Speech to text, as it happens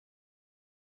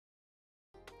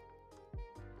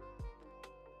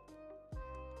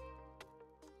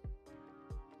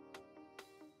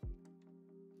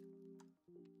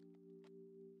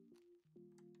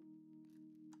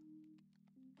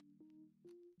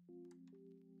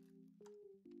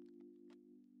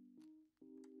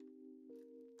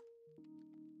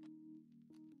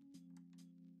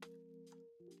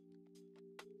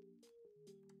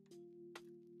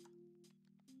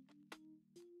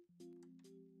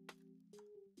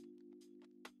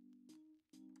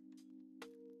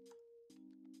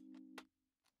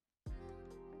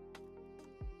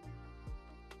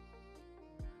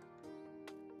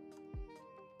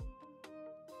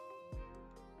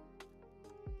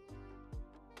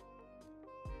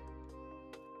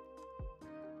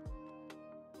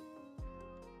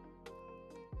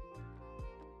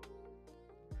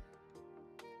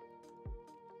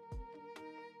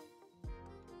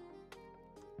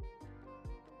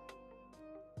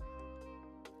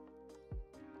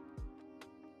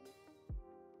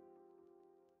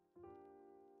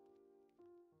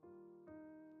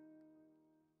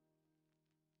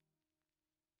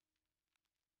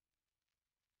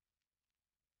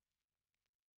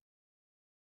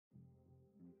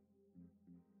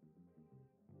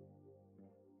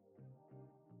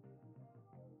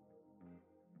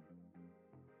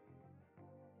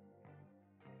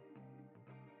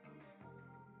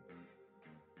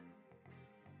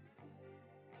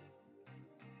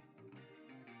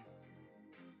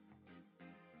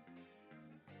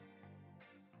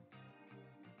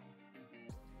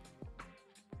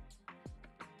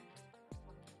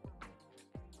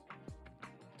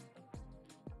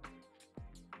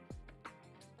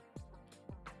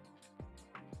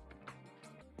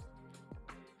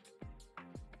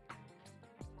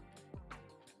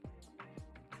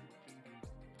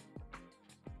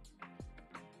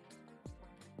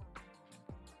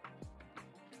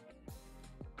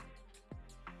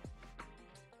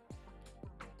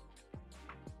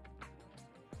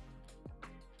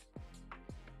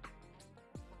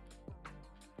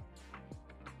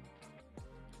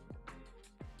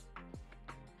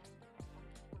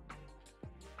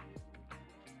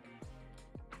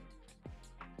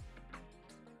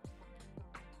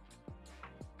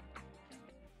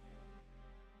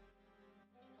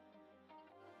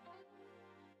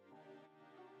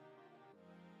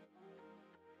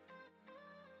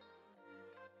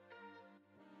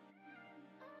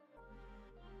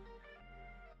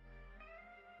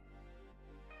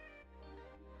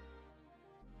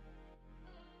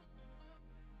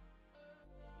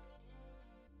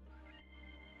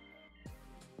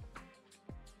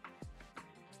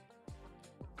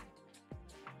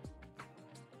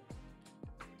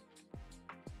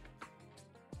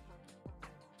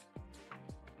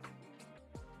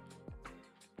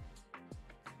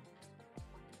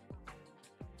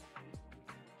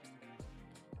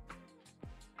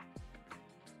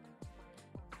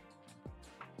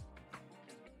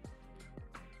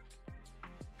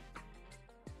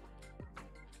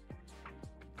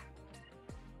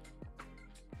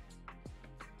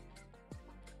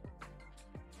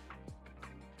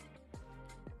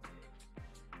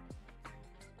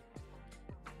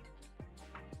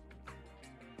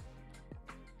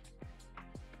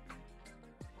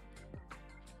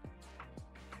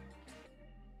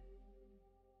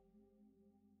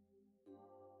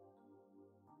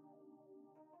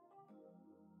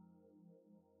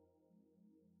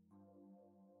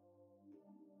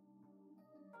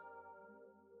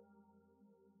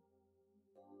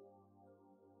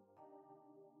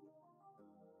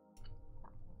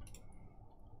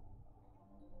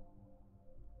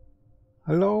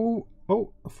Hello.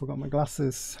 Oh, I forgot my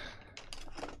glasses.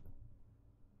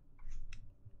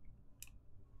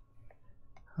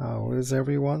 How is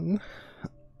everyone?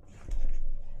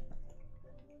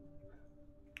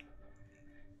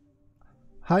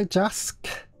 Hi, Jask.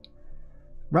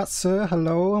 Ratsur,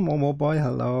 hello. Momo Boy,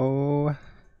 hello.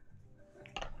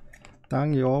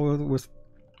 Dang, you all with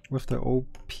the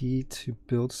OP to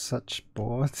build such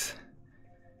boards.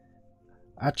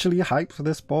 Actually hyped for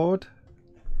this board.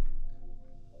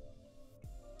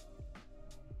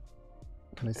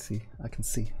 Can I see? I can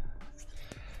see.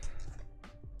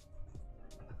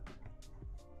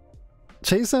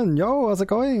 Jason, yo, how's it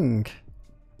going?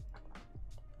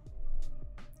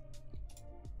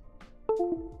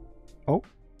 Oh.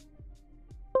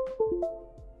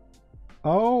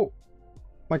 Oh,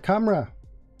 my camera.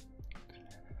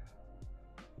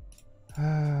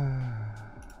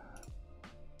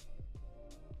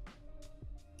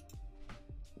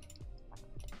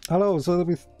 Hello, so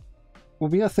will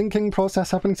be a thinking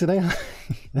process happening today.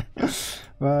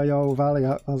 Yo, Valley,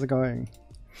 how's it going?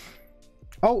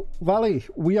 Oh, Valley,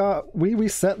 we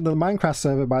reset the Minecraft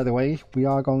server, by the way. We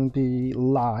are going to be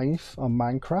live on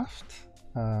Minecraft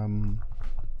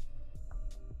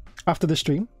after the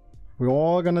stream. We're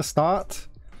all going to start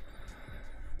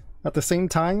at the same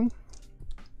time.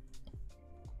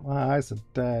 My eyes are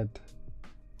dead.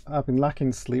 I've been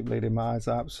lacking sleep lately. My eyes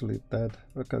are absolutely dead.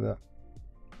 Look at that.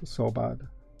 It's so bad.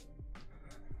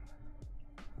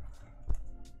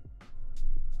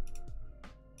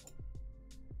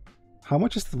 How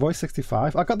much is the Voice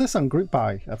 65? I got this on group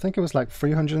buy. I think it was like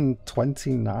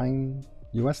 $329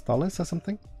 US or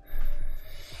something.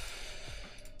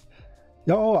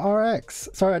 Yo, RX.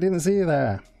 Sorry, I didn't see you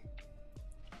there.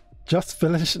 Just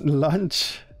finished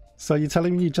lunch. So you're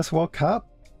telling me you just woke up?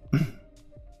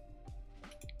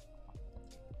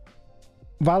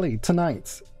 Valley,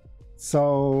 tonight.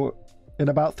 So in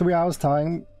about 3 hours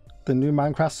time, the new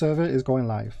Minecraft server is going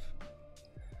live.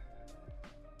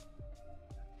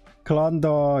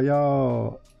 Clondo,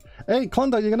 yo. Hey,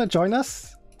 Clondo, you gonna join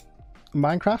us?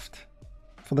 Minecraft?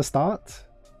 For the start?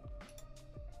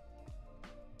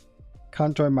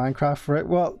 Can't join Minecraft for it.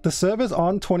 Well, the server's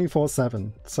on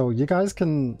 24/7, so you guys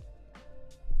can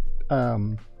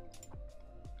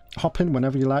hop in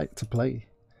whenever you like to play.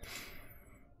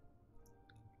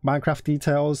 Minecraft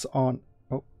details on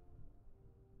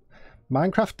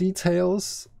Minecraft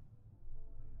details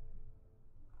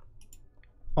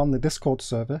on the Discord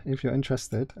server if you're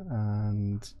interested,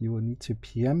 and you will need to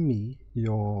PM me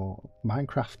your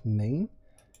Minecraft name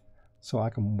so I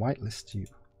can whitelist you,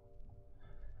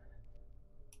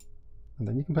 and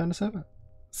then you can play on the server.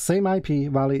 Same IP,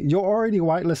 Valley. You're already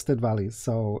whitelisted, Valley,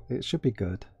 so it should be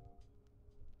good.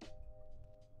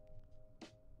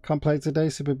 Can't play today,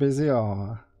 super busy.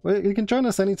 Or well, you can join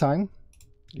us anytime.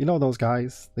 You know those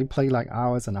guys, they play like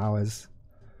hours and hours.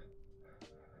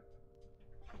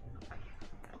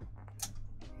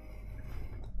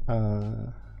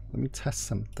 Let me test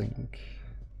something.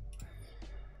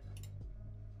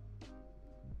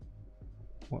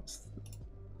 What's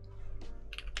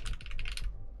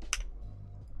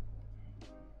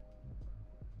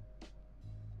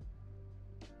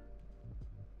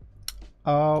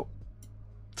oh,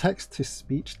 text to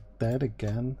speech dead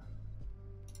again.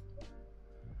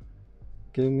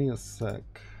 Give me a sec.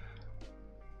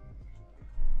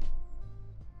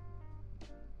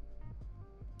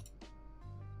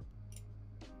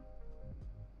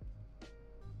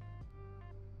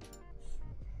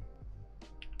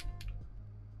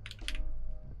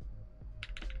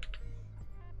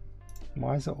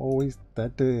 Why is it always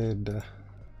deaded?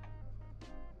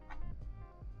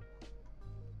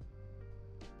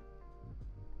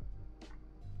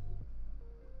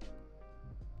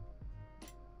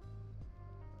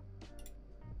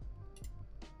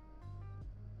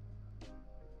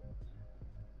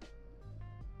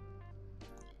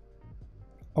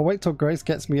 I'll wait till Grace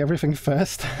gets me everything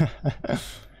first.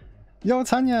 Yo,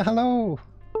 Tanya, hello.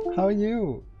 How are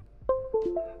you?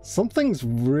 Something's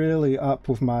really up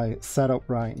with my setup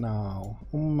right now.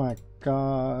 Oh my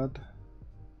god.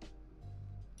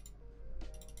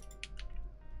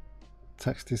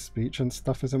 Text to speech and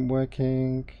stuff isn't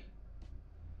working.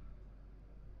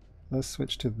 Let's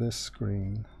switch to this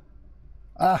screen.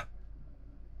 Ah!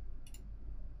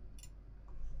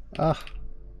 Ah!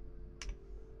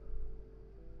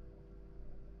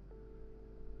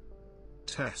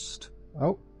 Test.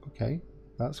 Oh, okay.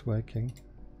 That's working.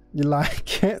 You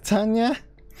like it, Tanya?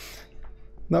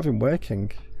 Not been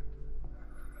working.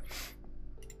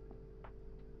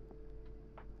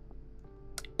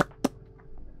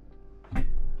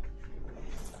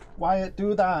 Why it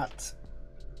do that?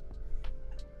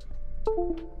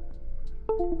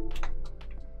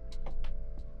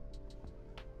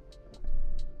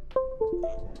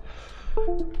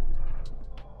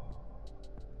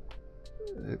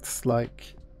 It's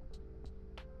like...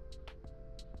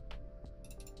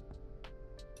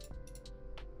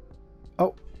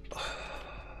 Oh.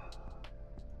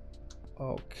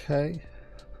 Okay.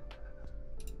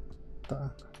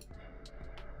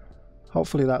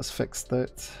 Hopefully that's fixed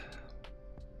it.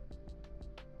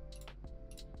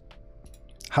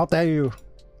 How dare you,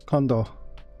 Kondo?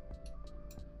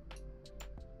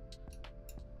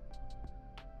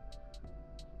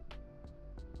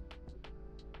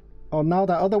 Oh, now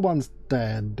that other one's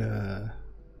dead.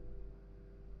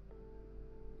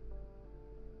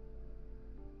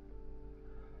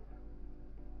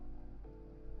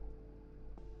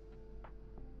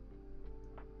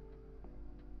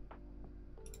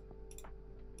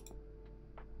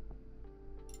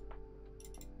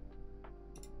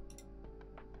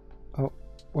 Oh,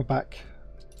 we're back.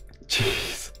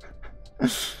 Jeez.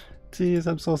 Jeez,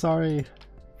 I'm so sorry.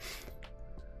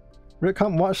 Rick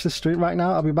can't watch the stream right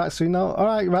now. I'll be back soon now.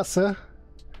 Alright, Ratsa.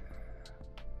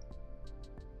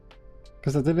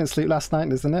 Because I didn't sleep last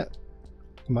night, isn't it?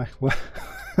 What?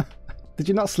 Did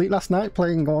you not sleep last night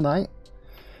playing all night?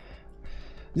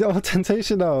 Yo,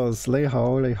 Temptationals. Lay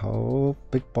ho,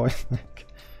 big boy.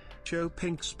 Show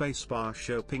pink spacebar,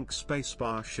 show pink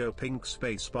spacebar, show pink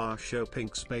spacebar, show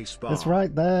pink spacebar. It's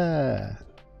right there.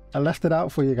 I left it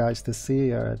out for you guys to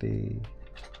see already.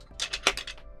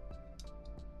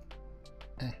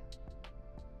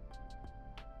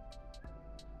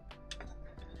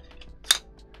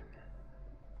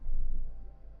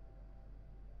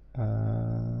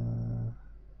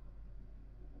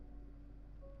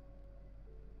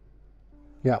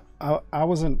 Yeah, I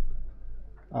was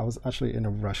actually in a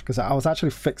rush because I was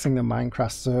actually fixing the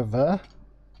Minecraft server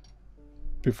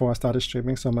before I started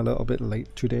streaming, so I'm a little bit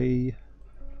late today.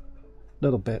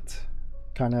 Little bit.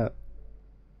 Kind of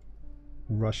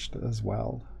rushed as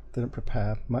well. Didn't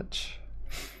prepare much.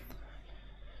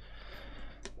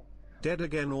 Dead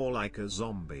again or like a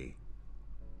zombie?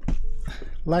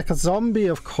 Like a zombie,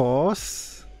 of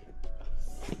course.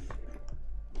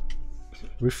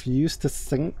 Refuse to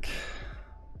think.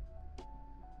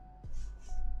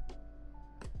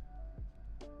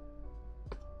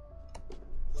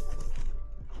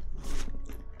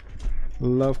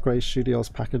 Love Grey Studios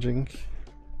packaging.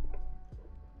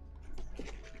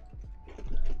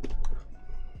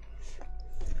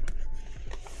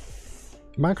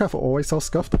 Minecraft always so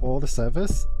scuffed all the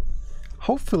servers.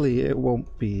 Hopefully it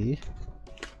won't be.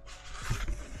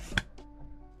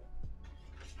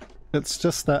 It's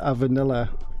just a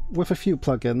vanilla with a few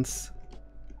plugins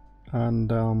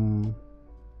and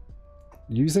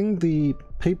using the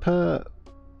paper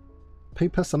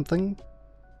something.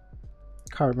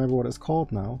 Can't remember what it's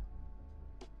called now.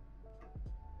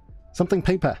 Something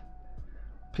paper.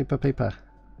 Paper.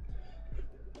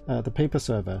 The paper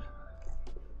server.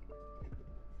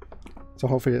 So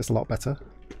hopefully it's a lot better.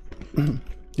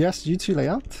 Yes, YouTube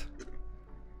layout.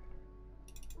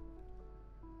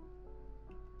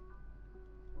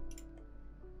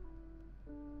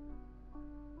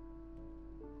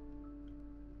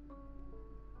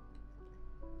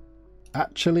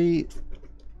 Actually,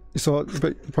 but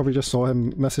you probably just saw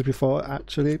him message before.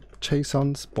 Actually,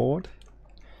 Jason's board.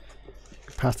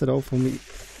 Passed it over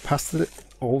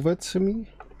to me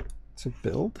to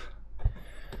build.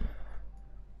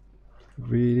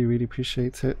 Really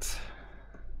appreciate it.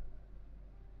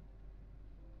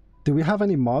 Do we have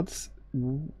any mods?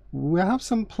 We have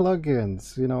some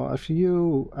plugins, you know, a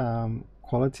few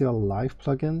quality of life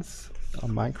plugins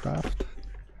on Minecraft.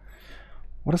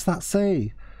 What does that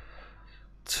say?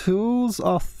 Tools,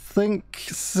 I think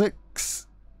six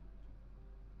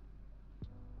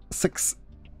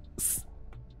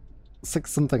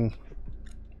something.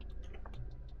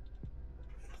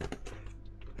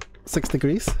 6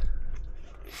 degrees.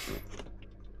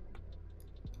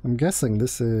 I'm guessing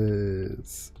this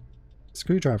is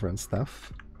screwdriver and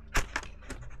stuff.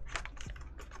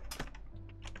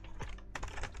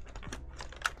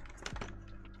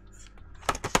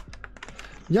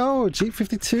 Yo,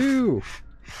 Jeep52!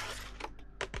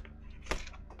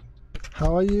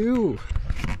 How are you?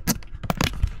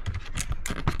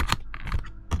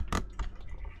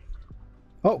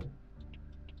 Oh!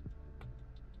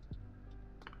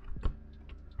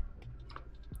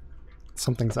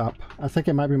 Something's up. I think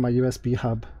it might be my USB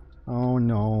hub. Oh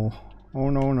no. Oh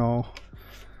no.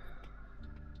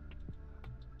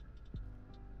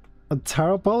 I'm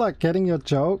terrible at getting your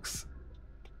jokes.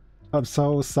 I'm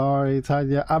so sorry,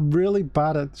 Tanya. I'm really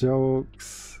bad at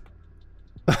jokes.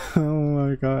 Oh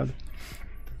my god.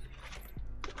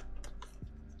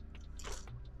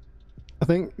 I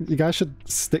think you guys should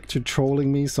stick to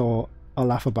trolling me so I'll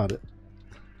laugh about it.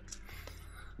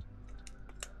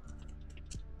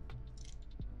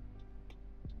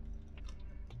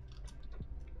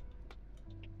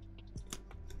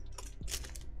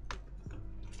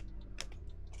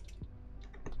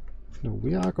 So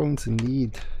we are going to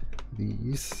need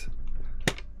these.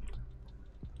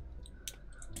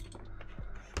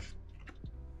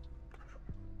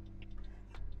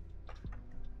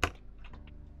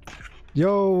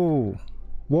 Yo,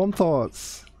 Warm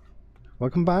Thoughts,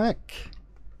 welcome back.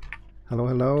 Hello,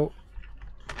 hello.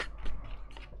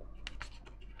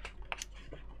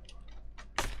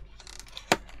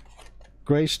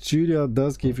 Gray Studio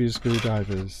does give you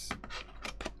screwdrivers.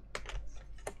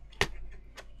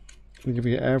 They give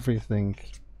you everything.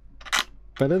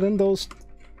 Better than those,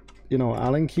 you know,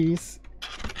 Allen keys.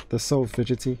 They're so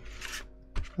fidgety,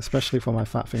 especially for my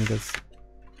fat fingers.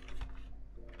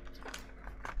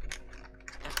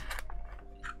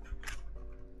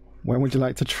 When would you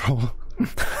like to troll?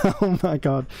 Oh my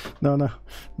god, no,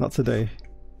 not today.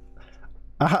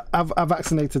 I've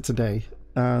vaccinated today,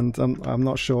 and I'm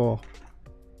not sure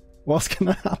what's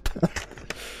gonna happen.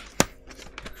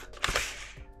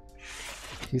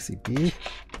 PCB.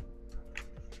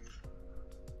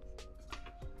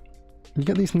 You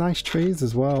get these nice trays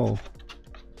as well.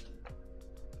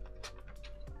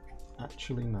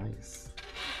 Actually nice.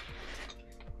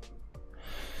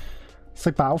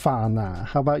 食飽飯啊?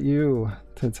 How about you,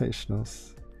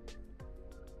 Tentationals?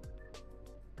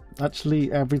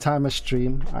 Actually, every time I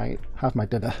stream, I have my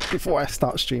dinner before I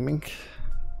start streaming.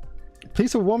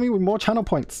 Please reward me with more channel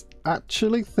points.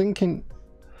 Actually thinking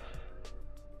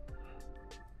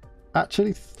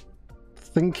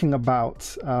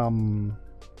about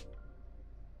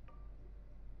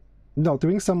no,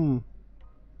 doing some,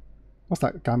 what's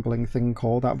that gambling thing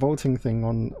called, that voting thing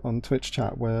on Twitch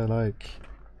chat where like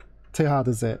Tehad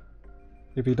does it.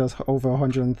 If he does over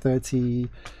 130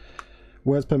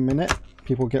 words per minute,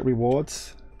 people get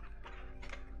rewards.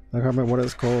 I can't remember what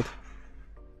it's called.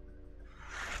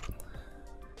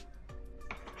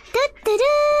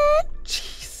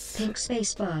 Jeez. Pink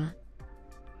spacebar.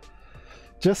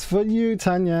 Just for you,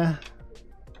 Tanya.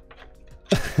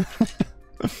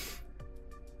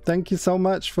 Thank you so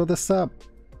much for the sub.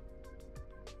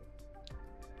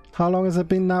 How long has it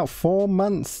been now? 4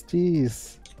 months.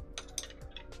 Jeez.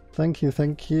 Thank you,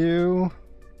 thank you.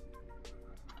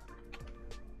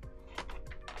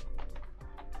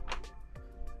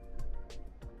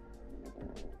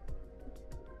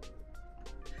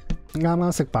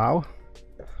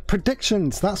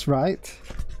 Predictions, that's right.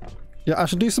 Yeah, I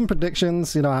should do some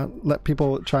predictions, you know, let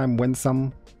people try and win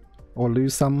some or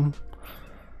lose some.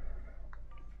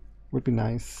 Would be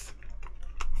nice.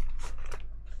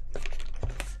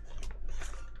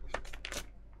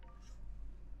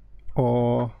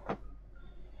 Or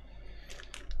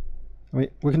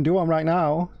we can do one right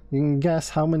now. You can guess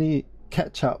how many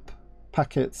ketchup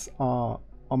packets are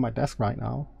on my desk right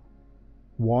now.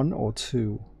 1 or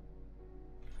 2.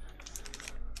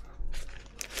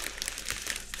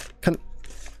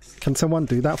 Can someone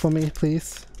do that for me,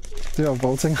 please? Do a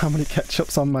voting how many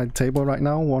ketchups on my table right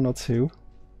now, 1 or 2.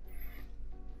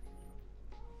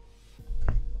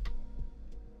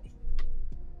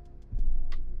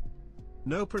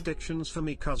 No predictions for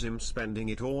me cause I'm spending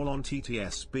it all on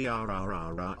TTS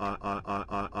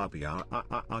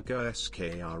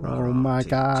Oh my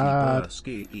god.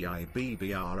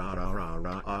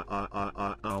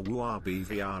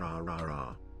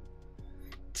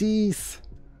 Jeez.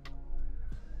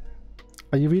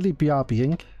 Are you really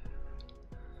BRBing?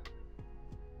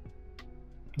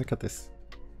 Look at this.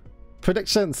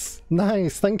 Predictions!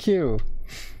 Nice, thank you!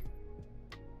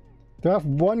 Do I have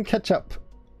 1 ketchup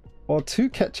or 2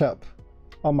 ketchup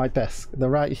on my desk? They're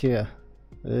right here.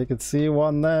 You can see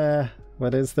one there,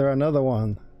 but is there another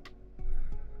one?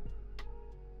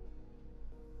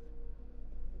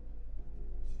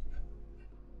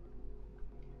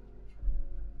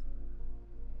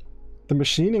 The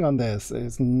machining on this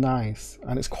is nice,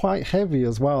 and it's quite heavy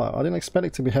as well. I didn't expect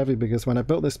it to be heavy because when I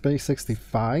built this base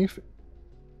 65,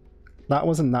 that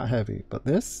wasn't that heavy, but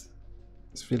this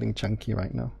is feeling chunky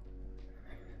right now.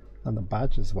 And the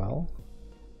badge as well,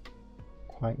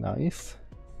 quite nice.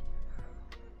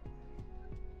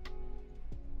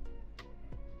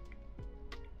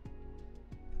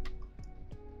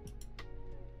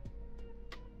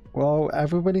 Well,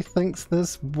 everybody thinks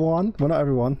there's 1. Well, not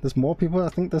everyone. There's more people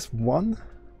that think there's 1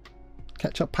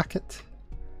 ketchup packet.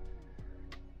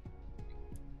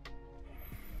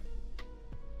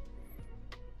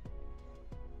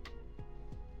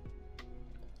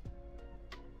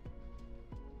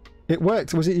 It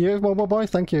worked. Was it you, Mobile Boy?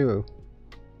 Thank you.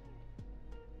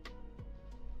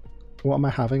 What am I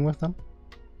having with them?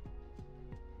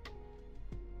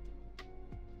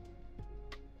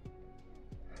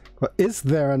 But is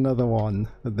there another one?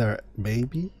 There,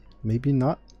 maybe, maybe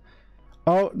not.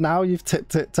 Oh, now you've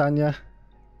tipped it, Tanya.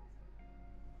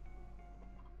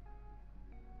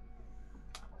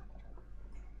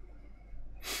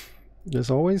 There's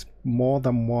always more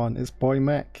than one. It's Boy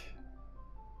Mech.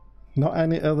 Not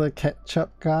any other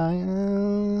ketchup guy.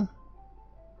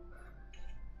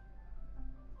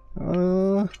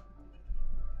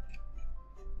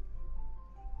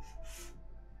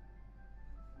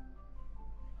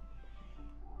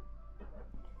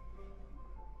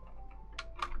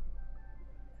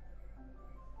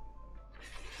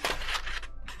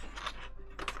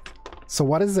 So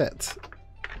what is it?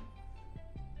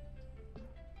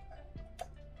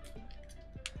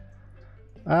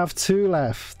 I have 2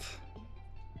 left.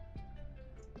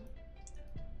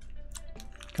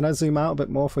 Can I zoom out a bit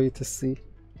more for you to see?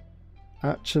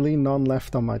 Actually, none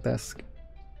left on my desk.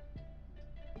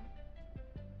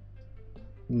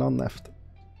 None left.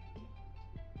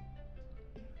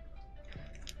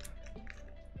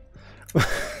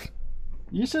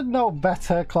 You should know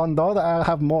better, Clondor, that I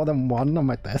have more than one on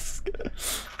my desk.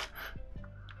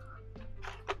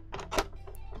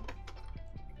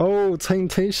 Oh,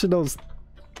 Temptationals.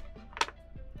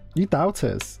 You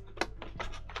doubters.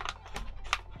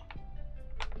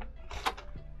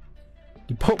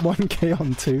 You put 1k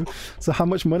on 2. So how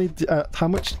much money, how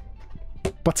much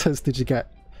butters did you get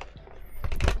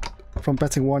from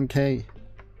betting 1k?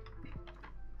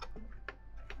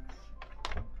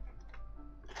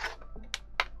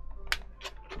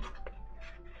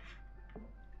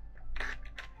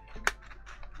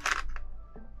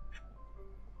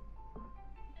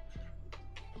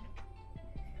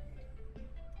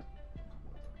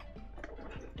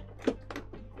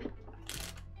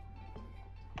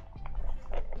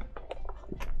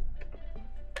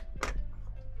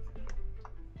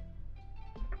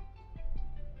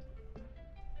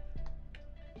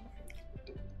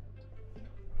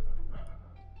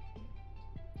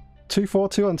 Two, 4,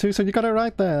 2 on 2, so you got it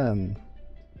right then.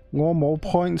 我冇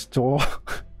points 咗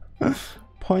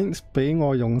points 俾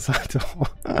我用晒咗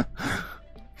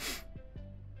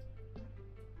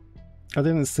I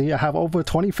didn't see. I have over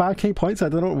 25k points. I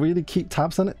don't really keep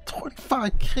tabs on it.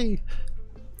 25k.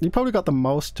 You probably got the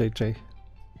most, JJ.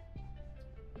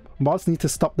 Mods need to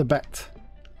stop the bet.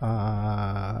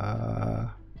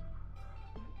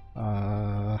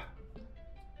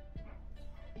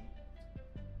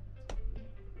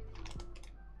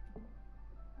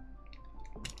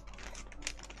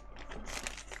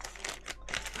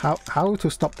 How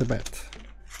to stop the bet?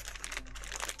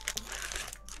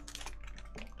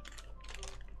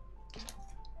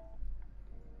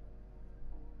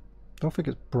 Don't think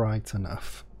it's bright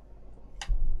enough.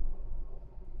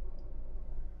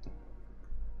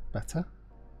 Better?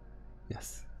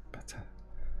 Yes, better.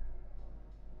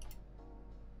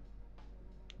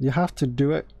 You have to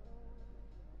do it,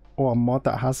 or a mod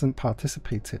that hasn't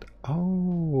participated.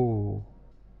 Oh,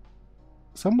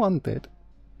 someone did.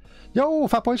 Yo,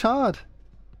 Fatboy Chard!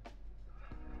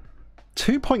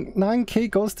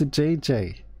 2.9k goes to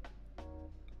JJ.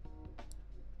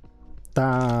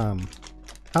 Damn.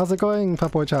 How's it going,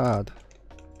 Fatboy Chard?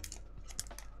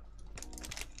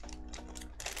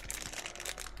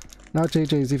 Now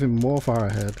JJ is even more far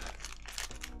ahead.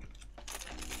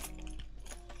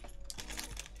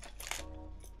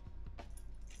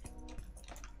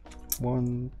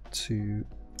 One, two,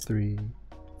 three.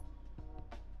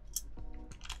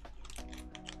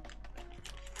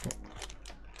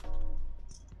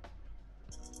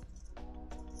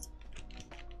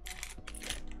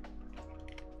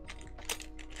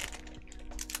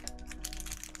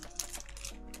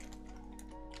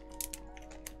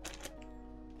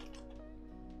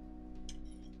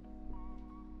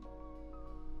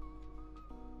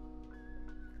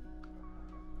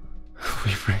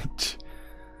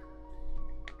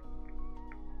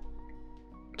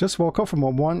 Just woke up from a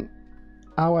 1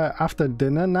 hour after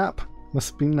dinner nap.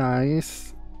 Must be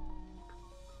nice.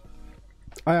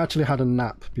 I actually had a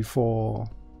nap before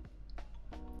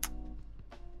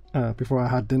I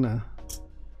had dinner.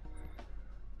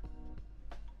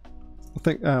 I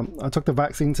think I took the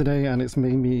vaccine today and it's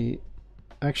made me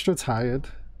extra tired,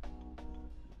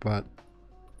 but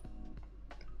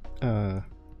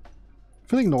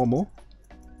feeling normal.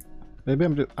 Maybe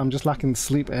I'm just lacking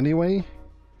sleep anyway.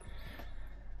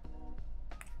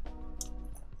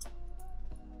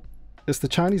 It's the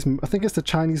Chinese, I think it's the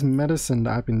Chinese medicine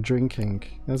that I've been drinking.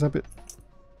 There's a bit,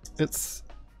 it's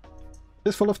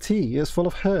It's full of tea. It's full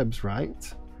of herbs,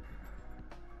 right?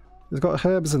 It's got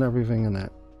herbs and everything in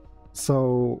it.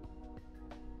 So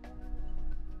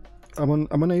I'm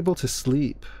unable to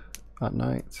sleep at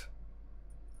night.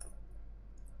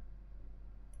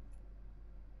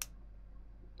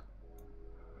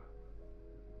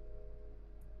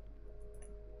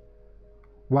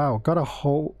 Wow, got a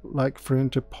whole like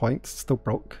 300 points, still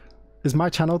broke. Is my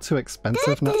channel too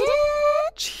expensive now?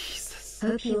 Jesus.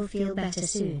 Hope you'll feel better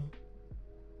soon.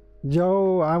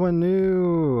 Yo, our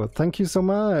new. Thank you so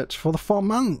much for the 4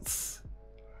 months.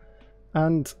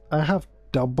 And I have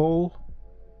double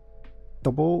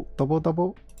thingies,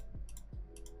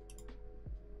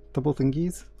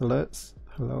 alerts.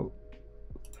 Hello.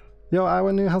 Yo,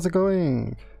 our new, how's it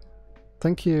going?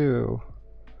 Thank you.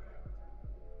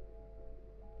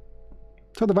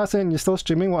 So the best thing, you're still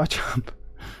streaming? What a jump.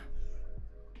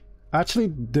 I actually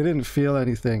didn't feel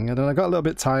anything, and then I got a little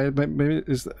bit tired. Maybe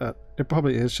it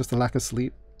probably is just a lack of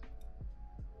sleep,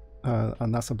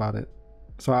 and that's about it.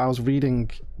 So I was reading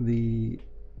the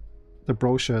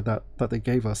brochure that they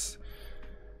gave us.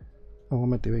 Oh, what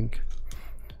am I doing?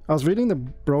 I was reading the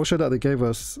brochure that they gave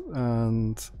us,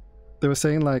 and they were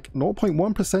saying like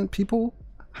 0.1% people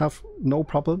have no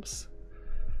problems,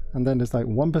 and then there's like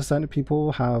 1% of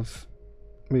people have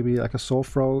maybe like a sore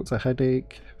throat, a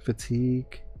headache,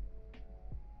 fatigue,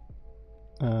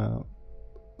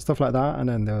 stuff like that. And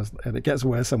then and it gets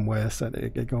worse and worse, and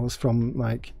it goes from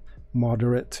like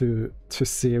moderate to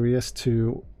serious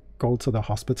to go to the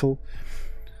hospital.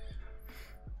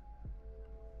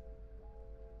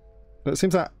 But it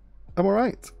seems that I'm all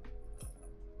right.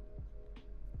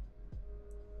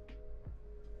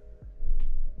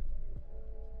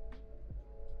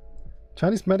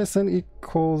 Chinese medicine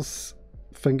equals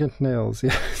fingernails,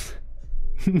 yes.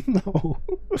 No.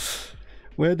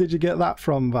 Where did you get that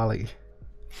from, Valley?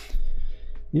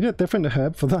 You need a different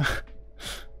herb for that.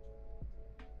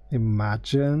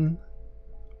 Imagine.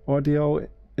 Audio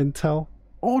Intel.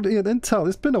 Audio Intel,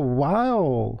 it's been a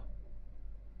while.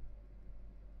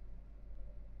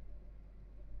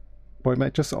 Boy,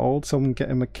 mate, just old. Someone get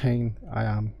him a cane. I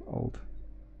am old.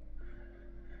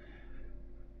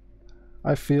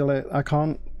 I feel it. I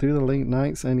can't do the late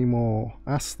nights anymore.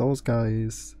 Ask those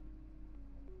guys.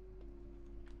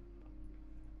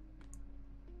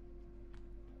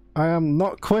 I am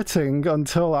not quitting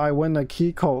until I win a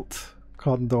key cult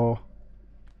condor.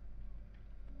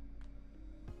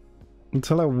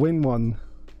 Until I win one.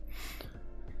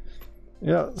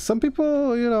 Yeah, some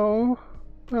people, you know,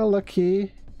 are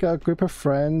lucky. Got a group of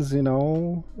friends, you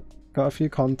know. Got a few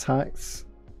contacts.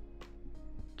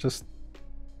 Just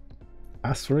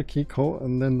ask for a key code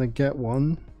and then they get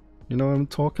one. You know what I'm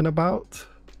talking about?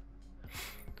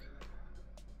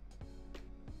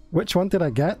 Which one did I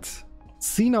get?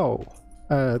 Sino,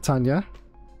 Tanya.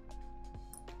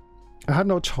 I had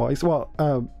no choice. Well,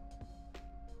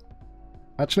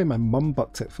 actually my mum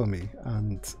booked it for me,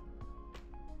 and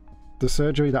the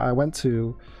surgery that I went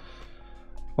to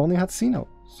only had Sino,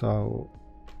 so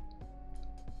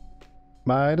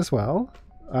might as well.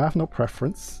 I have no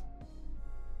preference.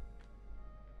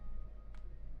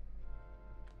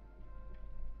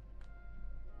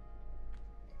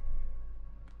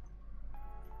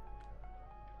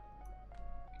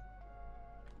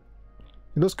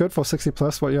 It looks good for 60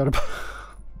 plus. What you're about?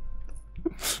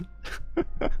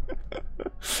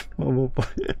 Oh boy.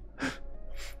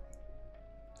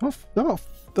 Oh,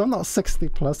 I'm not 60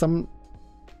 plus. I'm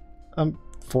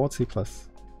 40 plus.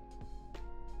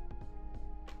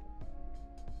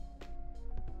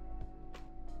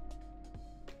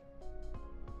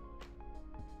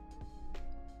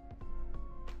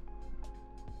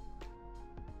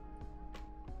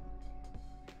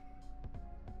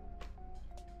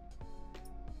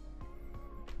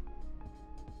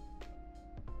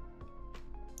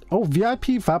 Oh,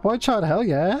 VIP Fat Boy Child, hell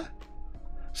yeah!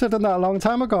 Should have done that a long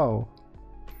time ago.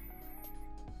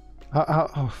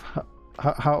 How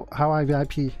I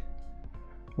VIP?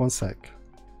 One sec.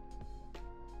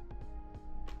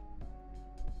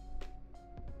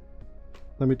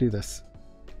 Let me do this.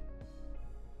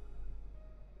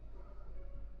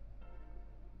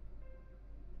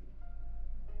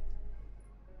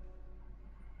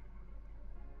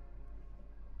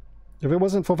 If it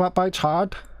wasn't for Fat Boy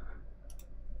Child,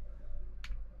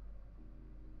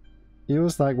 he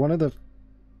was like one of the...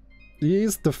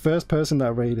 He's the first person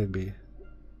that raided me.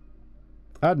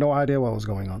 I had no idea what was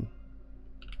going on.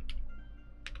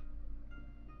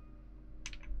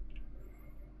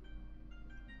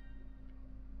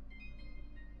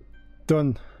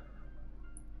 Done.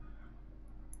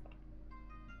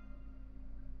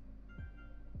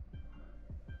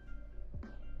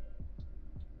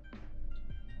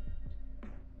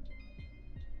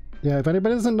 Yeah, if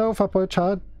anybody doesn't know Fatboy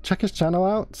Chad, check his channel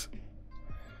out.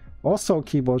 Also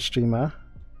keyboard streamer.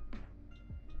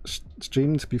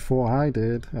 Streamed before I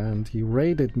did, and he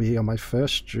raided me on my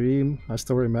first stream. I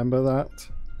still remember that.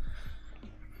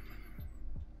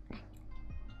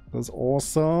 It was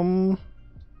awesome.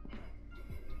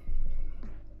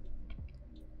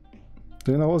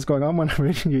 Didn't know what was going on when I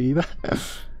raided you either.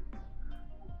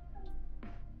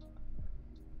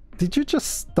 Did you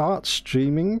just start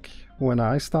streaming when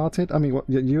I started? I mean,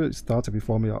 you started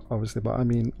before me, obviously, but I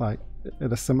mean, like,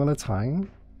 at a similar time?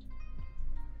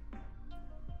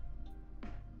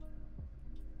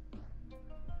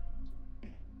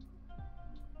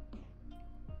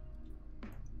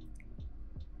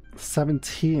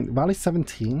 Valley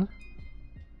 17?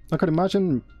 I could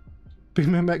imagine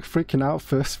Boomermech freaking out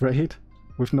first raid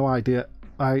with no idea.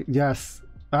 I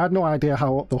had no idea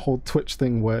how the whole Twitch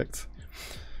thing worked.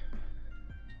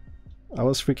 I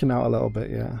was freaking out a little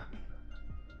bit, yeah.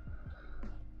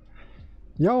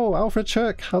 Yo, Alfred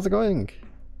Chirk, how's it going?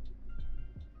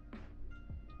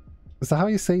 Is that how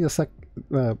you say your is that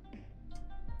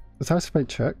how you say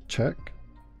Chirk? Chirk?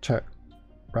 Chirk.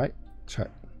 Right?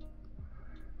 Chirk.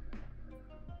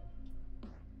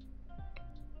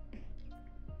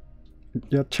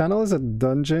 Your channel is a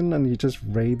dungeon and he just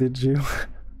raided you.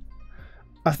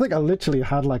 I think I literally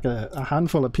had like a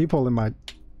handful of people in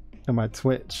my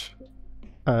Twitch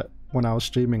when I was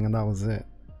streaming, and that was it.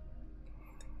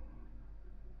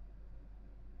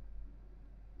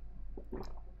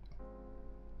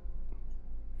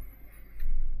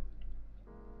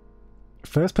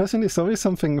 First person is always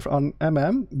something on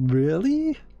MM?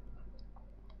 Really?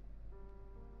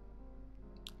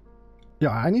 Yeah,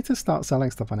 I need to start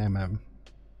selling stuff on MM.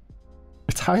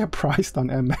 It's higher priced on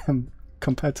MM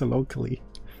compared to locally.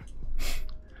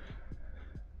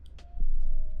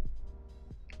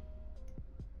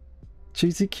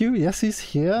 Cheesy Q, yes, he's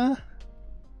here.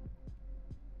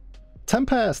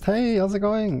 Tempest, hey, how's it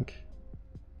going?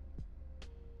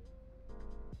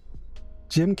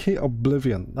 GMK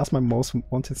Oblivion, that's my most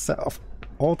wanted set of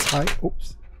all time.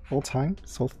 Oops, all time.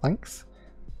 So thanks.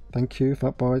 Thank you,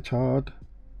 Fatboy Chad.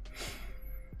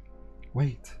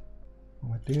 Wait, what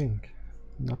am I doing?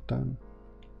 I'm not done.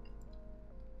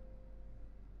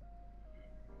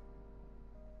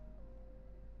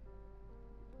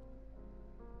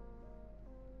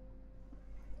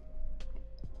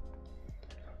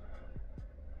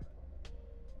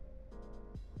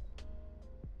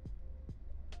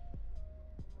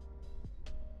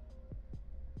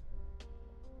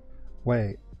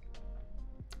 Wait,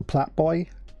 Platboy?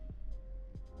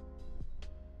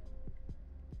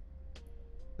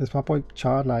 Is Platboy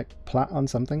Chad like plat on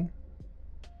something?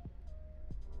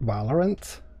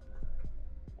 Valorant?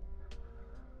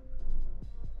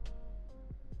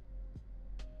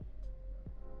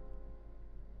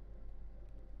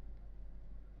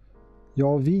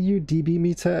 Your VUDB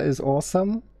meter is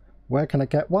awesome. Where can I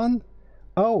get one?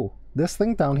 Oh, this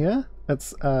thing down here.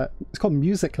 It's called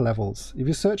music levels. If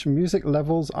you search music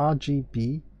levels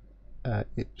RGB,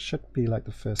 it should be like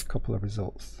the first couple of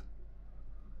results.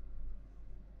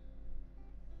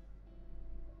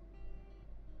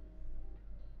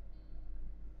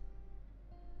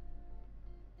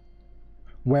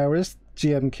 Where is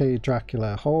GMK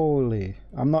Dracula? Holy,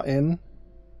 I'm not in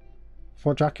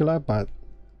for Dracula, but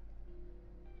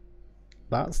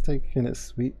that's taking its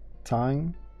sweet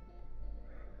time.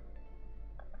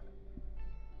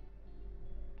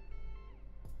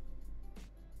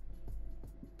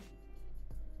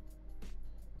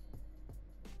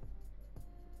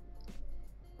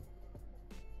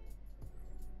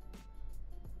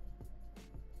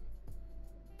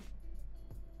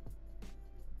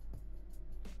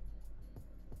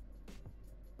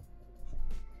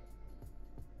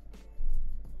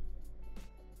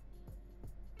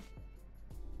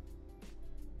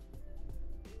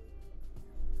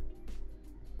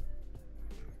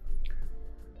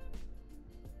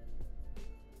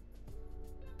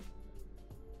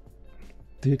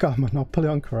 Do you got a monopoly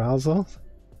on carousel?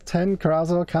 10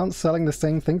 carousel accounts selling the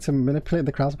same thing to manipulate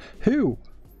the carousel? Who?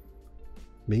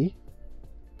 Me?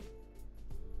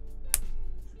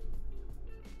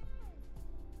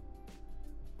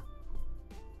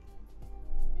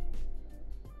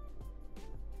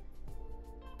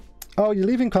 Oh, you're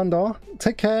leaving, Condor.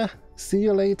 Take care. See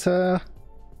you later.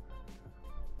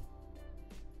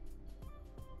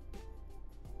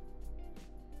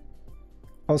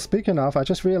 Oh, speaking of, I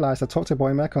just realized I talked to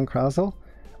Boy Mech on Carousel.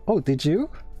 Oh, did you?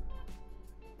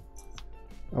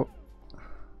 Oh.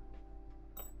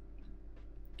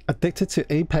 Addicted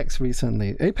to Apex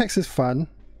recently. Apex is fun.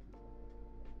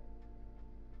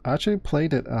 I actually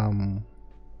played it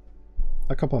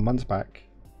a couple of months back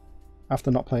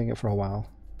after not playing it for a while.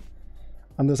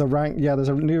 And there's a rank, yeah, there's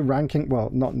a new ranking, well,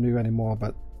 not new anymore,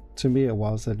 but to me it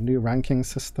was a new ranking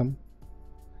system.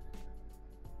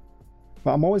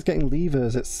 But I'm always getting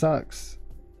levers, it sucks.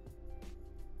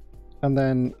 And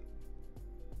then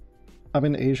I'm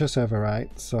in Asia server, right?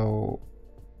 So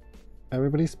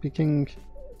everybody's speaking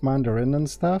Mandarin and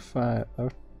stuff. I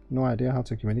have no idea how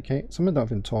to communicate. Some of them don't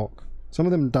even talk. Some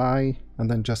of them die and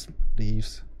then just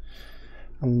leaves.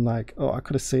 I'm like, oh, I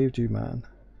could have saved you, man.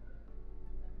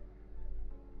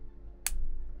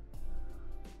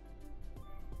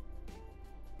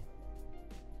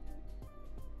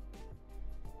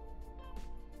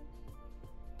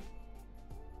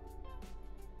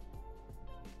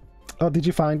 Oh, did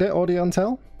you find it, Audio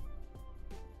Untel?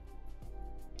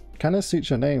 Kind of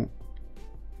suits your name.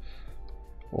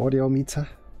 Audio meter.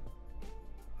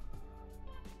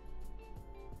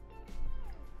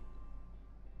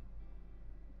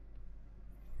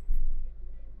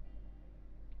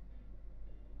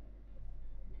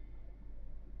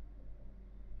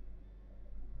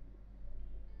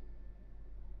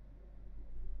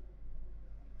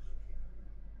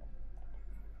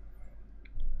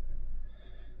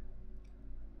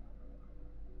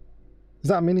 Is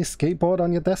that a mini skateboard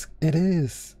on your desk? It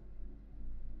is.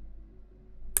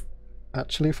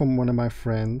 Actually, from one of my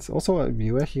friends, also a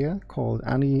viewer here called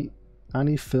Annie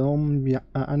Yan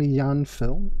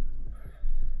Film,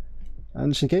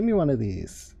 and she gave me one of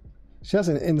these. She has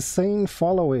an insane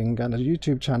following and a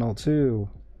YouTube channel too,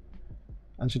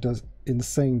 and she does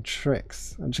insane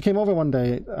tricks. And she came over one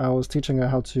day. I was teaching her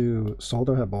how to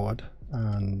solder her board,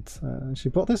 and she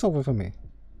brought this over for me.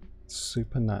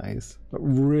 Super nice, but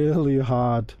really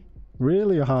hard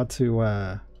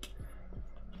to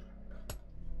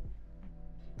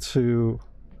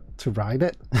ride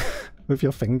it with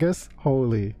your fingers.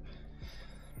 Holy,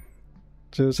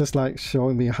 she was just like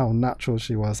showing me how natural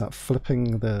she was at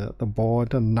flipping the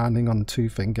board and landing on 2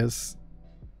 fingers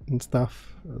and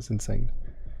stuff. It was insane.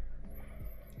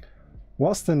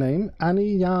 What's the name?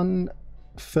 Annie Yan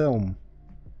Film.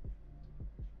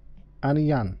 Annie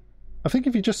Yan. I think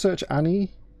if you just search Annie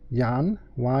Yan,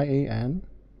 Y-A-N,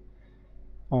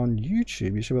 on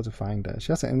YouTube, you should be able to find her.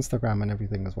 She has an Instagram and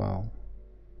everything as well.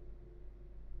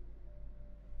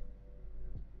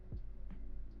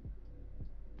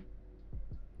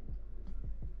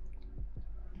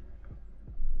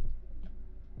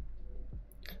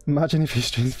 Imagine if you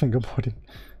streamed fingerboarding.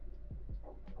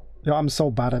 Yo, I'm so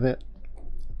bad at it.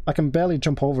 I can barely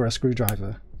jump over a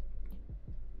screwdriver.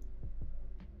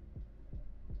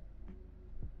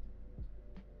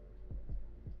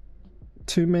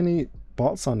 Too many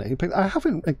bots on Apex. I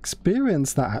haven't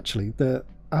experienced that actually.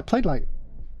 I played like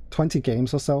 20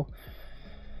 games or so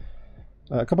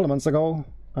a couple of months ago.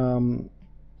 I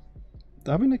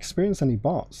haven't experienced any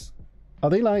bots. Are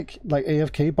they like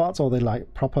AFK bots, or are they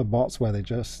like proper bots where they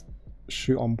just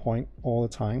shoot on point all the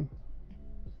time?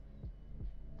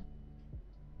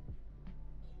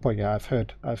 But yeah, I've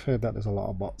heard that there's a lot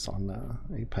of bots on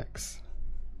Apex.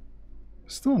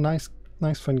 Still a nice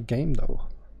fun game though.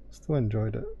 Still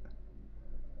enjoyed it.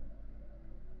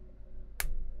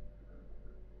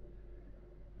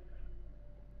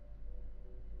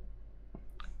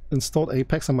 Installed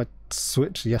Apex on my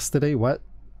Switch yesterday. What?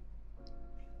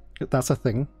 That's a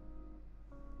thing.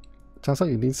 Sounds like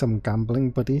you need some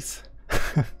gambling buddies.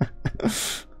 I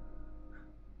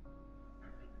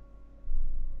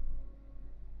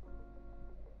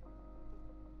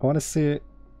want to see it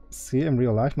in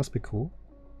real life. Must be cool.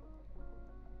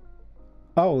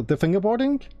 Oh, the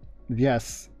fingerboarding?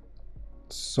 Yes.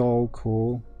 So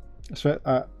cool.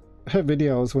 Her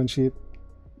videos when she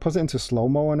puts it into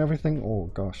slow-mo and everything. Oh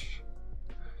gosh.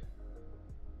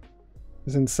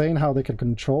 It's insane how they can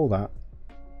control that.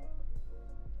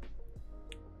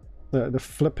 They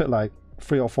flip it like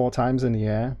 3 or 4 times in the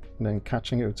air and then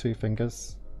catching it with 2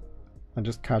 fingers and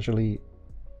just casually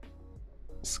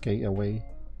skate away.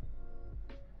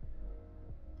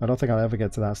 I don't think I'll ever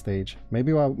get to that stage.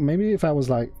 Maybe if I was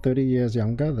like 30 years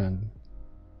younger, then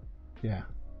yeah.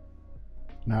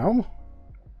 Now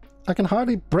I can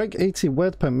hardly break 80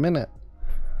 words per minute.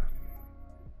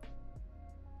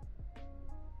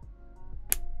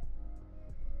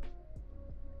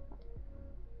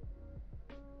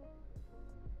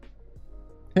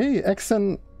 Hey,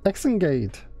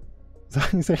 Exengate.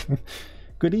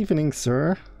 Good evening,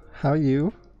 sir. How are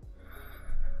you?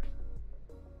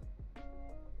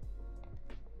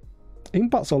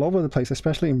 Aimbots all over the place,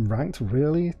 especially in ranked.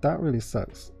 Really? That really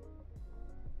sucks.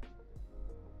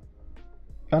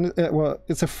 And well,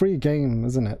 it's a free game,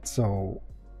 isn't it? So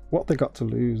what they got to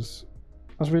lose?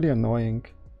 That's really annoying.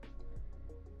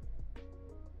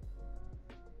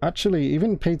 Actually,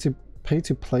 even pay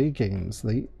to play games,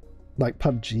 they like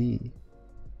PUBG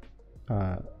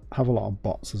have a lot of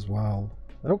bots as well.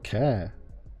 I don't care.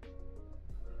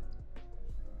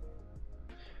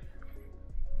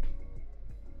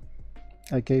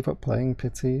 I gave up playing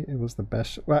Pity. It was the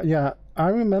best. Well, yeah, I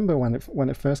remember when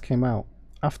it first came out.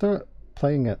 After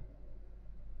playing it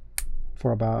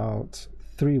for about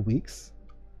 3 weeks,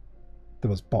 there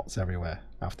was bots everywhere.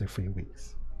 After 3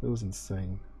 weeks, it was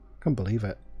insane. Couldn't believe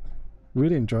it.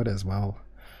 Really enjoyed it as well.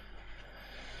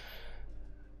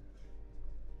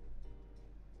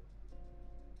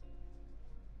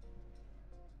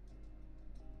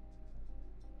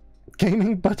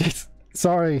 Gaming buddies.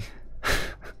 Sorry.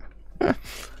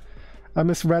 I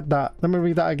misread that. Let me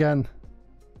read that again.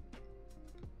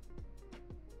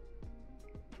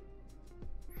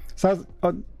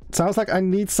 Sounds like I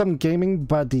need some gaming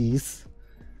buddies.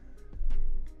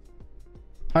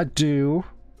 I do.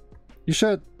 You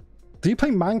should. Do you play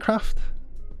Minecraft?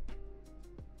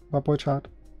 My boy Chad.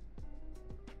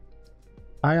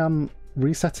 I am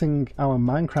resetting our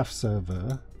Minecraft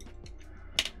server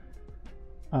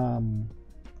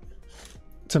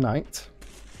tonight.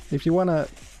 If you wanna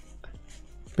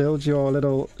build your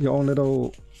own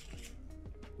little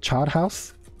chard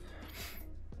house,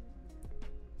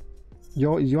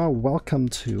 you are welcome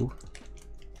to.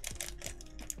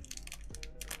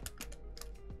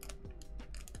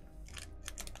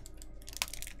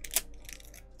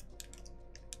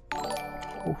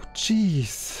 Oh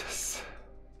Jesus!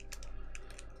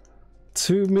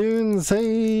 2 moons,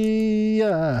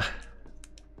 hey!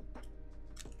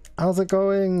 How's it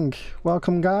going?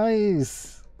 Welcome,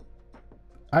 guys.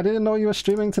 I didn't know you were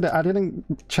streaming today. I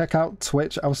didn't check out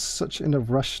Twitch. I was such in a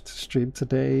rush to stream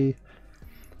today.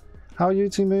 How are you,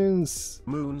 2 moons?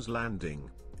 Moon's landing.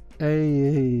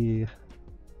 Hey.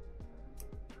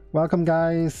 Welcome,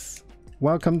 guys.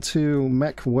 Welcome to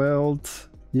Mech World.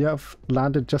 You have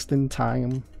landed just in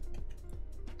time.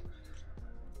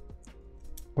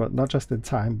 Well, not just in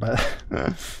time, but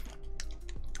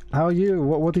how are you?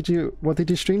 What did you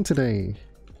stream today?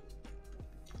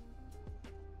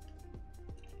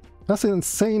 That's an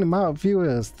insane amount of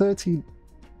viewers.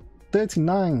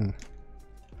 39.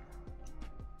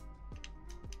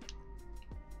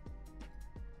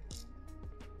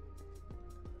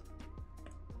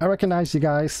 I recognize you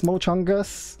guys. Small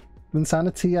Chungus,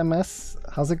 Insanity MS,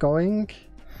 how's it going?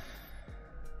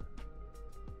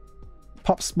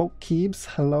 Pop Smoke Keebs,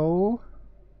 hello.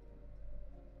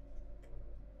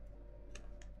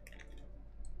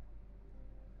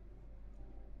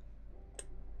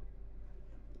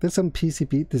 Did some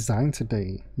PCB design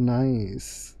today.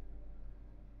 Nice.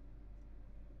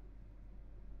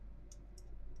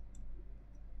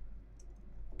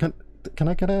 Can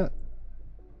I get a...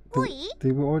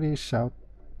 Did we already shout?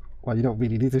 Well, you don't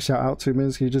really need to shout out to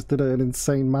me. You just did an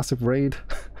insane massive raid.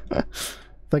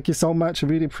 Thank you so much. I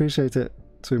really appreciate it,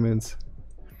 2 Moons.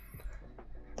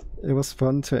 It was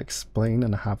fun to explain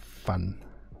and have fun.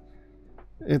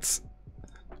 It's...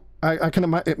 I can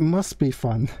imagine it must be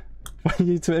fun for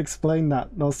you to explain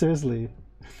that. No, seriously.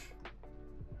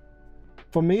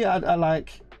 For me, I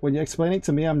like... When you explain it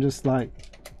to me, I'm just like...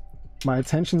 My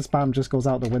attention span just goes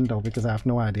out the window because I have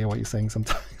no idea what you're saying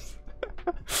sometimes.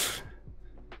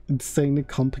 Insanely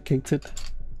complicated.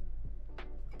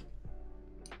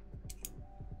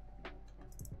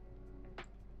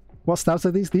 What stabs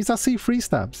are these? These are C3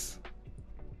 stabs.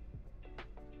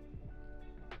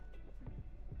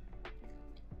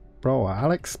 Bro,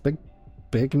 Alex, big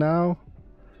now?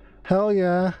 Hell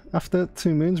yeah, after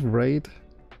 2 Moons raid.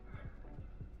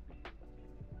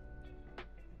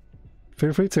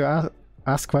 Feel free to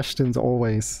ask questions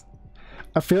always.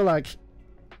 I feel like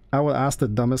I will ask the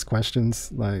dumbest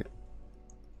questions, like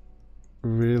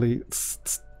really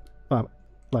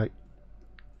like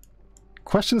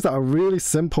questions that are really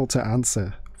simple to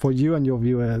answer for you and your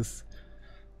viewers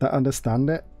that understand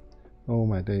it. Oh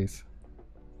my days.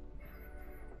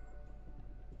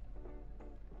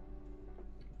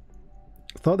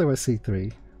 Thought they were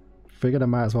C3. Figured I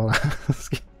might as well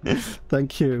ask.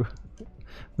 Thank you.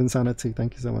 Insanity,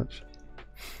 thank you so much.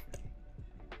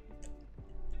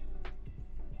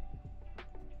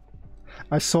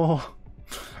 I saw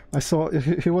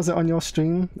who was it on your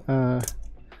stream? Damn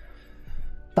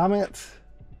it.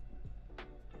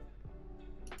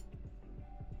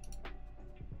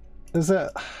 Is it?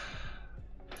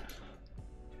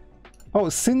 Oh,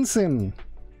 Sin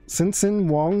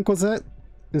Wong, was it?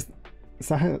 Is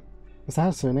that her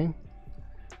surname?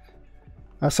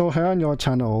 I saw her on your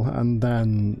channel and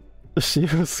then she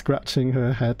was scratching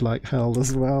her head like hell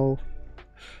as well.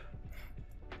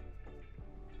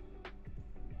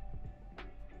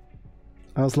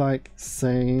 I was like,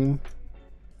 same.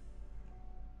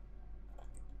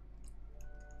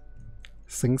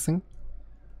 Sing Sing?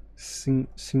 Sing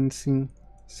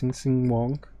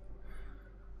Wong.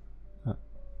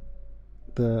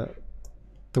 The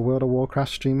World of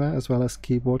Warcraft streamer as well as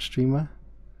keyboard streamer.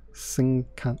 Sing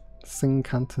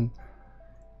Canton.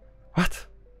 What?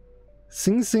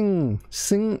 Sing.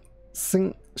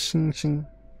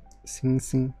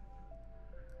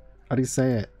 How do you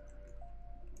say it?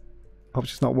 Hope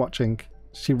she's not watching.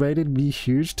 She rated me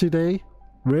huge today?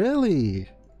 Really?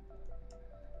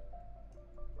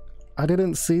 I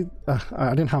didn't see...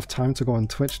 I didn't have time to go on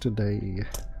Twitch today.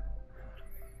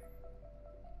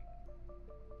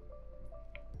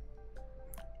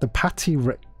 The Patty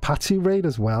raid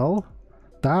as well?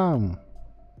 Damn.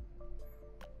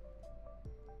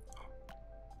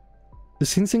 Is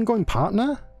Sing Sing going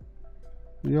partner?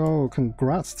 Yo,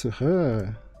 congrats to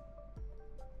her.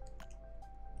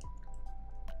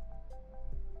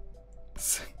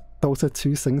 Dota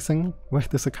 2 Sing Sing? Wait,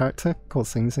 there's a character called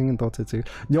Sing Sing in Dota 2.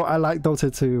 Yo, I like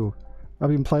Dota 2. I've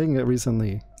been playing it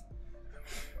recently.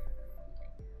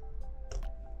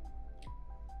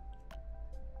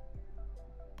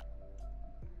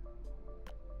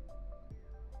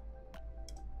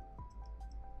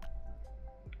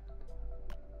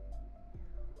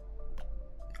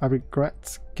 I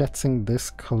regret getting this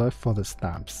color for the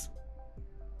stamps.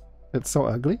 It's so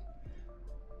ugly.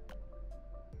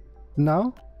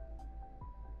 No?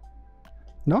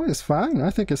 No, it's fine. I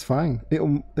think it's fine.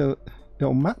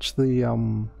 It'll match the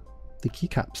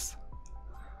keycaps.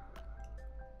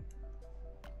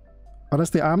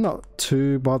 Honestly, I'm not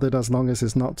too bothered as long as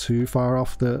it's not too far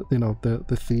off the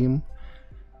the theme.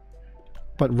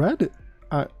 But red,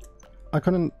 I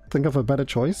couldn't think of a better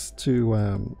choice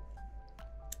to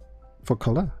for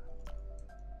color.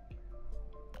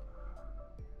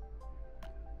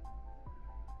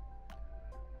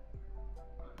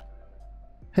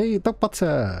 Hey, Dog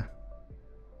Butter!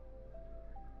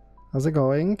 How's it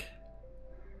going?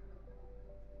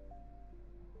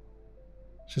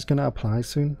 She's gonna apply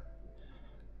soon.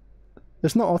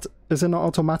 It's not. Is it not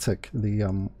automatic?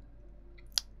 The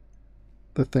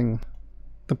thing,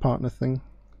 the partner thing.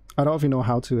 I don't even know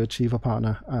how to achieve a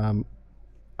partner.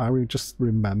 I just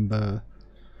remember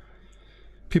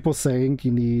people saying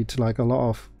you need like a lot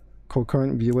of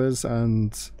concurrent viewers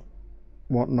and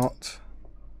whatnot.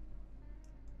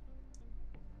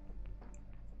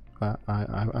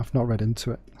 I've not read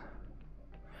into it.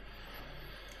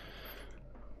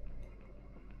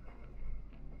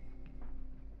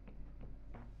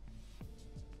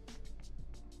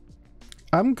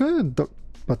 I'm good, but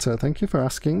thank you for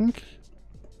asking.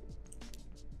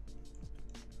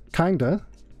 Kinda.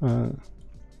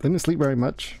 Didn't sleep very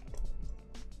much.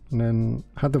 And then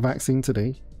had the vaccine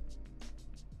today.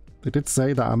 They did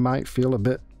say that I might feel a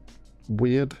bit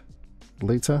weird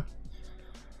later.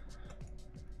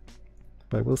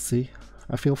 But we'll see.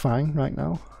 I feel fine right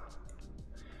now.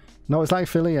 No, it's like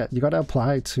affiliate. You gotta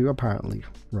apply too, apparently.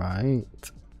 Right.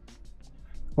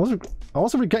 I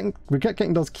also regret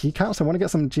getting those keycaps. I want to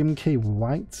get some Jim K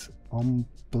white on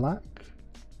black.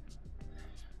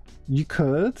 You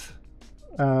could.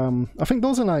 I think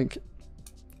those are like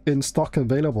in stock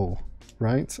available,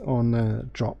 right? On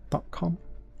drop.com.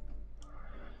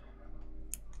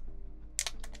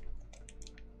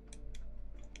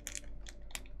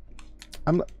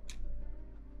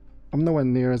 I'm nowhere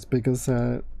near as big as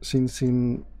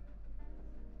Shin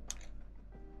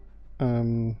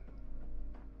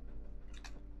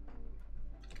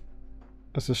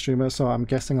as a streamer, so I'm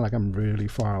guessing like I'm really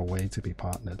far away to be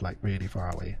partnered, like really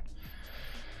far away.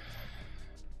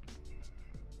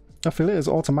 Affiliate is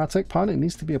automatic, partner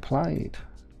needs to be applied.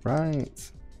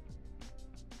 Right.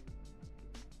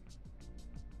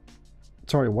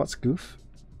 Sorry, what's goof?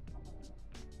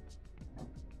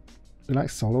 You like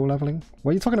solo leveling?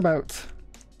 What are you talking about?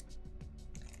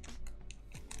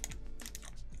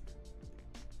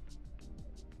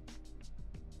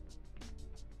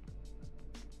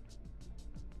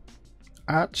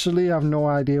 Actually, I have no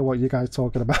idea what you guys are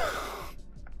talking about.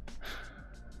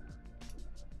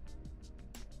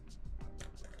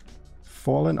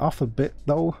 Fallen off a bit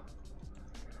though.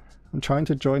 I'm trying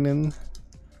to join in.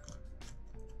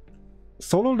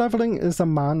 Solo leveling is a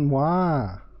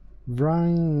manhwa.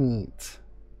 Right.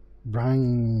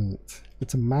 Right.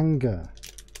 It's a manga.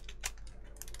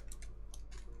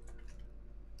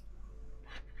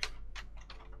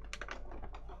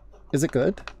 Is it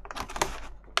good?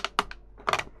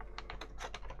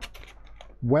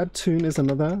 Webtoon is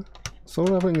another.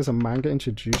 Solo leveling is a manga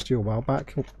introduced you a while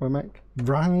back, Womack.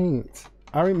 Right.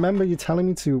 I remember you telling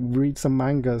me to read some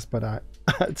mangas, but I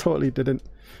I totally didn't.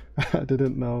 I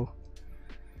didn't know.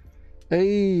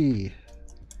 Hey!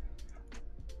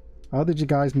 How did you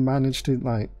guys manage to,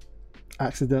 like,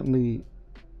 accidentally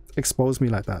expose me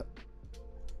like that?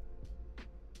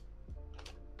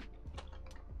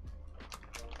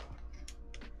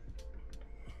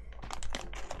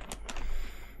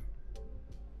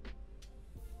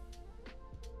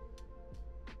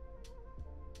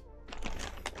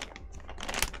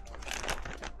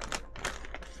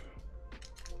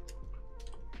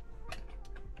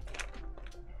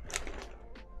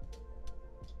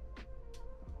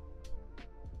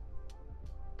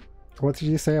 What did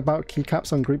you say about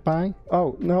keycaps on group buy?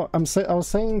 Oh no, I was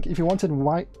saying if you wanted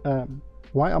white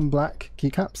on black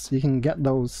keycaps, you can get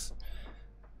those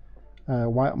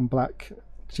white on black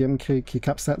GMK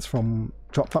keycap sets from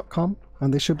drop.com,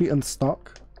 and they should be in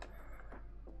stock.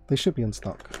 They should be in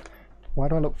stock. Why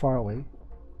do I look far away?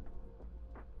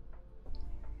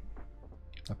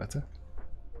 Is that better?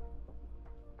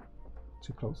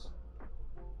 Too close?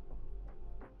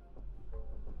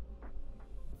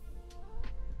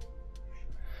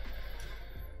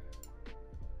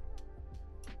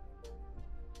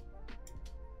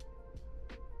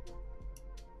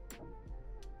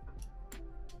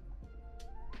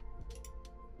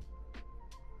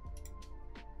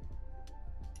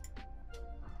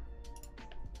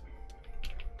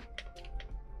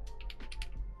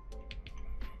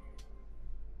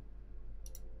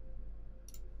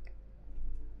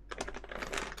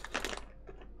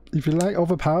 If you like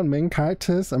overpowered main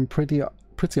characters and pretty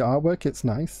artwork, it's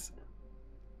nice.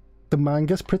 The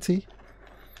manga's pretty.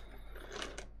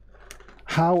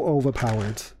 How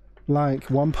overpowered? Like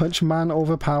One Punch Man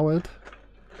overpowered?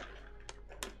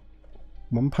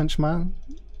 One Punch Man?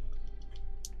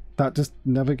 That just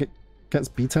never gets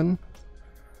beaten?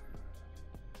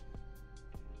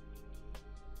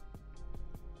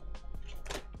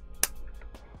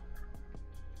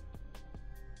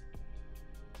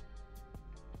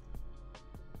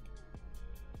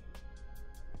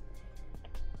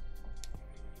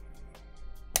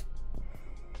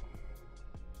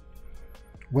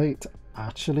 Wait,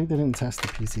 actually didn't test the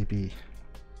PCB.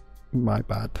 My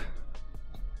bad.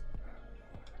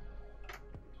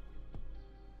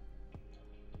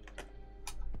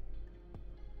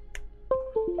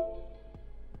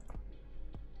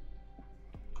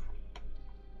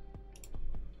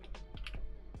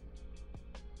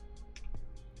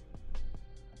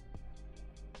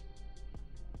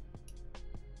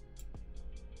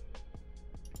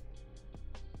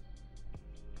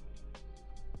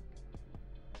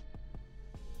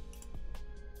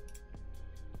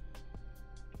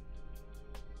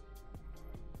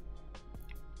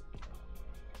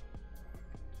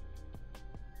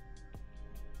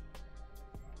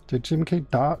 The GMK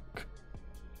Dark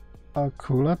are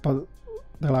cooler, but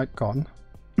they're like gone.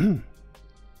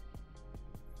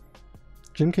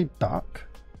 GMK Dark?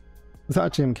 Is that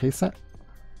a GMK set?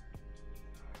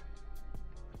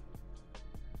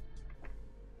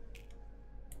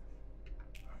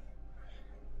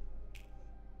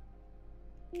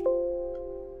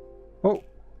 Oh!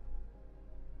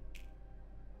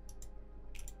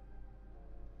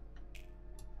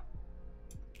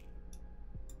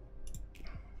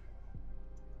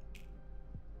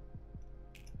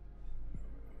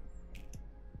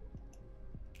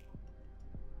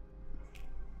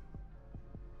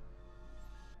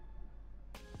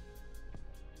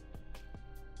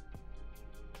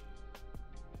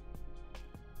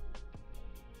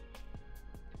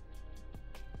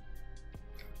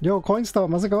 Yo,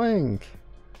 Coinstorm, how's it going?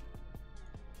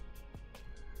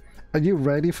 Are you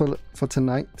ready for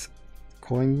tonight?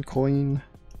 Coin.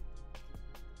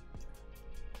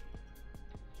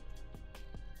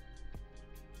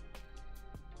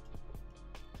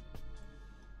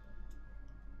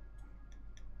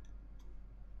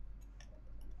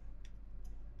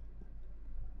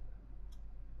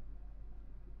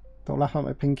 Don't laugh at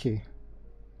my pinky.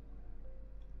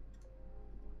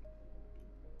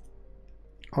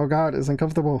 Oh god, it's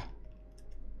uncomfortable.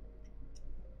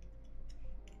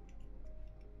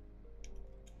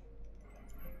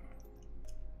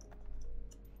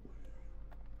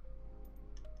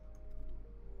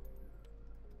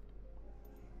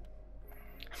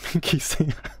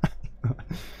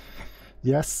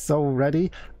 Yes, so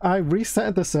ready. I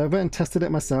reset the server and tested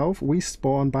it myself. We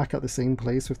spawned back at the same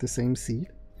place with the same seed.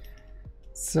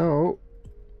 So,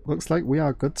 looks like we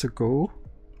are good to go.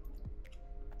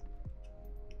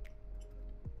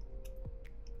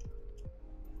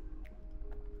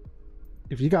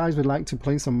 If you guys would like to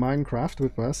play some Minecraft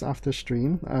with us after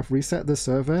stream, I've reset the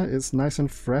server. It's nice and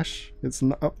fresh. It's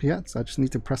not up yet, so I just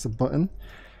need to press a button.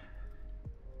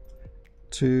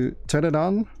 to turn it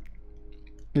on.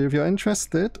 If you're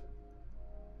interested,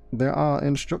 there are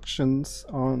instructions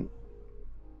on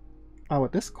our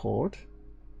Discord.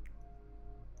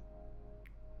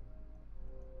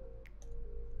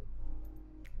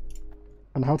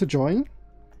 On how to join,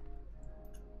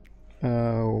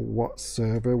 what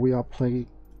server we are playing,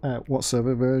 what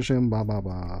server version, blah blah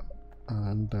blah,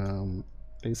 and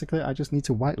basically I just need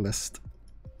to whitelist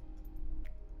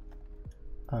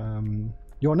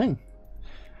your name.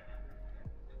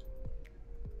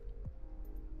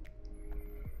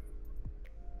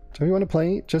 So if you want to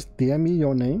play, just DM me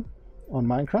your name on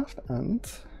Minecraft and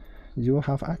you'll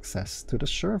have access to the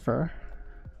server.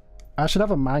 I should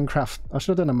have a Minecraft, I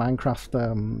should have done a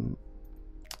Minecraft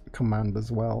command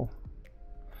as well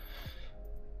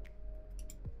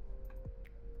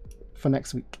for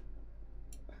next week.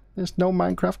 There's no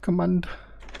Minecraft command.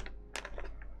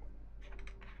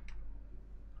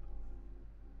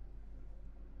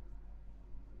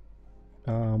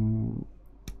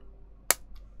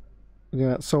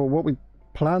 Yeah, so what we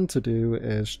plan to do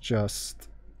is just,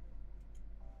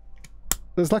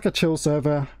 there's like a chill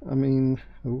server. I mean,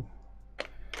 ooh.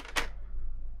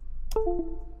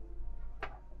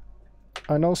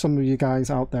 I know some of you guys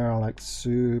out there are like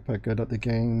super good at the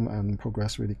game and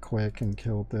progress really quick and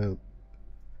kill the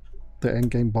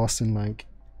end game boss in like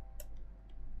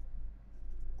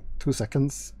 2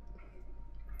 seconds.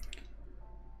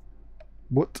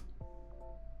 What?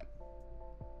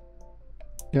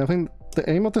 Yeah, I think the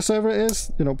aim of the server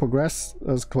is, you know, progress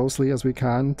as closely as we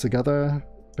can together,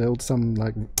 build some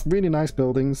like really nice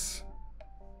buildings,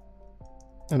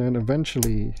 and then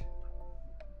eventually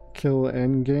kill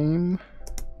end game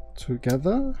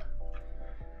together.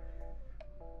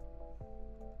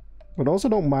 But also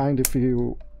don't mind if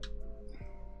you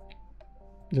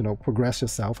know, progress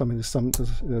yourself. I mean,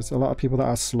 there's a lot of people that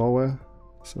are slower,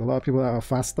 so a lot of people that are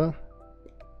faster.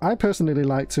 I personally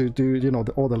like to do, you know,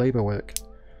 all the labor work.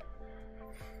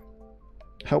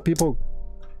 Help people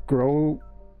grow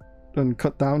and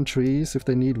cut down trees if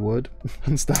they need wood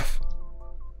and stuff.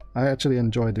 I actually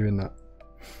enjoy doing that.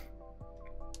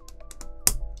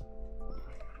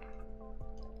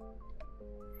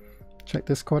 Check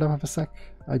Discord out for a sec.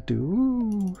 I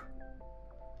do.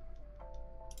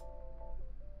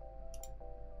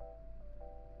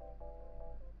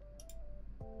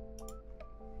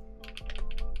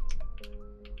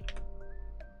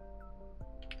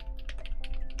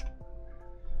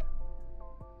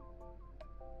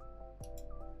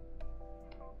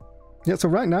 Yeah, so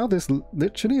right now there's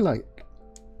literally like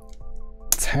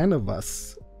 10 of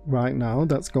us right now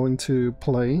that's going to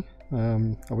play.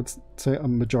 I would say a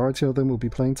majority of them will be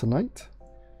playing tonight.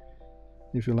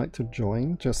 If you'd like to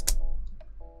join, just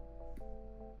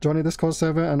join the Discord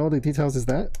server and all the details is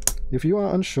there. If you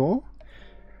are unsure,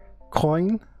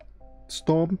 Coin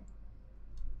Storm,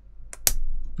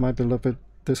 my beloved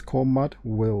Discord mod,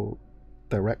 will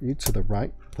direct you to the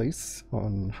right place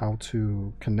on how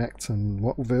to connect and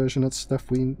what version of stuff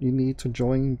you need to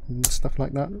join and stuff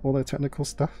like that, all the technical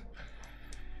stuff.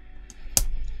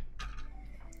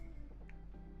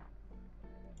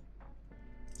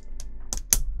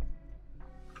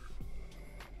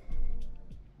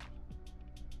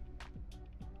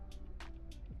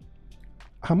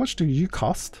 How much do you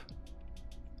cost?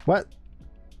 What?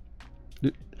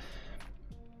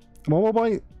 Mobile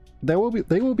Boy, they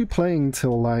will be playing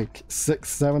till like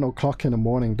 6-7 o'clock in the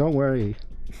morning, don't worry.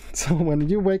 So when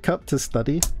you wake up to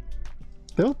study,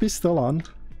 they'll be still on.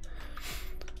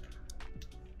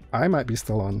 I might be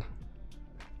still on.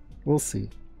 We'll see.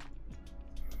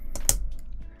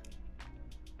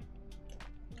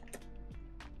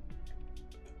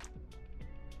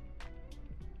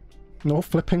 No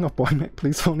flipping up, boy, mate.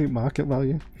 Please only market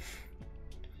value.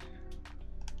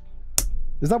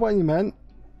 Is that what you meant?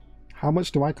 How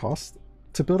much do I cost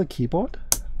to build a keyboard?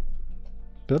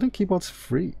 Building keyboard's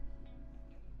free.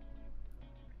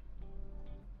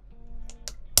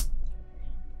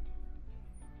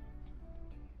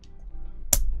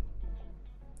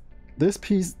 This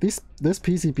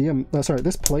PCB, sorry,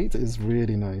 this plate is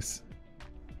really nice.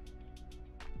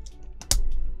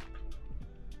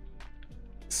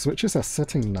 Switches are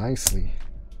sitting nicely.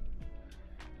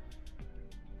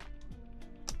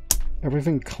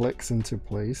 Everything clicks into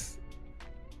place.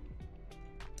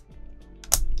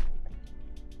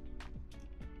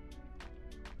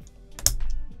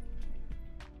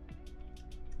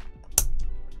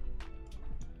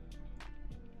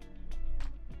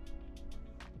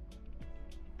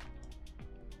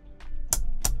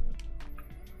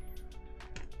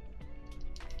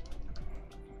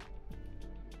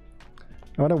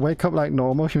 I want to wake up like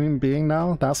normal human being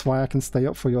now. That's why I can stay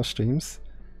up for your streams.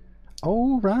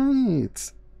 Oh,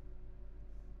 right.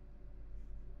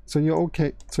 So you're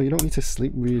okay. So you don't need to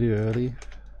sleep really early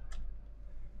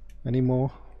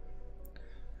anymore.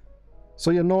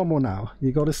 So you're normal now.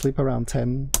 You go to sleep around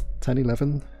 10,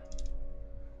 11.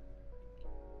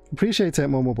 Appreciate it,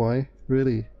 Momo Boy.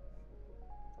 Really.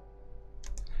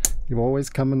 You've always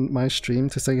come on my stream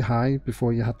to say hi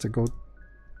before you had to go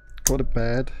to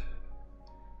bed.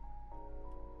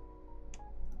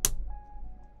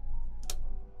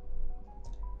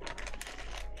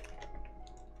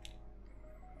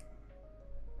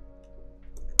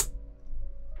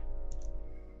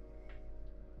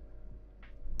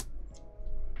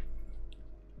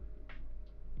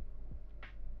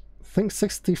 I think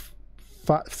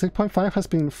 6.5 has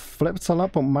been flipped a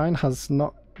lot, but mine has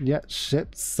not yet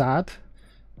shipped. Sad.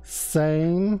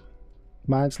 Same.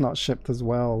 Mine's not shipped as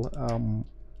well.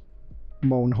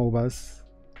 Moan Hobas.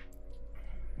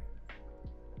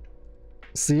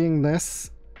 Seeing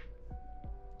this,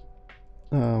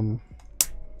 you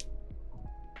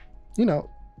know,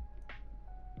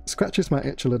 scratches my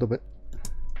itch a little bit.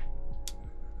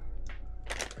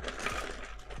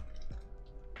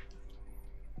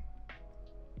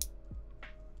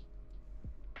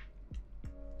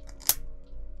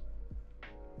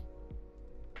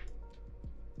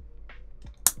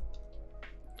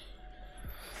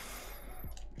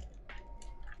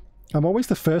 I'm always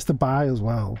the first to buy as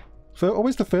well. So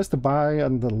always the first to buy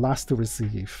and the last to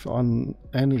receive on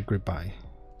any grid buy.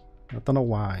 I don't know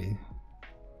why.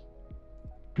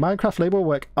 Minecraft label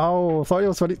work. Oh, I thought it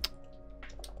was funny.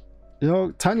 You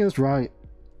know, Tanya's right.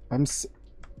 I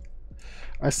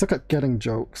suck at getting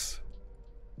jokes.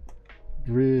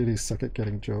 Really suck at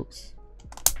getting jokes.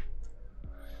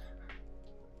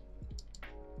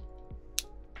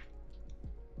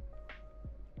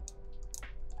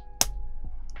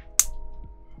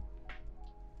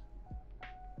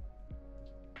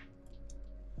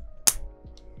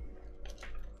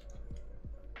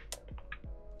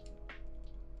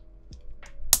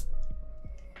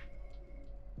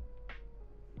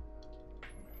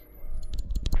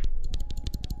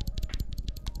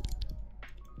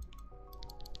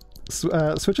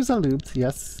 Switches are lubed,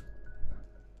 yes.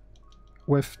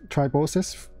 With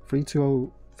Tribosys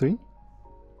 3203.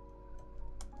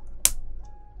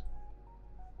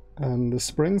 And the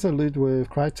springs are lubed with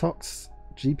Krytox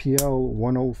GPL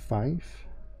 105.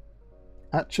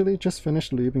 Actually just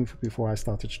finished lubing before I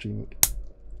started streaming.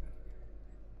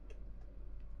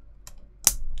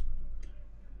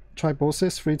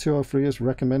 Tribosys 3203 is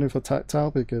recommended for tactile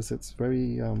because it's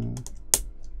very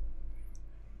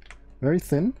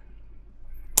thin.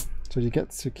 So you get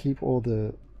to keep all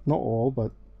the, not all,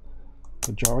 but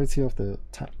majority of the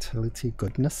tactility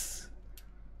goodness.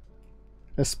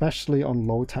 Especially on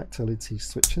low tactility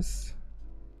switches.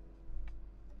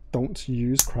 Don't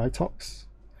use Krytox.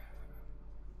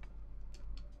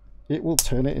 It will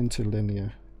turn it into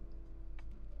linear.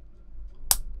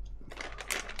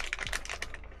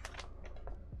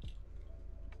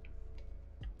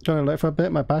 Gonna lay for a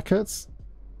bit, my back hurts.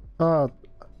 Oh,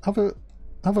 have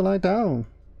a lie down.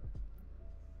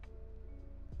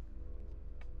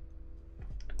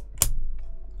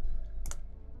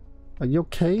 Are you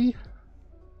okay?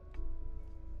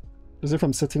 Is it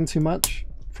from sitting too much?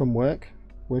 From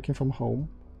working from home?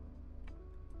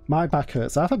 My back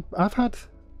hurts. I've had,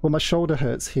 well, my shoulder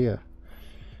hurts here.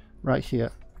 Right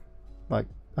here. Like,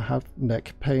 I have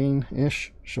neck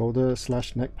pain-ish.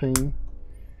 Shoulder/neck pain.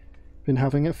 Been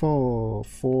having it for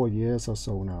 4 years or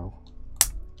so now.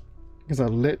 Because I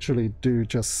literally do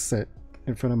just sit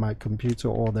in front of my computer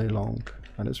all day long.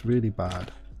 And it's really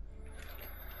bad.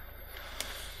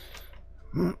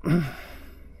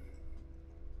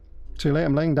 Too late,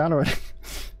 I'm laying down already.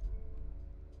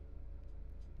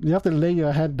 You have to lay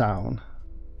your head down.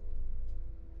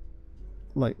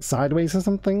 Like sideways or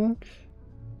something.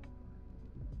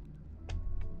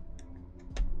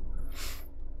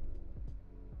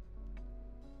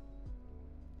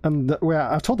 And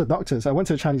well, I've told the doctors, I went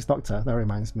to a Chinese doctor, that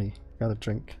reminds me. Got a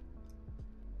drink.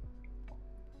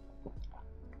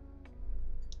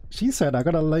 She said I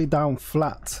gotta lay down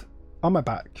flat on my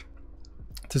back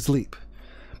to sleep,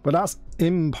 but that's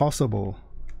impossible.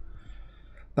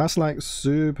 That's like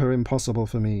super impossible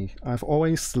for me. I've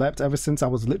always slept ever since I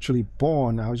was literally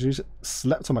born. I was usually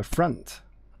slept on my front,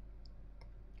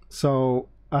 so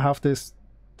I have this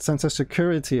sense of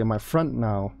security in my front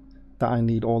now that I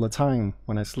need all the time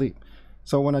when I sleep.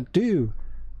 So when I do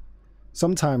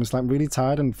sometimes like really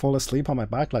tired and fall asleep on my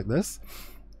back like this,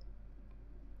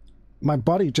 my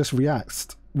body just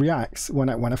reacts when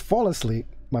I fall asleep.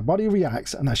 my body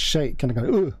reacts and I shake and I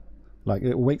go, ugh, like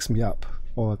it wakes me up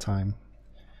all the time.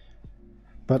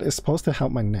 But it's supposed to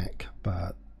help my neck,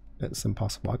 but it's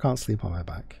impossible. I can't sleep on my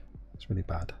back. It's really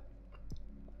bad.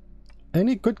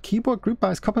 Any good keyboard group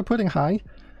buys? Copper Pudding, hi.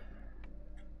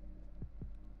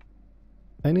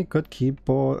 Any good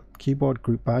keyboard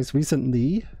group buys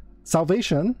recently?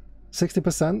 Salvation,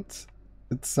 60%.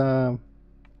 It's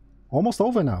almost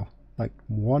over now. Like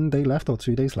 1 day left or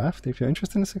 2 days left. If you're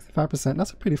interested in 65%,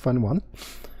 that's a pretty fun one.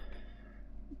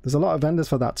 There's a lot of vendors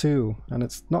for that too, and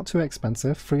it's not too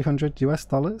expensive. $300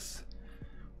 US.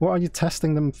 What are you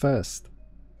testing them first?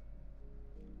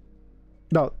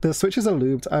 No, the switches are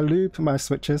lubed. I lube my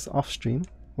switches off stream.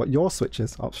 What, your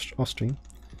switches off stream?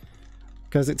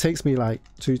 Because it takes me like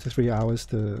 2 to 3 hours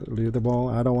to lube them all.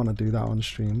 I don't want to do that on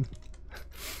stream.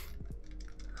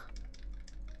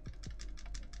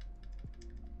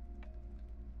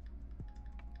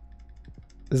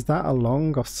 Is that a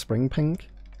long of spring pink?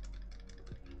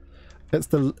 It's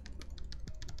the...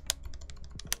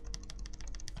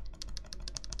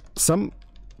 Some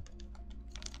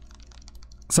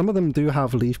of them do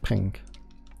have leaf pink.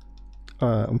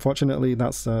 Unfortunately,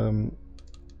 that's the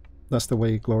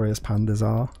way glorious pandas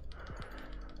are.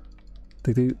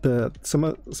 They do an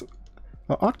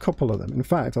odd couple of them. In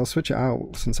fact, I'll switch it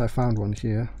out since I found one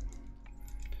here.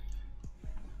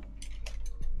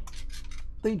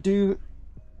 They do.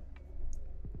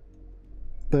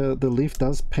 The leaf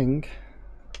does ping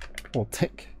or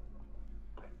tick.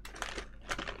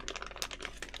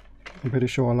 I'm pretty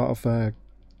sure a lot of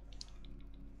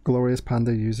glorious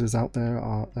panda users out there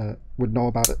are would know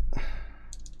about it.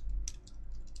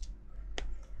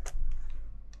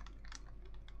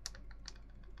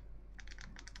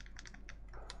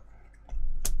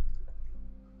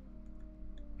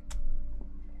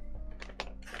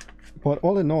 But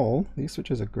all in all, these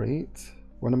switches are great.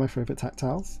 One of my favorite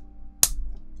tactiles.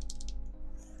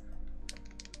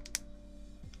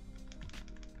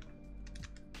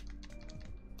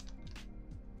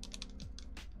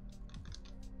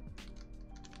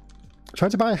 Tried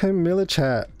to buy a home mirror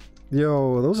chair.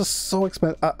 Yo, those are so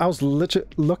expensive. I was literally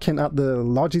looking at the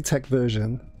Logitech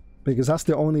version because that's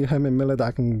the only home mirror that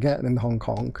I can get in Hong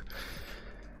Kong.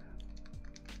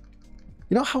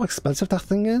 You know how expensive that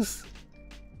thing is?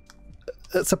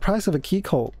 It's the price of a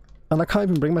keycap, and I can't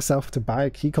even bring myself to buy a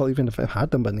keycap even if I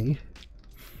had the money.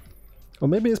 Or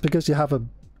maybe it's because you have a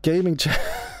gaming chair.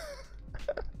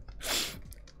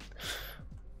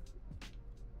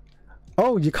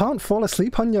 Oh, you can't fall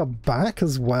asleep on your back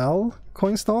as well,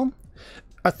 Coinstorm?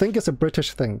 I think it's a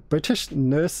British thing. British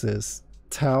nurses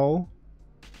tell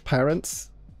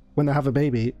parents when they have a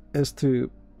baby is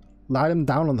to lie them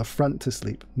down on the front to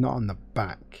sleep, not on the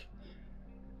back.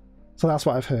 So that's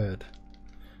what I've heard.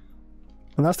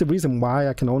 And that's the reason why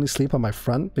I can only sleep on my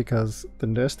front, because the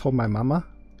nurse told my mama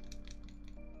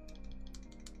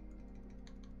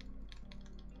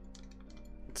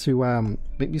to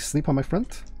make me sleep on my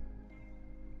front.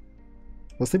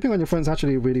 Well, sleeping on your front is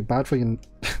actually really bad for your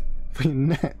for your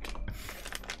neck.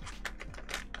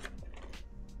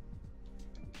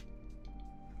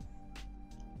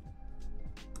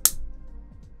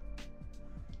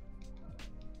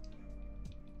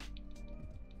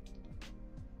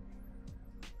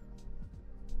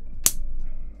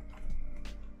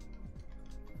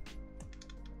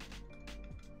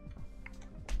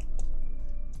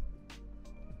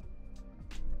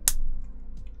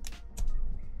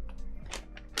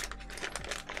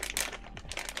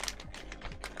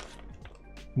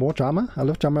 More drama? I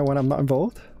love drama when I'm not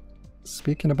involved.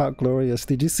 Speaking about Glorious,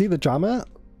 did you see the drama?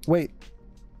 Wait.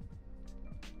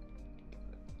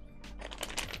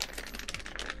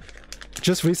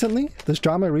 Just recently? There's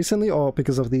drama recently, or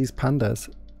because of these pandas?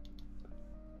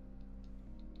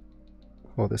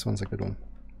 Oh, this one's a good one.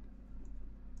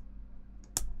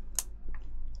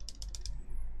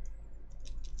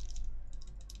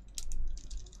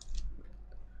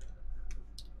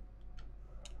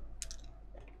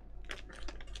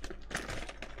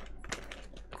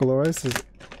 Glorious is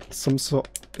some sort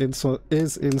in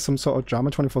some sort of drama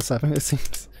 24/7, it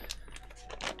seems.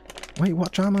 Wait,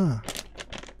 what drama?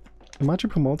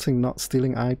 Imagine promoting not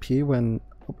stealing IP when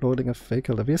uploading a fake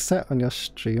Olivia set on your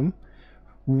stream.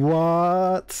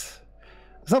 What?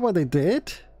 Is that what they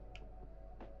did?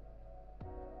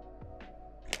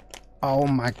 Oh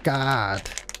my god.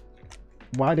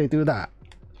 Why'd they do that?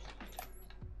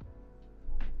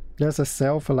 There's a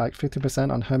sale for like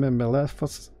 50% on Herman Miller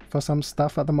for some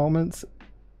stuff at the moment.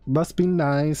 Must be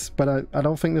nice, but I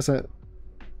don't think there's a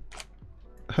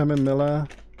Herman Miller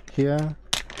here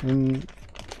in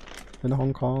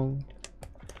Hong Kong.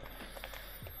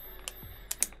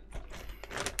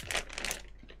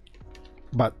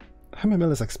 But Herman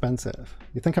Miller is expensive.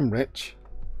 You think I'm rich?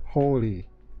 Holy.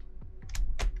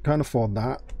 Can't afford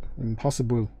that.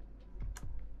 Impossible.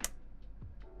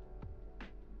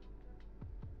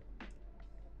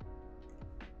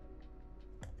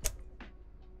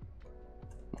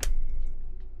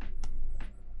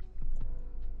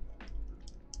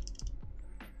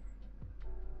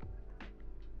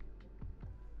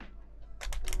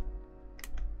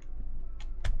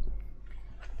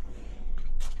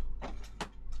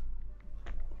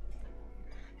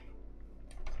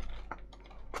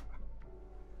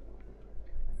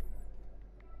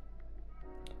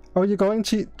 Oh, you're going,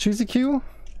 Cheesy Q?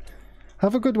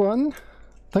 Have a good one.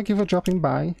 Thank you for dropping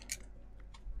by.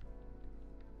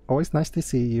 Always nice to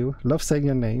see you. Love saying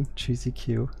your name, Cheesy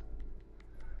Q.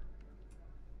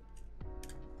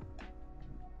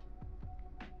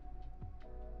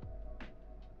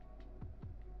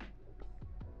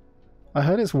 I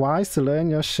heard it's wise to learn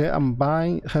your shit and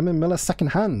buy Herman Miller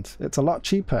secondhand. It's a lot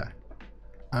cheaper.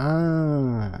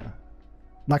 Ah.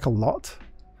 Like a lot?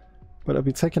 But it'll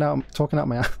be talking out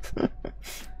my ass.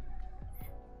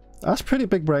 That's pretty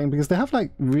big brain because they have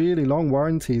like really long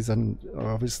warranties and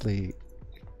obviously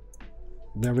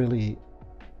they're really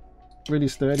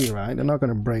sturdy, right? They're not going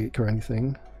to break or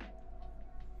anything.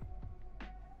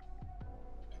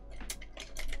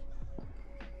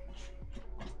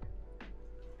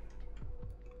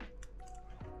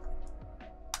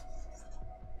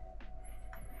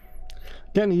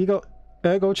 Again,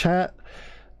 ergo chair.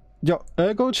 Yo,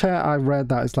 ergo chair, I read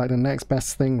that it's like the next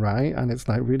best thing, right? And it's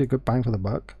like really good bang for the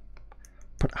buck.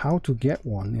 But how to get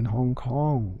one in Hong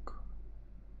Kong?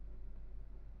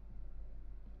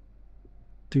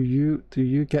 Do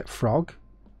you get Frog?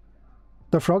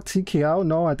 The Frog TKL?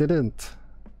 No, I didn't.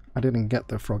 I didn't get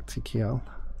the Frog TKL.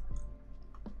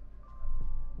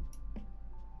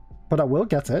 But I will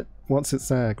get it once it's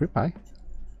group buy.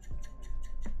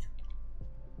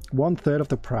 1/3 of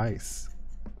the price.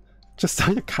 Just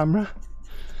sell your camera.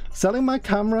 Selling my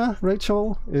camera,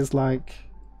 Rachel, is like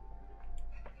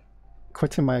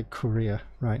quitting my career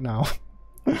right now.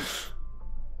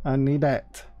 I need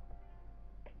it.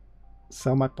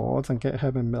 Sell my boards and get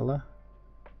Herman Miller.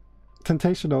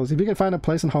 Temptationals. If you can find a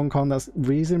place in Hong Kong that's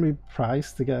reasonably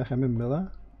priced to get a Herman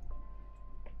Miller,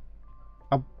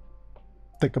 I'll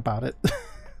think about it.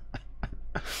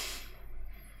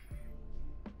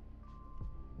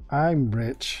 I'm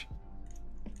rich.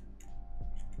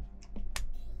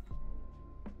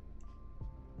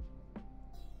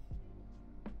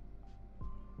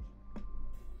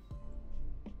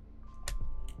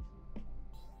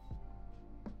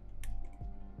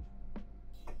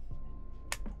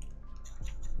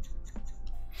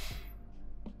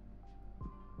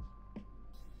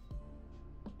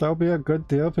 That'll be a good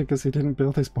deal because he didn't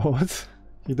build his boards.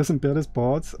 He doesn't build his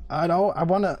boards. I know, I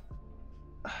wanna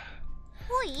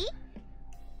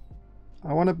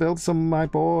build some of my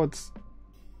boards.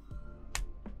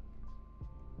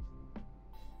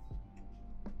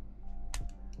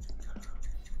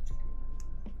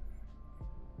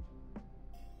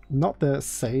 Not the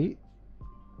sale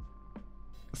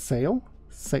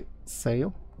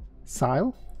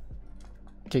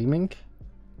gaming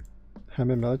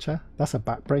Herman Miller chair. That's a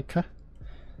backbreaker.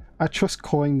 I trust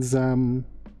Coin's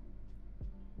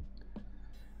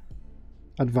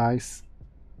advice.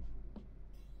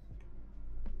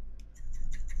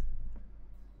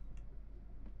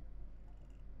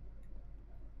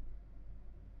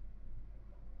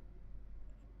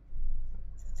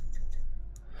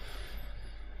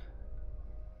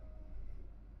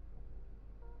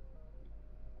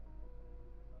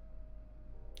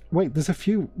 Wait, there's a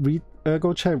few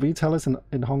ergo chair retailers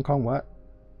in Hong Kong. What?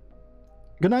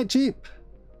 Good night, Jeep.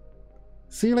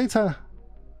 See you later.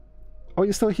 Oh,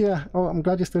 you're still here. Oh, I'm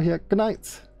glad you're still here. Good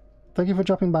night. Thank you for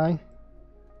dropping by.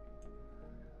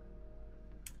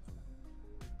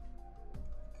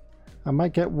 I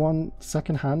might get one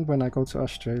second hand when I go to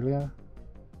Australia.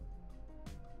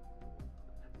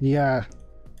 Yeah.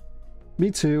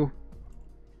 Me too.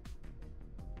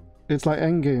 It's like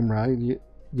Endgame, right?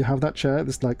 You have that chair,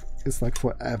 it's like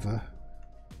forever.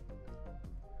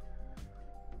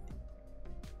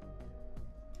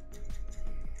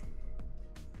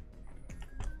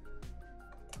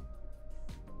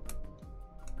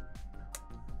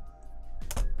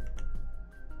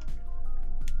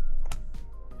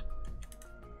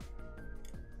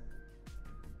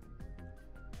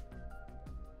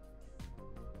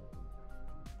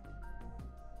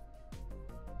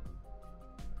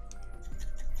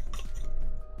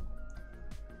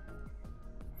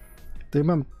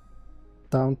 I'm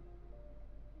down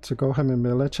to go Herman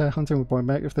Miller chair hunting with Boy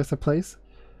Mac if there's a place.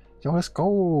 Yo, let's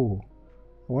go.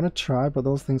 want to try, but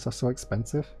those things are so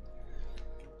expensive.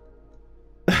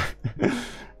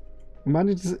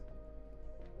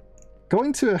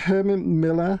 Going to a Herman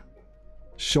Miller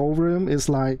showroom is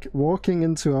like walking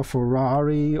into a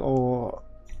Ferrari or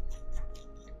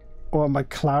a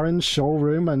McLaren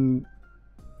showroom and,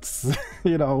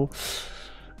 you know,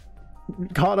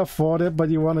 can't afford it but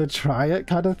you want to try it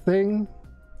kind of thing.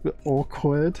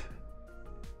 Awkward.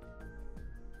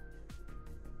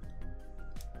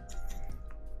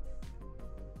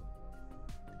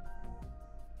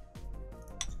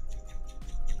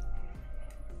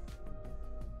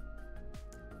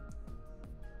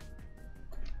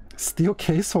 Steel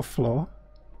case or floor?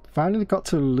 Finally got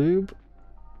to lube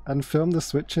and film the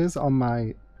switches on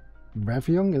my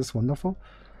Revium is wonderful.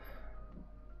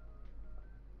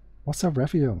 What's a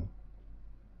Revium?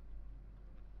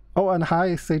 Oh, and hi,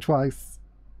 Sagewise.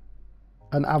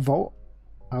 An Avo?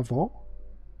 Avo?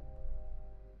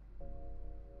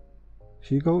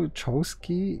 Hugo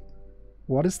Chosky?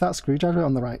 What is that screwdriver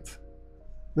on the right?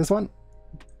 This one?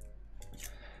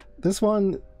 This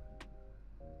one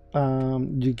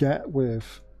you get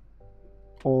with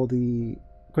all the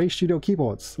great studio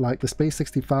keyboards like the Space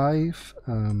 65,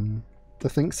 the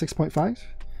Think 6.5.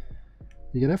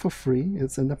 You get it for free.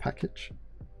 It's in the package.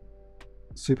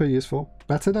 Super useful.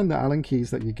 Better than the Allen keys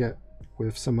that you get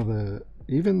with some of the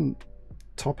even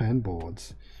top end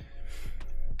boards.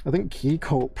 I think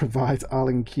Keycaps provides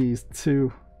Allen keys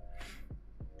too,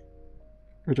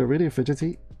 which are really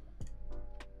fidgety.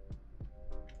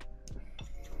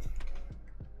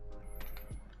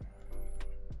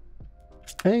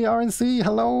 Hey RNC,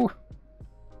 hello!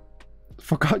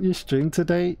 Forgot you streamed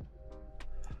today.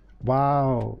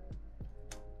 Wow.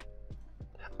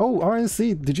 Oh,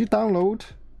 RNC, did you download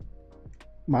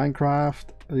Minecraft?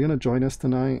 Are you gonna join us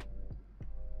tonight?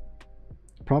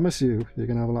 Promise you, you're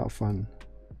gonna have a lot of fun.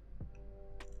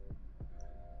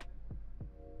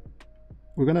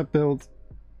 We're gonna build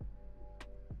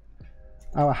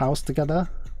our house together.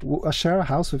 I'll share a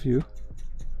house with you.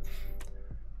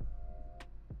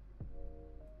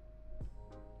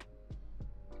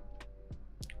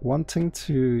 Wanted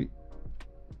an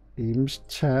Eames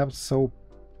chair so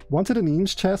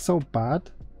bad.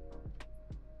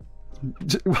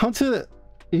 Wanted an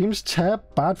Eames chair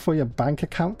bad for your bank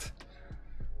account?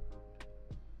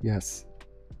 Yes.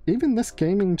 Even this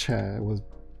gaming chair was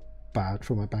bad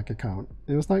for my bank account.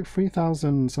 It was like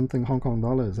 3,000 something Hong Kong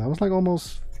dollars. That was like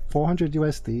almost 400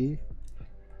 USD.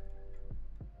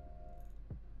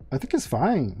 I think it's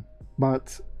fine,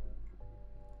 but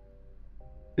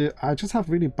I just have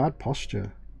really bad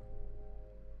posture.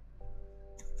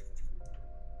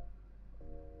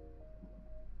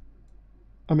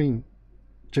 I mean,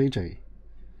 JJ,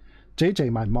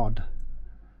 my mod,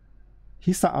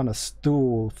 he sat on a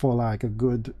stool for like a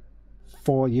good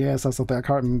 4 years or something, I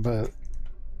can't remember,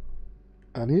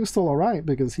 and he was still alright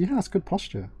because he has good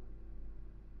posture.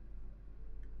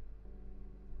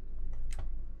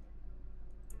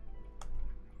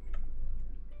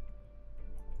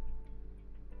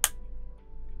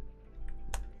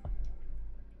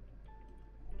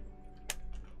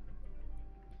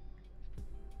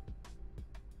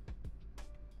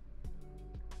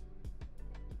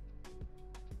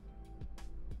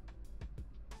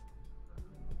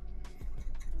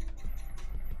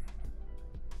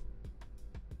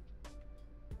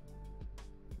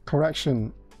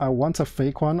 Correction, I want a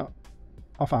fake one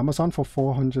off Amazon for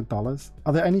 $400.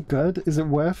 Are they any good? Is it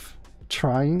worth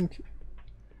trying?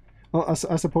 Well,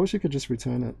 I suppose you could just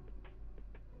return it.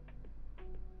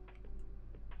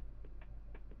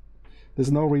 There's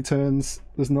no returns.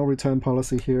 There's no return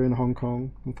policy here in Hong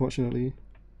Kong, unfortunately.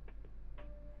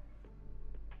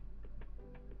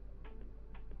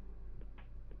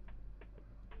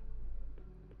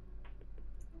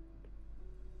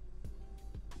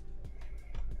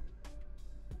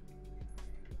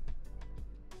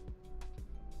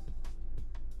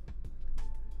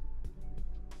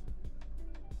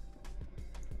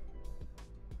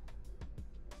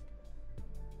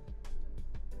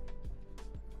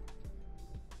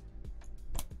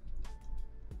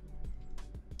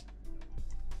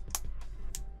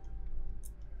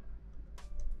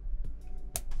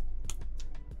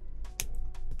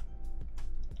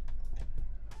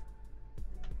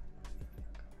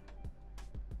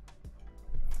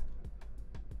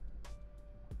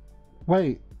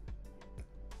 Wait,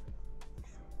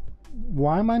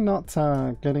 why am I not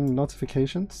getting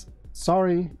notifications?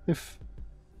 Sorry if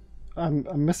I'm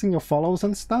missing your follows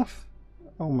and stuff.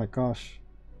 Oh my gosh.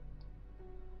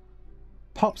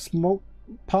 Pop Smoke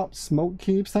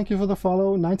Keeps, thank you for the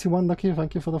follow. 91 Lucky,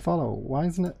 thank you for the follow. Why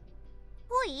isn't it?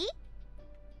 Boy?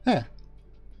 Yeah.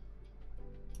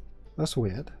 That's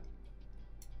weird.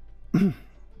 It's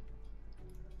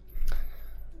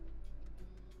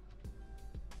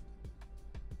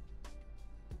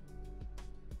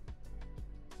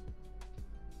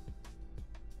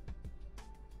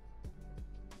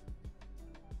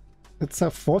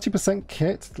a 40%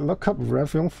 kit. Look up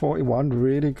FR4,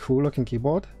 really cool looking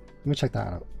keyboard. Let me check that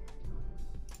out.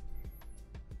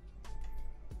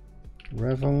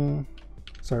 Revion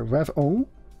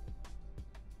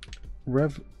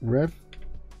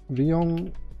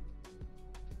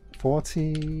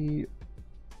 41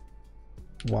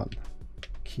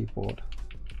 keyboard.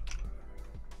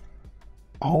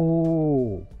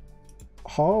 Oh,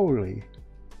 holy.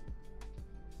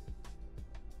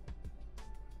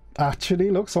 Actually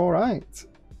looks alright.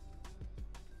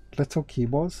 Little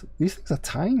keyboards. These things are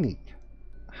tiny.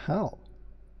 Hell.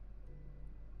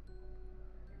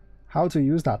 How to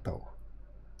use that though?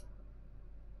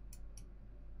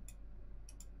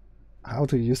 How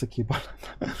to use a keyboard?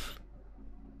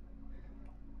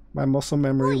 My muscle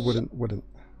memory wouldn't.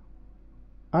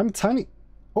 I'm tiny.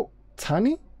 Oh,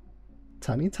 tiny?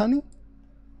 Tiny?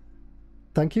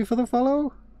 Thank you for the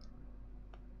follow.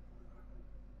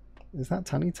 Is that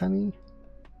tiny?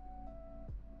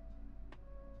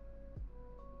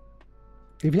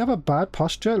 If you have a bad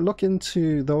posture, look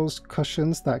into those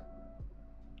cushions that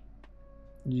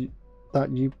you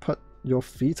put your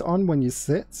feet on when you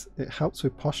sit. It helps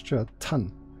with posture a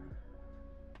ton.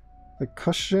 The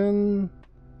cushion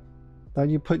that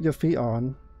you put your feet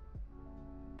on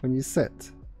when you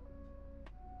sit,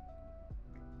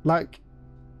 like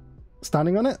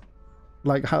standing on it,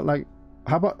 how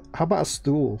about a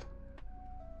stool?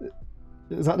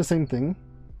 Is that the same thing?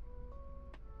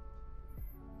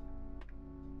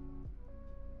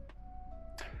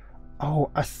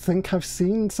 Oh, I think I've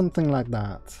seen something like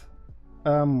that.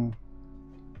 What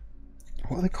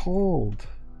are they called?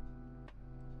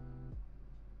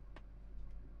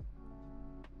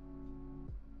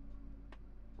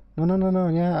 No.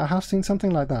 Yeah, I have seen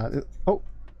something like that. Oh,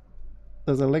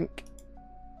 there's a link.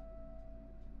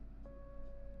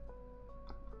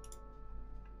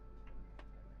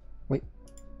 Wait.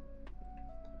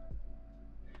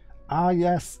 Ah,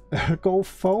 yes. Ergo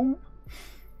foam.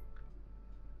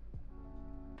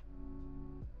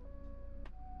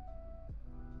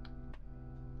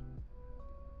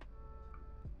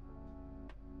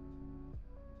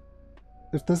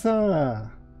 If there's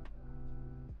a...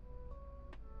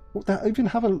 Oh, they even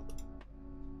have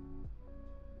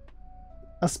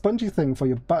a spongy thing for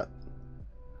your butt.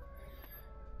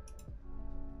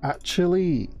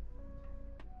 Actually,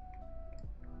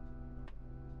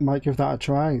 might give that a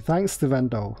try. Thanks,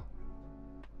 Devendo.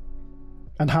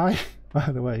 And hi,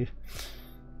 by the way.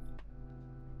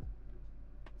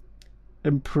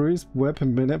 Improves word per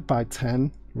minute by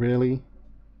 10. Really?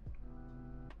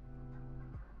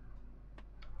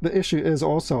 The issue is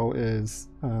also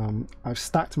I've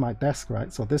stacked my desk,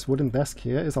 right? So this wooden desk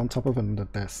here is on top of another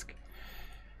desk.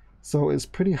 So it's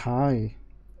pretty high.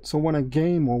 So when I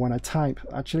game or when I type,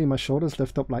 actually my shoulders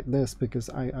lift up like this because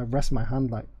I rest my hand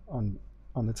like on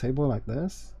the table like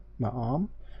this, my arm.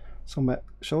 So my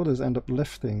shoulders end up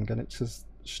lifting and it just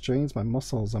strains my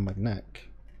muscles on my neck.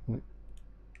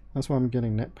 That's why I'm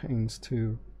getting neck pains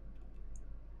too.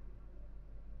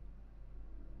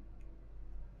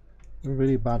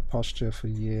 Really bad posture for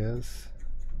years.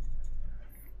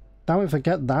 Damn it,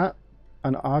 forget that.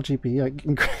 An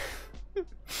RGB.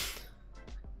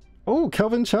 Oh,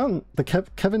 Kelvin Chung. The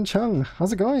Kevin Chung.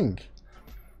 How's it going?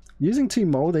 Using two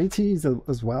Mode 80s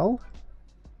as well?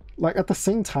 Like at the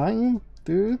same time?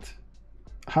 Dude?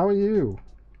 How are you?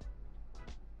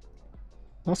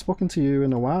 Not spoken to you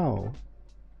in a while.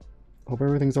 Hope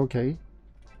everything's okay.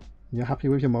 You're happy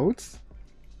with your modes?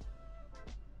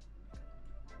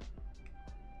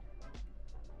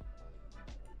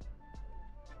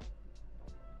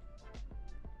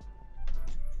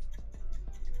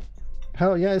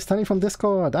 Hell yeah, it's Tony from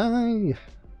Discord. Hi!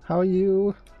 How are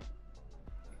you?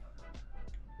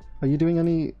 Are you doing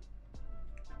any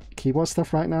keyboard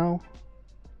stuff right now?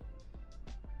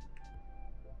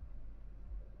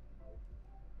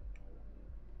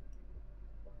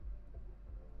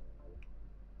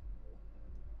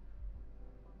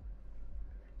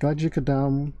 Glad you could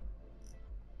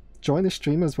join the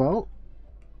stream as well.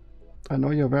 I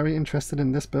know you're very interested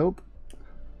in this build.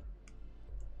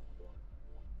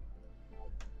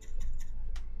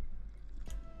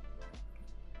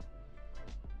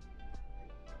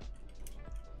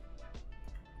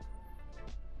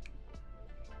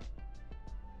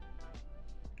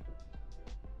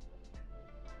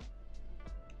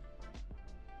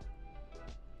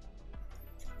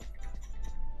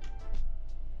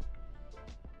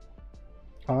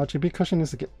 RGB cushion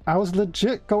is a I was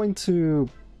legit going to...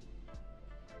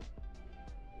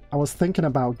 I was thinking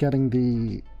about getting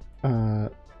the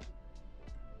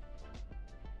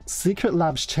Secret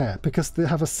Labs chair because they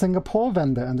have a Singapore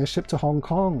vendor and they ship to Hong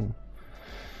Kong.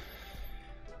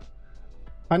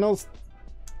 I know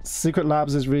Secret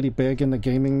Labs is really big in the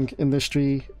gaming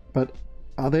industry, but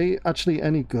are they actually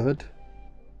any good?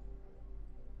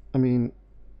 I mean,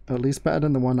 at least better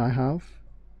than the one I have,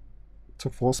 to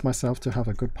force myself to have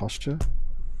a good posture.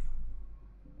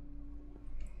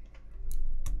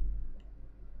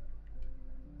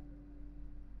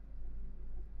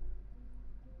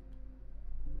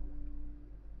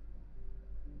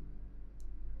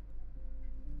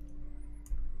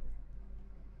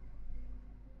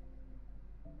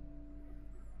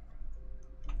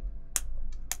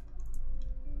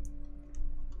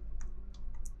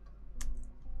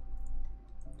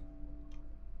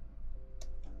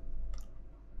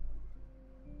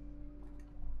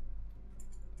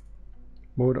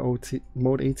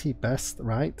 Mode 80 best,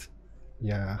 right?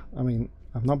 Yeah, I mean,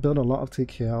 I've not built a lot of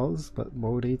TKLs, but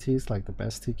Mode 80 is like the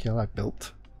best TKL I've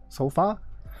built so far.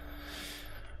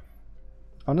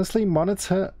 Honestly,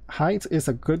 monitor height is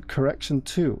a good correction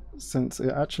too, since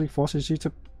it actually forces you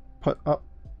to put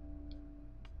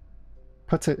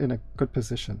it in a good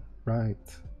position,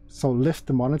 right? So lift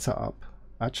the monitor up.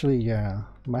 Actually, yeah,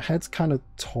 my head's kind of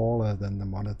taller than the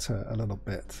monitor a little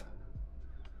bit.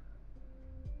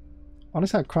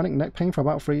 Honestly, I had chronic neck pain for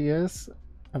about 3 years,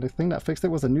 and the thing that fixed it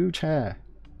was a new chair.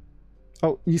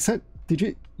 Oh, you said,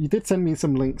 you did send me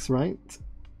some links, right?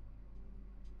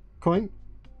 Coin?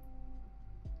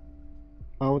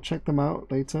 I'll check them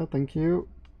out later, thank you.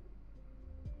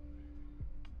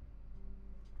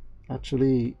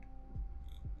 Actually,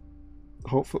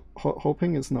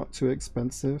 hoping it's not too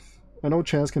expensive. I know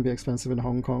chairs can be expensive in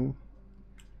Hong Kong.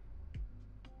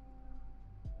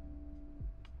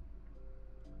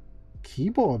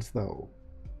 Keyboards though,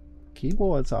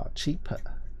 keyboards are cheaper.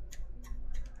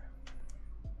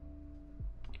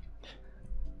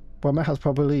 But my has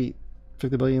probably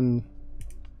 50 billion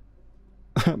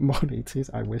more 80s,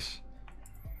 I wish.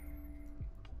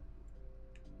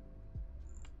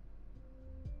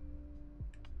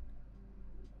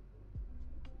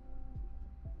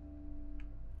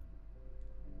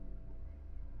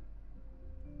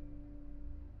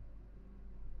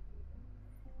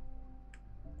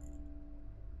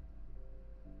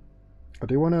 I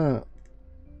do want to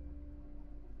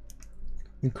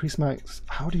increase my...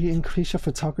 How do you increase your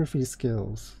photography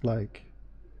skills? Like,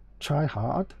 try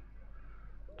hard?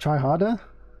 Try harder?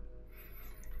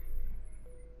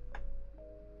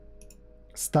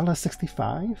 Stella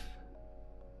 65?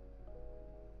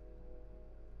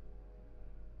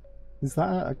 Is that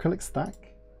an acrylic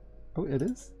stack? Oh, it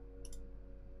is?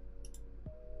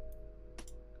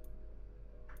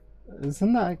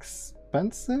 Isn't that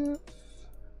expensive?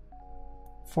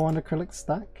 For an acrylic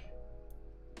stack?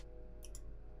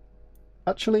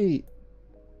 Actually,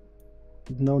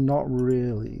 no, not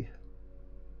really.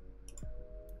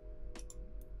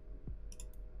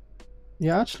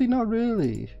 Yeah, actually not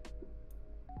really.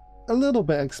 A little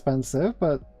bit expensive,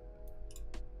 but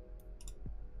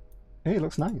hey, it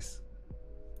looks nice.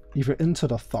 If you're into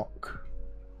the thock,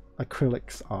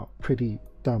 acrylics are pretty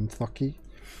damn thocky.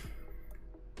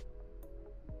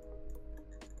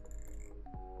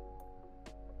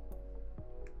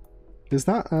 Is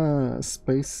that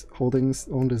Space Holdings'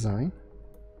 own design?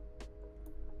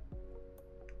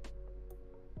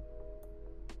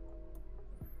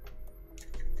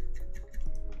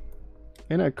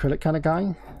 Ain't an acrylic kind of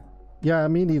guy? Yeah,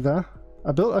 me neither.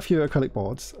 I built a few acrylic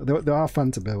boards. They are fun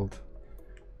to build.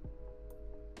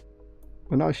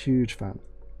 But not a huge fan.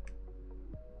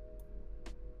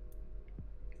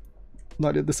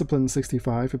 Like the Discipline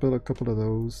 65, I built a couple of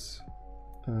those.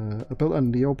 I built a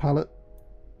Neo palette.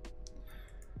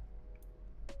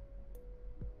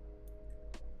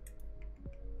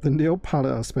 The Neo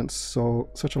palette, I spent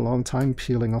such a long time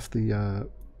peeling off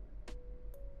the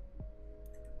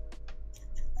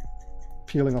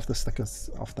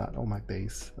stickers off that. Oh my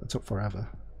days, it took forever.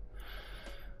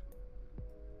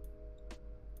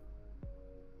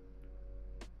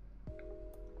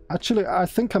 Actually, I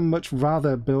think I'd much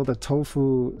rather build a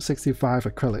Tofu 65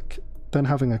 acrylic than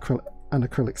having an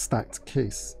acrylic stacked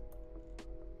case.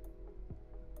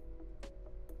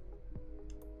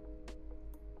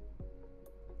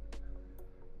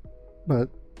 But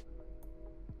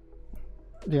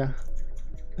yeah,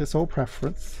 it's all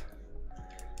preference.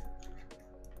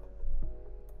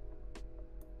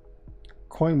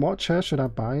 Coin, what chair should I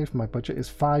buy if my budget is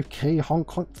 5k Hong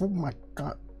Kong? Oh my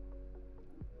god.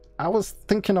 I was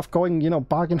thinking of going, you know,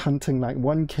 bargain hunting, like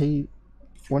 1K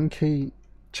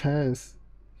chairs.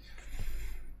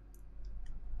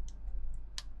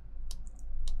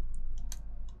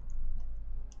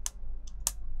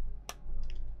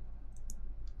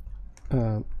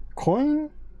 Coin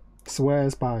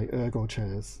swears by ergo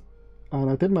chairs,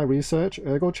 and I did my research.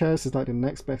 Ergo chairs is like the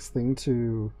next best thing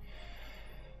to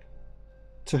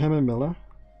Herman Miller,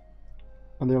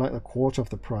 and they're like a quarter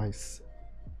of the price.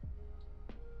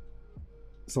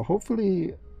 So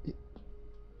hopefully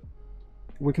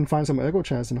we can find some ergo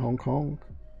chairs in Hong Kong,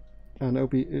 and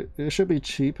it should be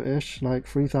cheap-ish, like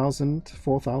 3,000,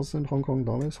 4,000 Hong Kong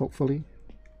dollars, hopefully.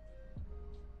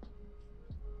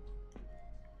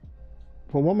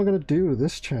 But what am I going to do with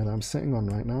this chair that I'm sitting on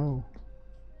right now?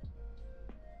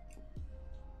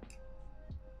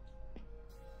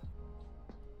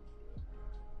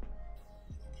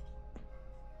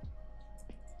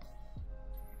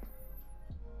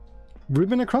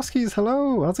 Ruben Akroskis,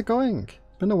 hello, how's it going?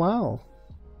 Been a while.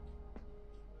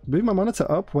 Moved my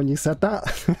monitor up when you said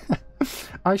that.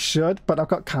 I should, but I've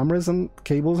got cameras and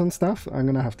cables and stuff. I'm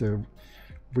gonna have to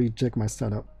rejig my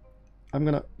setup.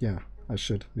 Yeah, I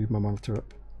should move my monitor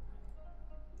up.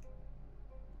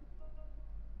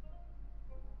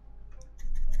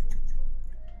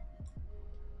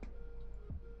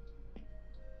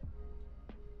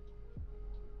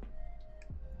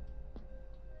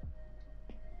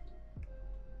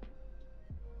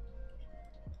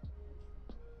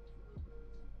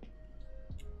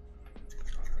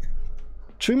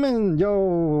 Truman,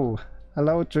 yo!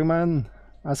 Hello, Truman.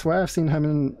 I swear I've seen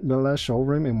Herman Miller's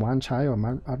showroom in Wan Chai or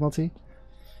Admiralty.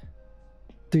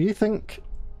 Do you think...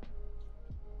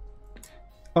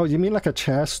 Oh, you mean like a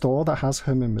chair store that has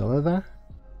Herman Miller there?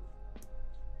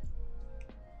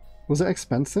 Was it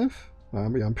expensive? Yeah,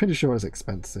 I'm pretty sure it was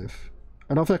expensive.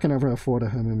 I don't think I can ever afford a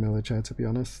Herman Miller chair, to be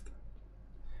honest.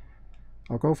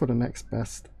 I'll go for the next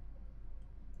best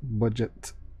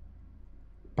budget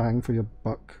bang for your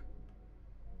buck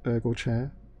ergo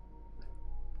chair.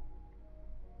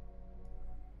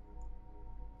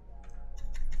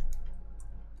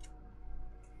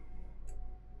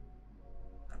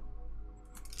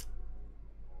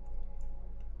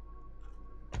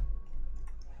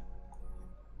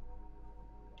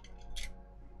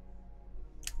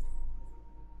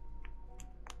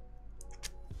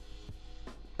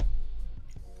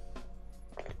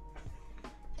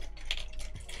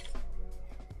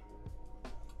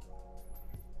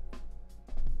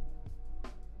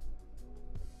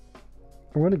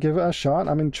 I'm going to give it a shot.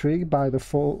 I'm intrigued by the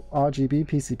full RGB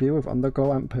PCB with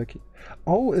underglow and per key.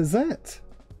 Oh, is it?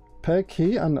 Per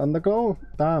key and underglow?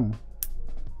 Damn.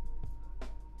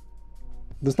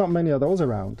 There's not many of those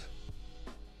around.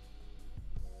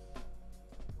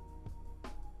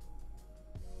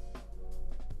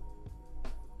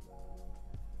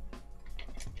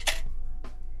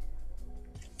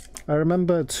 I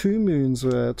remember Two Moons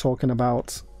were talking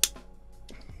about...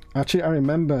 Actually, I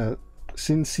remember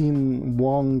Xin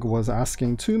Wong was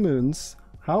asking Two Moons,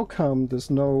 how come there's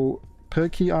no per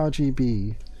key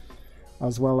RGB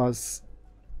as well as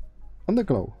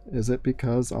underglow? Is it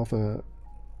because of a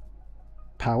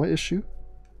power issue?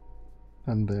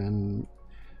 And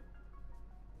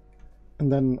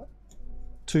then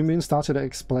Two Moons started to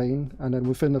explain, and then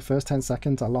within the first 10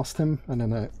 seconds I lost him, and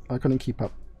then I couldn't keep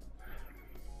up.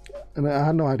 And I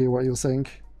had no idea what he was saying.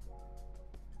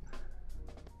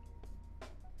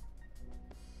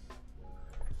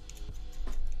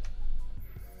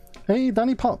 Hey,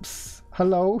 Danny Pops.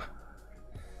 Hello.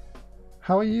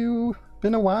 How are you?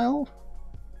 Been a while?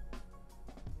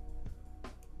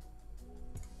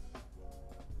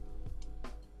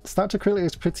 Start acrylic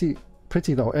is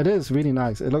pretty though. It is really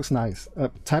nice. It looks nice.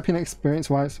 Typing experience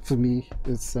wise for me,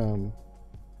 it's I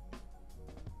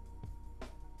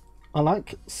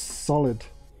like solid.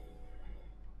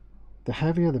 The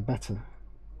heavier the better.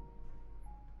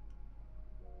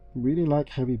 Really like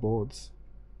heavy boards.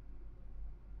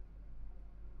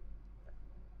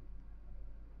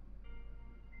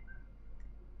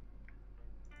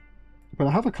 But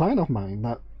I have a client of mine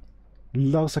that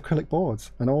loves acrylic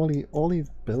boards, and all he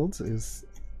builds is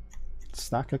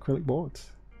stack acrylic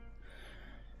boards.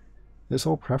 It's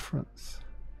all preference.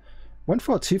 Went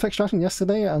for a tooth extraction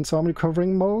yesterday, and so I'm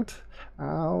recovering mode.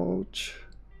 Ouch.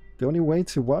 The only way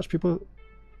to watch people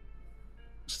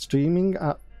streaming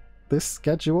at this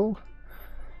schedule.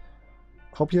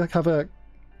 Hope you have a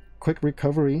quick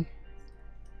recovery.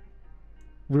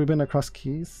 Ruben across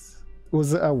keys.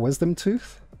 Was it a wisdom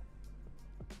tooth?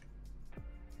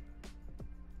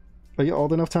 Are you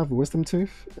old enough to have a wisdom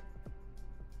tooth?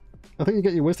 I think you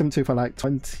get your wisdom tooth for like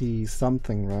 20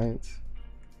 something, right?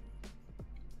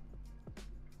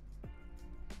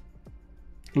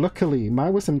 Luckily, my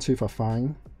wisdom tooth are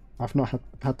fine. I've not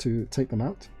had to take them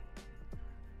out.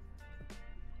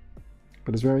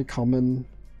 But it's very common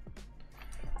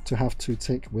to have to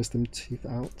take wisdom teeth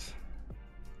out.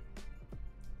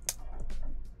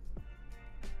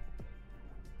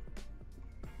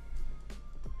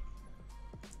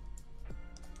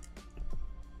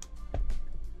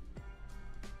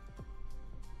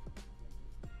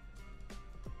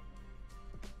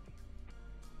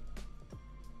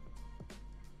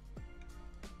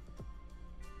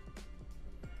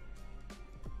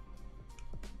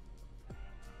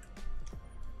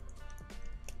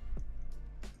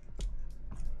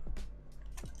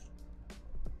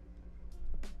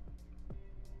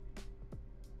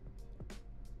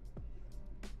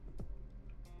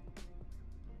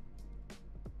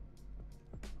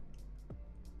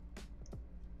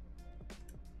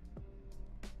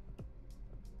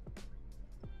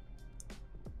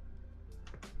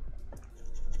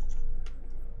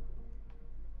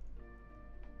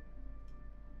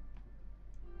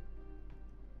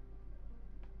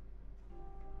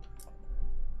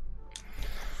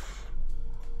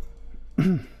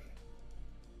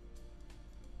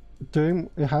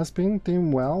 It has been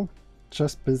doing well,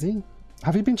 just busy.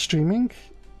 Have you been streaming?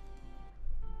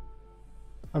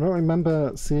 I don't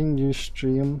remember seeing you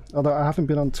stream, although I haven't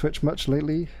been on Twitch much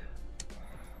lately.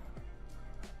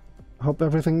 Hope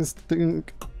everything's doing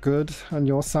good on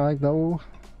your side though.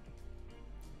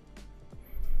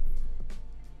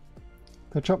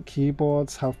 The drop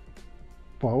keyboards have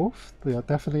both. They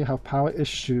definitely have power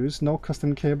issues. No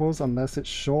custom cables unless it's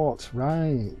short.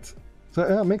 Right. So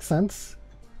yeah, it makes sense.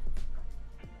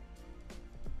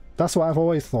 That's what I've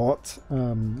always thought.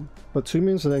 But two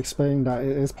means they explained that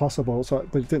it is possible. So,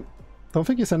 but don't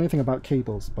think he said anything about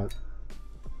cables. But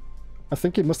I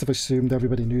think he must have assumed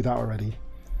everybody knew that already.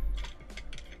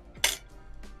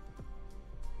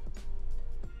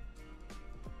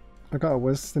 I got a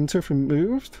wisdom tooth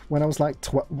removed when I was like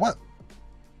 12. What?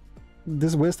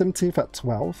 This wisdom teeth at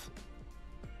 12?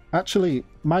 Actually,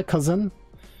 my cousin,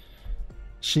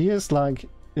 she is like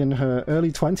in her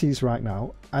early 20s right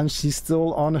now, and she's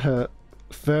still on her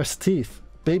first teeth,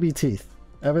 baby teeth,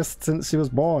 ever since she was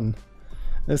born.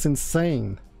 It's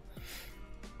insane.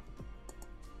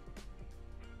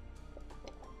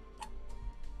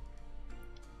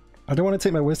 I don't want to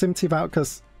take my wisdom teeth out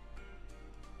because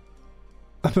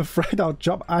I'm afraid I'll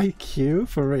drop IQ.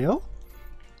 For real?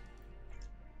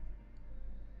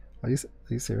 Are you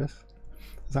serious?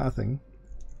 Is that a thing?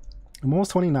 I'm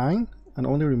almost 29 and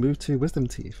only removed 2 wisdom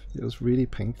teeth. It was really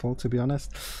painful, to be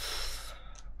honest.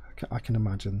 I can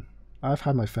imagine. I've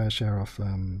had my fair share of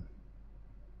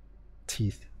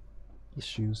teeth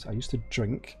issues. I used to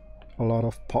drink a lot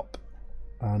of pop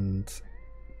and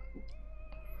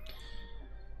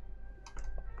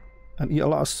eat a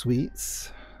lot of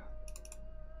sweets.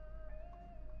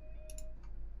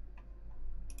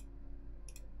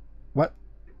 What?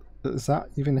 Is that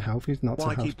even healthy? Not to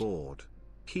have... keyboard.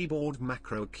 Keyboard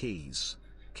macro keys.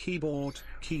 Keyboard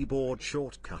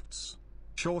shortcuts.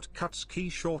 Shortcuts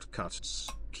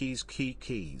keys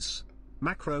keys.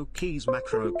 Macro keys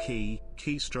macro key.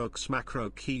 Keystrokes macro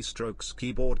keystrokes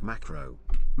keyboard macro.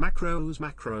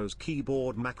 Macros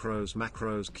keyboard macros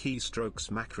keystrokes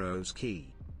macros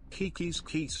key. Keys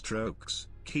keystrokes.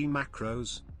 Key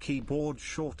macros. Keyboard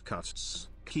shortcuts.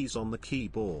 Keys on the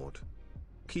keyboard.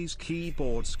 Keys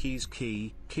keyboards keys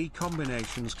key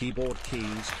combinations keyboard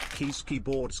keys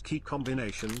keyboards key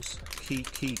combinations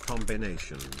key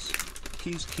combinations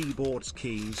keys keyboards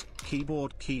keys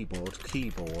keyboards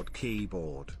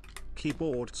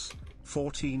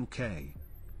 14K.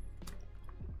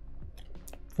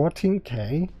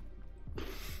 14K?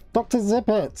 Dr.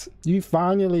 Zippet, you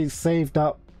finally saved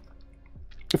up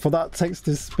for that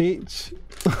text-to-speech.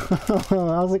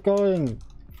 How's it going?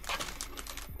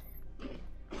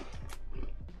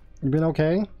 You been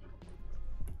okay?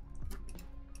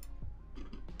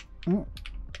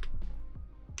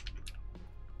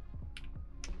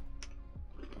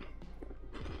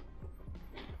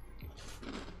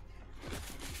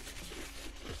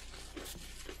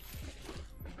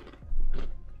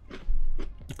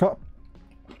 Got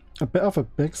a bit of a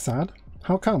big sad.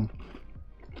 How come?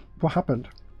 What happened?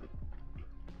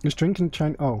 You're drinking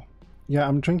Chinese. Oh, yeah,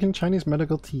 I'm drinking Chinese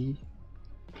medical tea.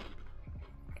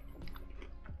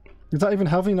 Is that even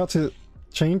healthy not to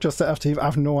change your set of teeth? I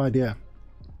have no idea.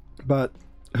 But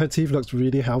her teeth looks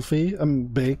really healthy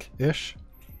and big-ish.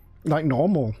 Like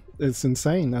normal. It's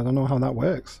insane. I don't know how that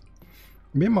works.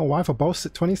 Me and my wife are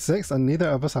both 26 and neither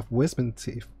of us have wisdom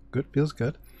teeth. Good, feels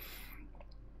good.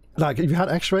 Like, if you had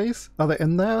x-rays, are they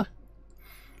in there?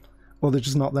 Or they're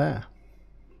just not there?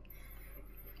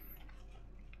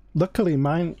 Luckily,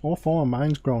 mine, all four of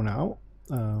mine's grown out.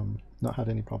 Not had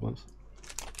any problems.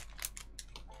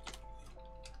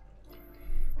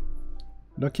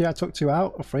 Lucky I took 2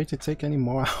 out, afraid to take any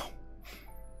more out.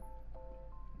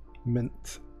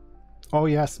 Mint. Oh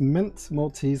yes, mint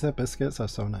Malteser biscuits are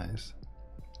so nice.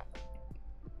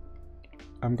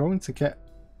 I'm going to get...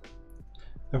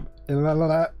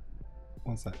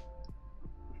 One sec.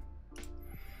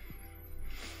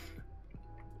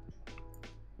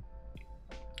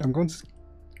 I'm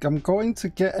going to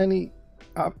get any...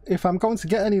 if I'm going to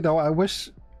get any though, I wish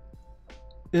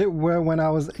it were when I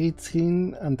was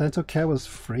 18 and dental care was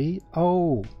free.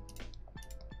 Oh.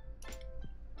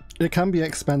 It can be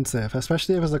expensive,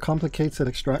 especially if it's a complicated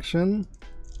extraction.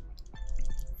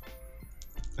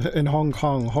 In Hong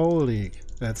Kong, holy,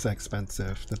 it's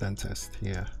expensive, the dentist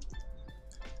here.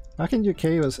 Back in UK,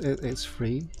 it's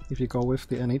free if you go with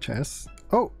the NHS.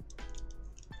 Oh!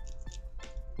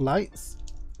 Lights.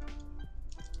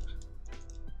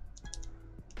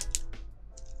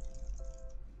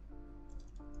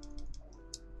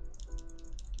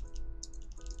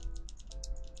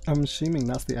 I'm assuming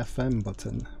that's the FM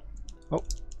button.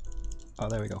 Oh,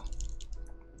 there we go.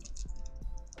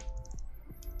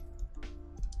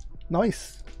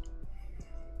 Nice.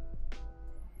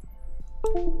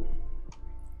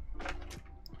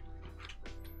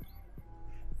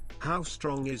 How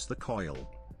strong is the coil?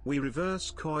 We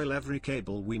reverse coil every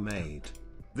cable we made.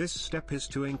 This step is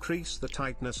to increase the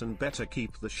tightness and better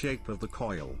keep the shape of the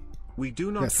coil. We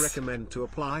do not recommend to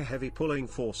apply heavy pulling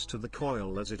force to the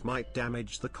coil as it might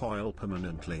damage the coil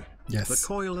permanently. Yes. The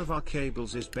coil of our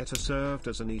cables is better served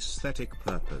as an aesthetic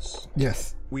purpose.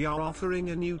 Yes. We are offering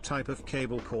a new type of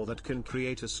cable core that can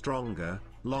create a stronger,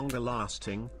 longer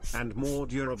lasting, and more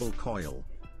durable coil.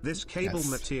 This cable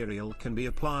material can be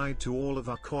applied to all of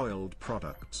our coiled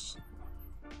products.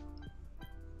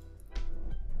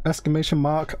 Exclamation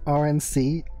mark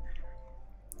RNC.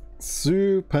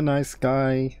 Super nice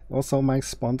guy, also my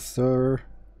sponsor.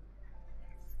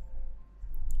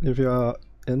 If you're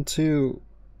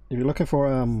looking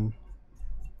for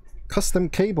custom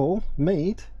cable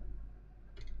made,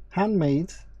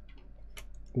 handmade,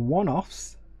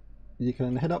 one-offs, you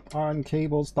can hit up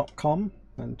rncables.com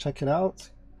and check it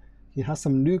out. He has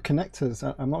some new connectors.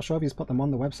 I'm not sure if he's put them on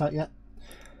the website yet,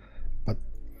 but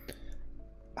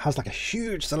has like a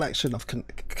huge selection of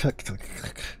connectors.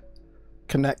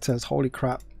 Holy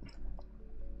crap.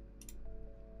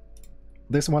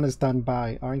 This one is done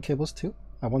by Iron Cables too.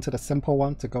 I wanted a simple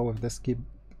one to go with this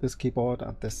keyboard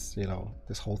and this, you know,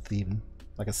 this whole theme,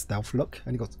 like a stealth look.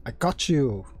 And he goes, I got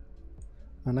you.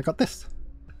 And I got this.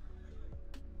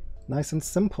 Nice and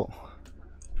simple.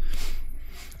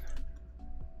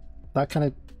 That kind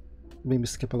of made me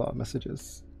skip a lot of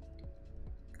messages.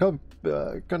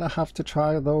 Gonna have to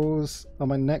try those on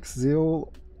my next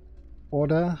Zeal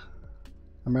order.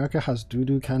 America has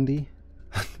doo-doo candy.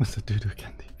 What's a doo-doo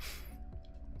candy?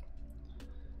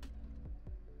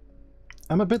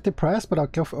 I'm a bit depressed, but I'll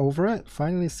go over it.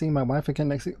 Finally seeing my wife again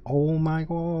next week. Oh my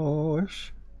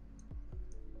gosh.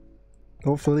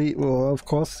 Hopefully, well, of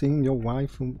course, seeing your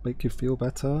wife will make you feel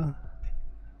better.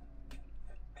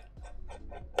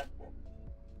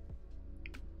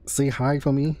 Say hi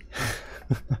for me.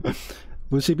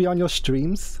 Will she be on your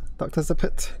streams, Dr.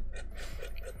 Zippet?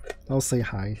 I'll say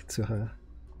hi to her.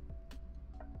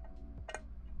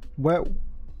 Where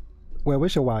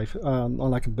was your wife? On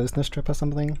like a business trip or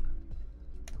something?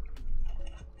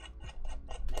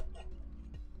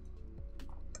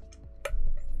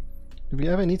 If you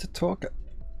ever need to talk,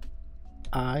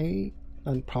 I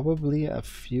and probably a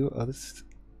few others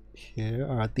here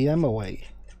are a DM away.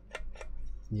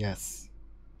 Yes.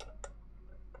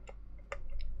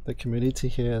 The community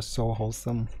here is so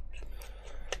wholesome.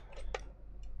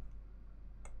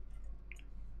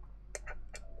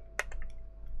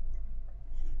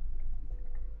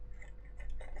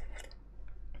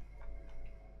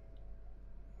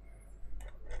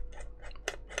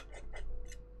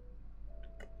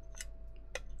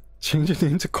 Change your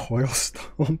name to Coil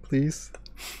Storm, please.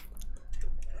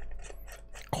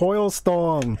 Coil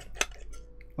Storm.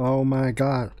 Oh my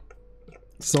god.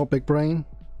 So big brain.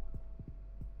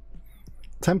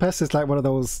 Tempest is like one of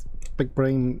those big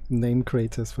brain name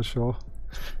creators for sure.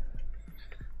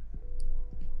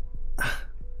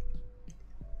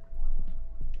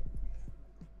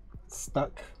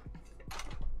 Stuck.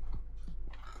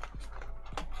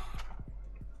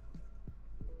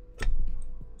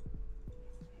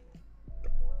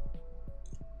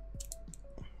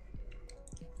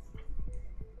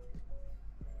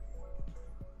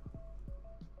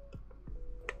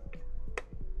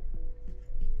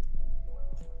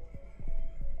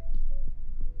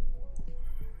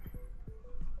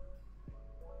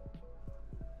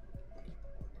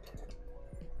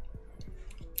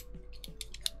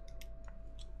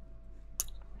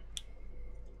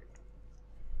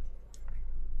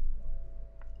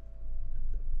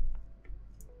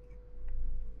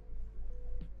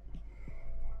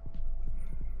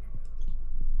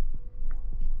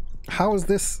 How is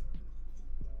this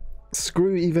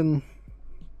screw even...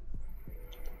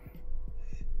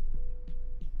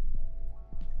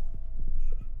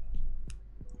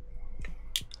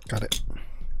 Got it.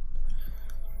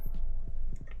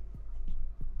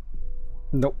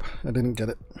 Nope, I didn't get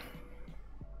it.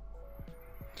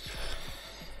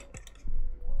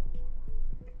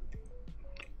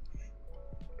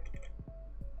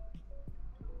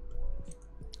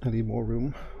 I need more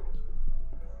room.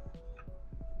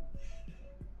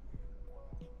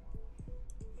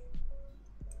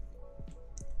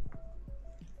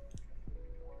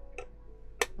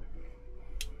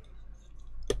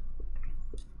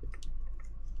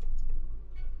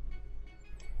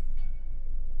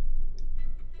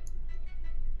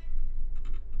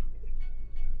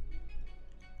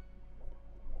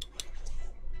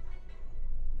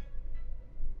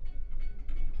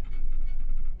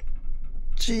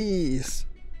 Jeez.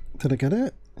 Did I get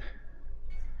it?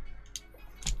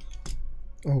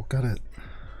 Oh, got it.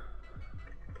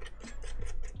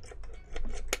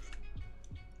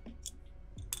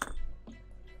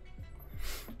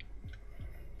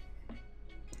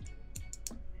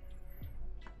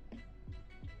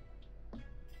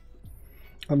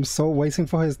 I'm so waiting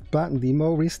for his Black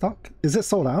Nemo restock. Is it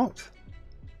sold out?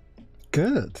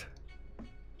 Good.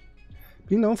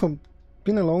 Been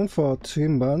alone for 2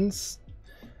 months.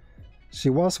 She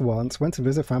was once, went to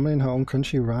visit family in her own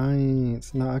country, right.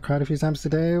 Now I cried a few times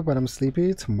today, but I'm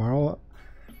sleepy. Tomorrow,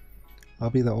 I'll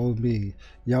be the old me.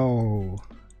 Yo.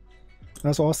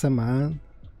 That's awesome, man.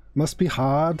 Must be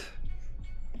hard.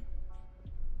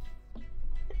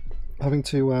 Having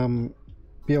to,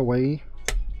 be away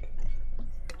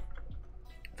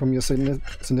from your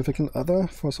significant other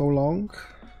for so long.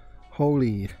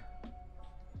 Holy.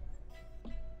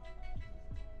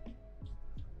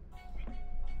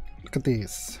 Look at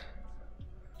these.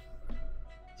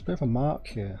 It's a bit of a mark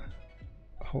here.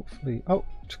 Hopefully. Oh,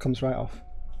 it just comes right off.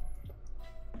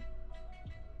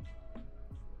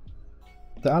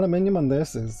 The aluminium on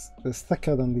this is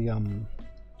thicker than the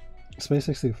Space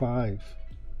 65,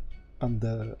 and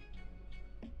the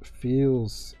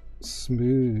feels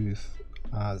smooth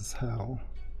as hell.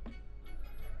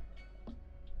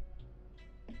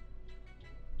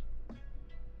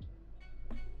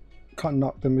 Can't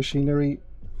knock the machinery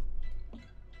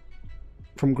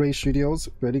from Grey Studios,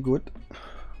 very good.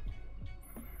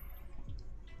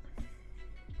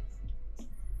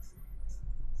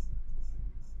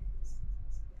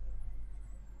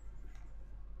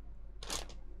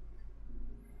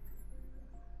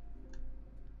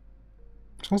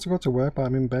 I'm supposed to go to work, but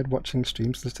I'm in bed watching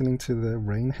streams, listening to the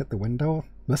rain hit the window.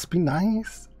 Must be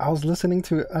nice. I was listening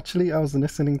to what's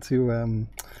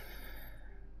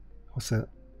it?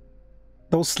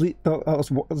 I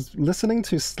was listening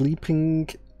to sleeping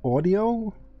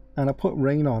audio, and I put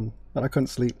rain on, but I couldn't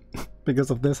sleep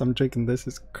because of this. I'm drinking this.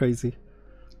 It's crazy.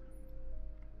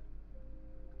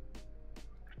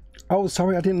 Oh,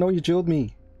 sorry, I didn't know you jeweled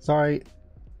me. Sorry,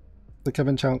 the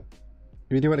Kevin Chunk.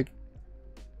 If you do it,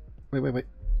 wait.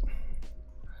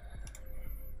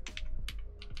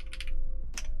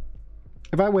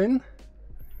 If I win,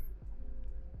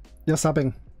 you're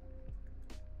subbing.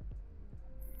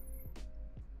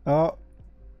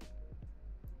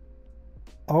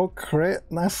 Oh, crit,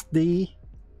 nasty.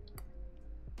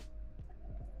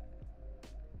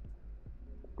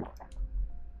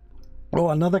 Oh,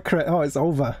 another crit. Oh, it's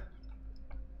over.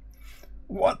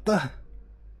 What the?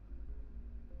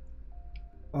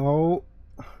 Oh.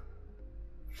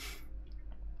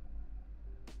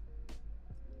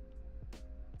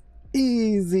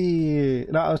 Easy.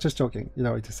 No, I was just joking. You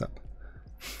know, it is up.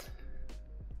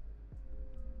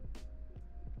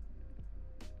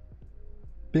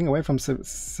 Being away from SO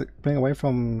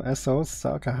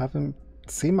suck. I haven't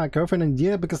seen my girlfriend in a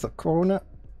year because of Corona.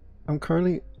 I'm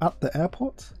currently at the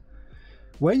airport.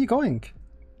 Where are you going?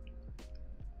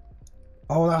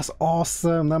 Oh, that's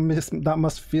awesome. That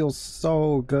must feel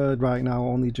so good right now.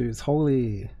 Only Jews.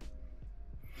 Holy.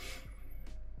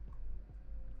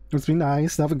 Must be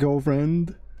nice to have a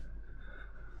girlfriend.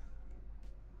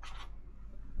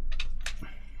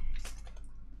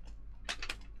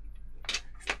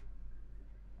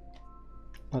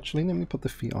 Actually, let me put the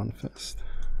feet on first.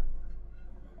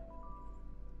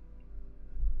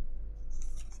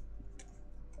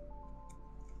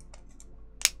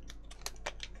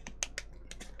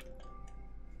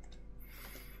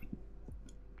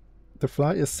 The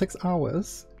flight is 6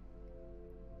 hours.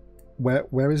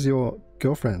 Where is your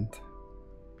girlfriend?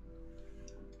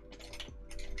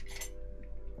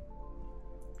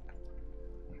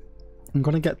 I'm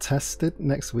gonna get tested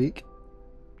next week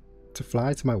to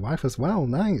fly to my wife as well.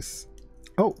 Nice.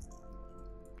 Oh,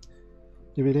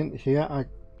 If you didn't hear,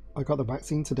 I got the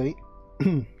vaccine today.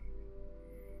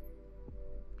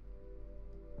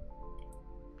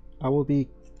 I will be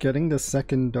getting the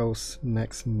second dose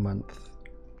next month.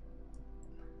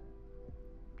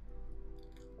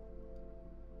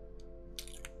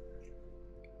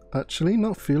 Actually,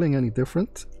 not feeling any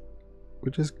different,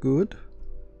 which is good.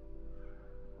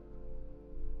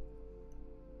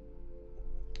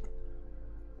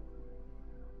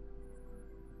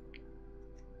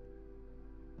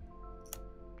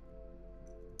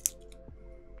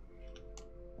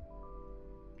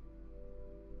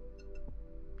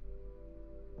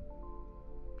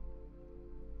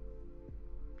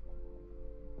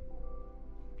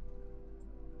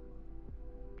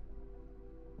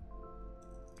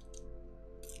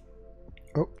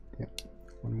 Oh, yeah,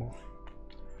 one more.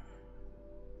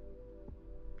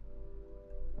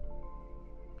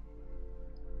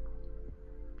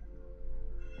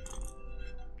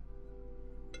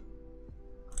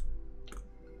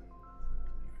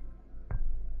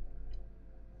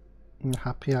 I'm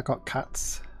happy I got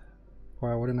cats,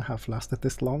 or I wouldn't have lasted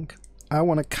this long. I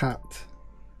want a cat.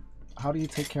 How do you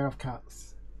take care of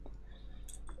cats?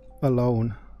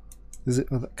 Alone. Is it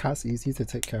cats easy to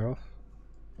take care of?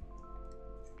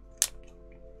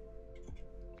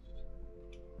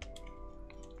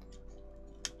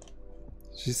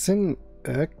 She's in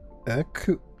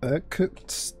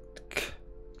Irkutsk,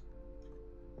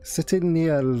 sitting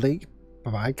near Lake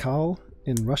Baikal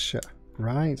in Russia.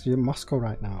 Right, you're in Moscow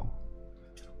right now.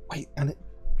 Wait, and it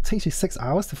takes you 6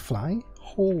 hours to fly?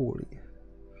 Holy.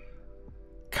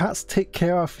 Cats take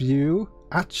care of you?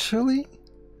 Actually?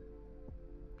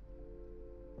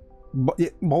 But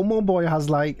Momo Boy has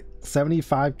like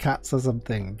 75 cats or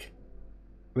something.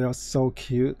 They are so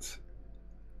cute.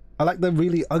 I like the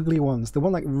really ugly ones. The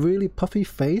one like really puffy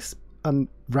face and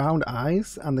round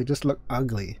eyes, and they just look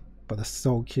ugly, but they're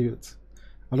so cute.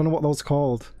 I don't know what those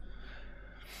called.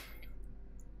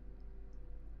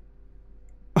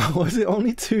 Was it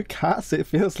only 2 cats? It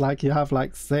feels like you have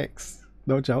like 6.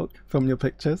 No joke, from your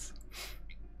pictures.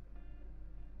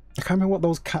 I can't remember what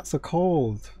those cats are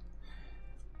called.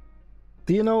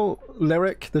 Do you know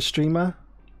Lyric, the streamer?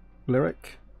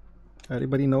 Lyric?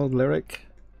 Anybody know Lyric?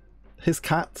 His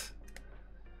cat.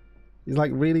 He's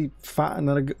like really fat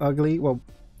and ugly. Well,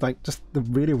 like just the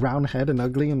really round head and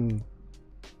ugly, and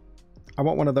I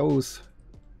want one of those.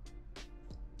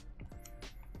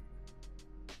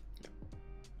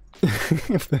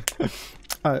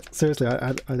 Seriously,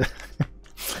 I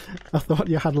thought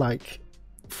you had like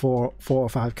four or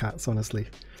 5 cats, honestly.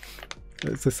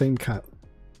 It's the same cat.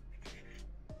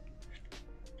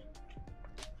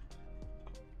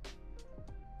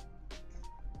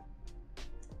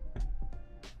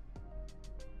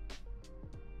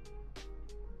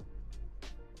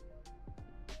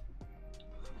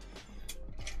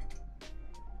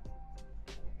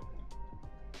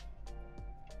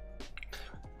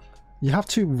 You have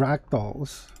 2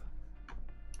 ragdolls.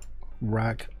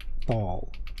 Ragdolls.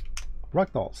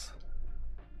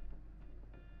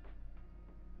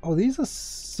 Oh, these are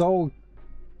so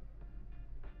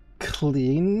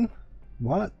clean.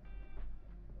 What?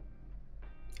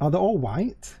 Are they all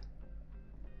white?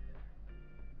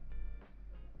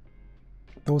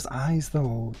 Those eyes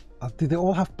though, do they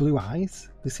all have blue eyes?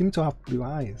 They seem to have blue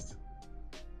eyes.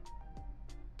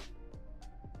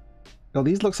 Oh,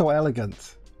 these look so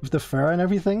elegant. With the fur and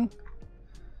everything.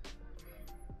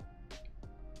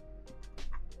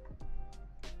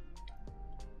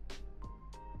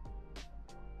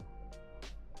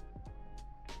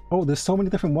 Oh, there's so many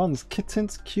different ones.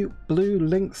 Kittens, cute, blue,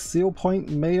 lynx, seal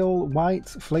point, male, white,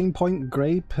 flame point,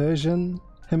 grey, Persian,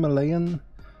 Himalayan.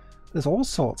 There's all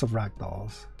sorts of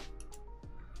ragdolls.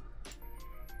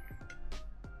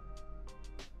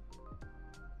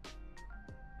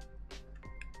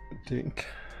 Dink.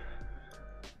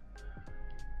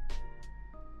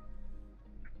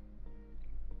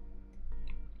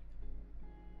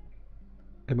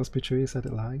 It must be true you said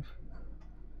it live.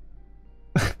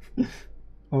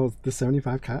 Oh, the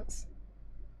 75 cats?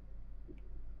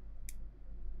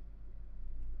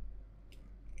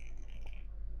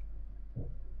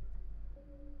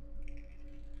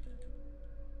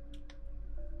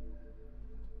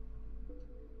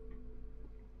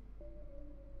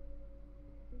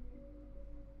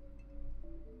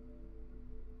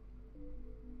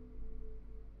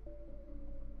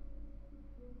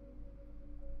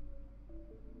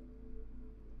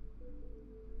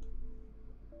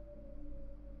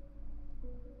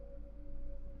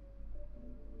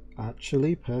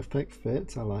 Actually, perfect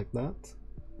fit. I like that.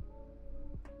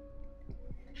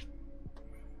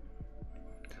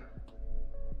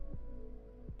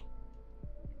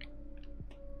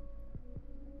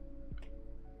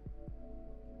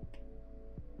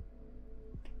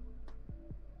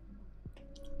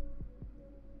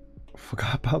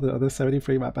 forgot about the other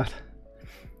 73, my bad.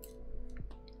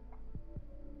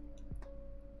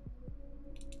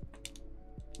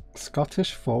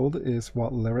 Scottish Fold is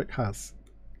what Lyric has.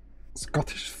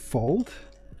 Scottish Fold?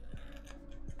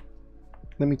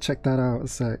 Let me check that out a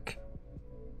sec.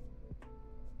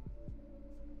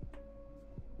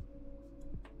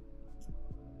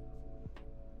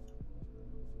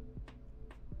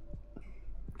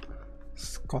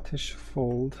 Scottish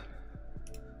Fold.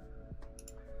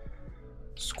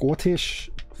 Scottish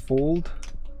Fold.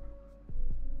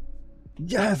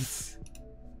 Yes!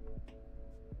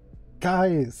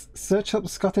 Guys, search up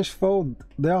Scottish Fold.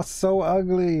 They are so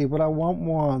ugly, but I want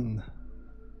one.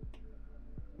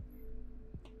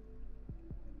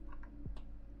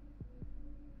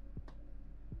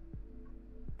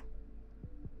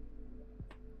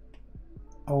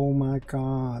 Oh my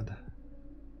god.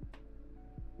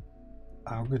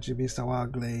 How could you be so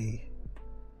ugly?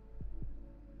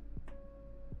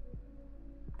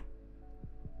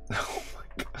 Oh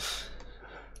my god.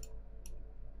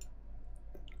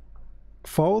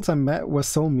 Folds I met were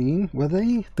so mean, were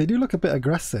they? They do look a bit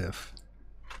aggressive.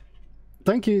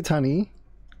 Thank you, Tanny,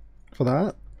 for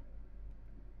that.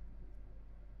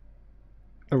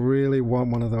 I really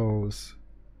want one of those.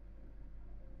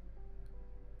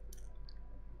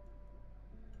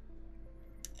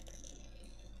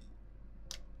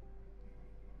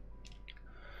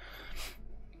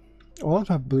 All of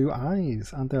them have blue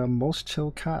eyes, and they're most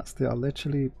chill cats. They are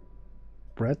literally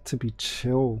bred to be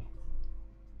chill.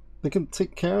 They can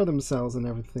take care of themselves and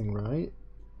everything, right?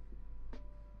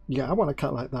 Yeah, I want a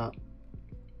cat like that.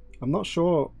 I'm not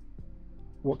sure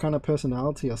what kind of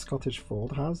personality a Scottish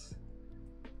Fold has.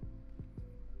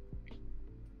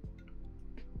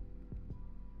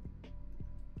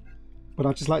 But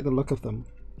I just like the look of them.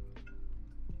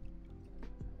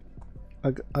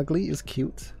 Ugly is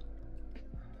cute.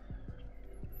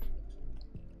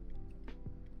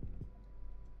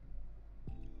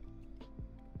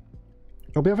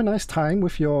 Hope you have a nice time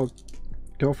with your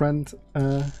girlfriend,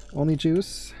 Only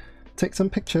Juice. Take some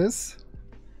pictures.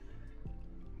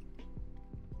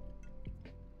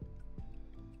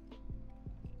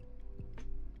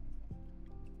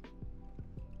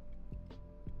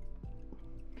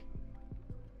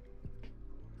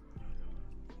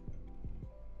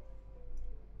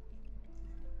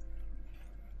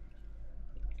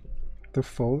 The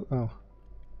fold, oh.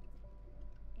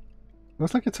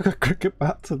 Looks like it took a cricket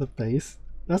bat to the face.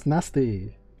 That's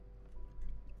nasty.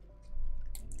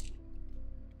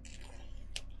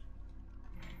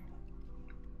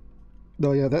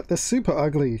 Oh yeah, they're super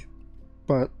ugly,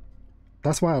 but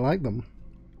that's why I like them.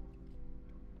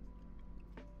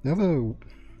 They have a...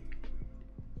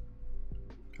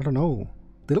 I don't know.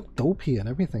 They look dopey and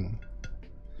everything.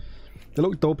 They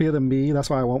look dopier than me, that's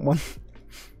why I want one.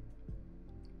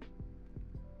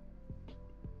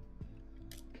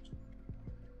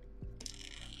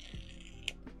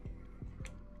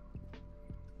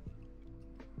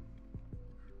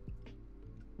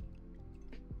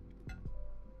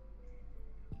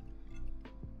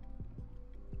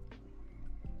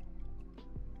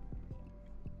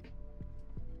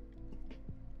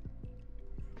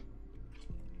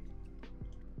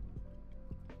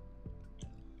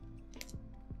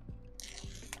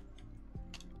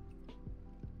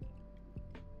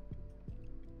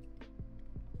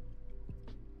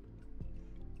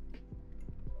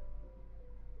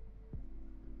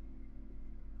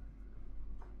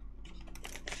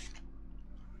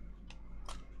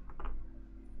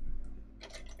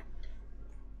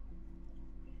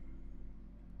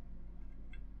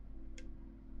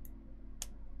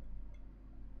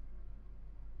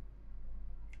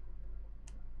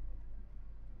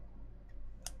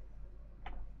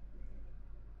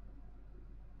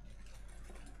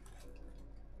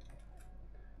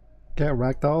 Get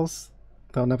ragdolls.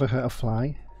 They'll never hurt a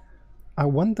fly. I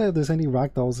wonder if there's any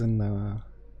ragdolls in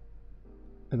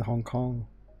Hong Kong.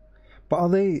 But are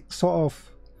they sort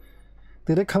of...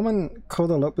 Did they come and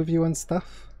cuddle up with you and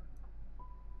stuff?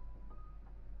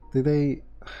 Did they...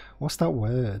 What's that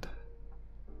word?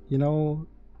 You know,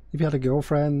 if you had a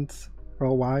girlfriend or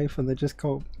a wife and they just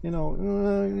go, you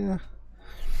know, yeah.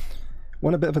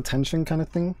 Want a bit of attention kind of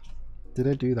thing? Did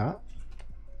they do that?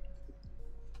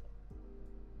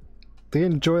 They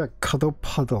enjoy a cuddle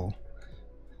puddle.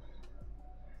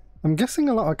 I'm guessing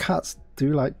a lot of cats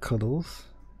do like cuddles.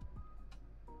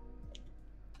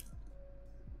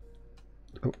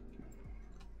 Oh.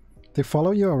 They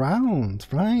follow you around,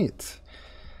 right?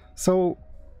 So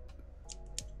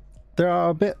they are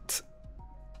a bit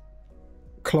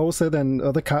closer than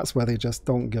other cats where they just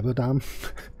don't give a damn.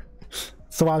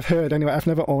 So I've heard, anyway. I've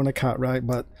never owned a cat, right?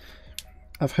 But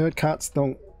I've heard cats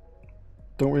don't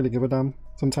really give a damn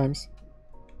sometimes.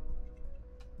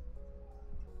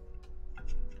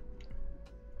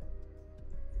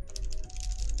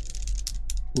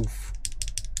 Oof.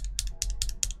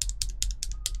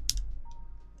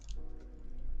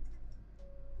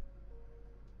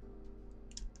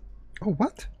 Oh,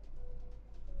 what?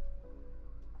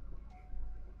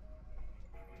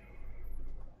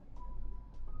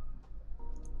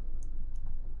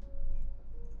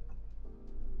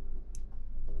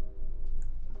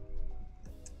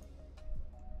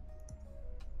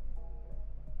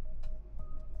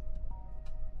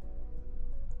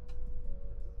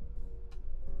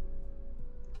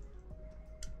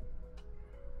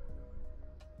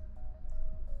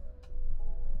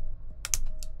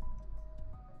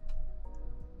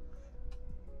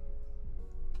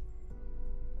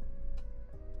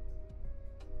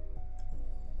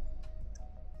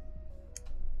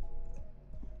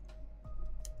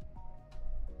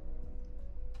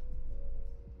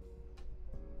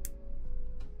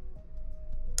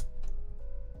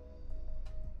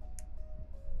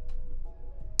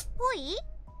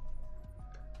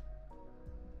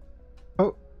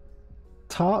 Oh,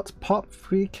 Tart Pop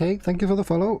 3K, thank you for the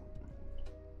follow.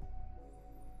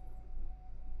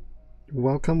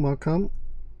 Welcome, welcome.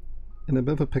 In a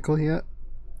bit of a pickle here.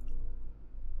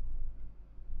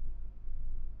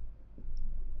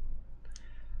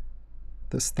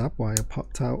 The stab wire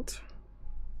popped out.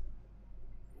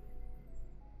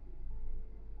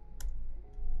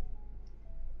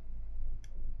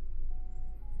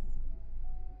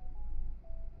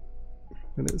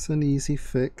 But it's an easy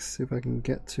fix if I can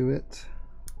get to it.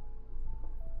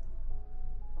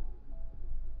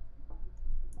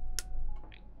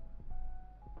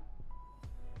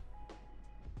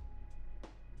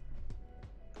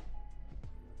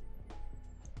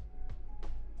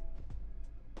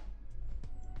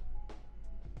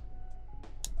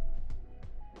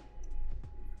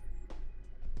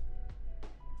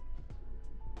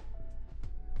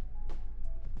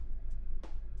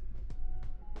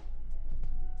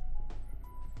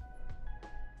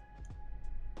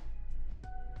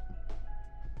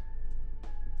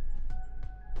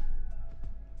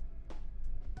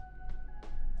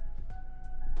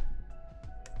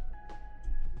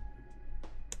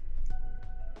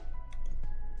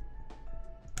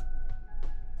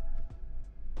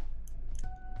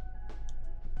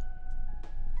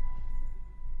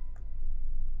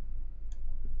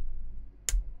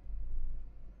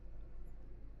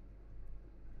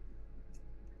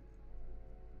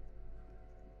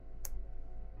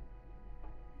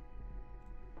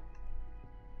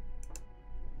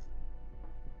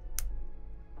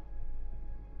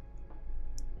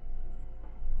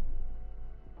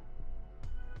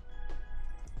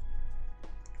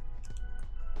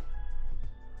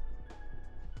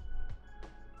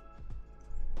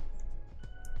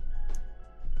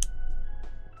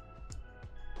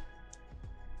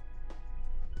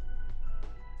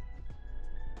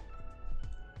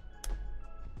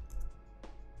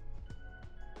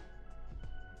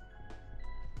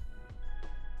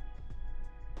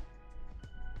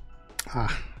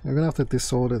 Ah, I'm gonna have to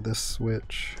desolder this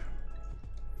switch.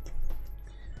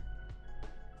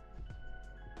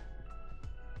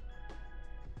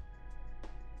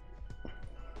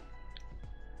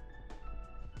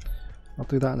 I'll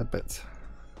do that in a bit.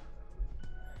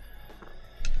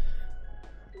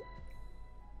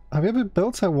 Have you ever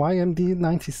built a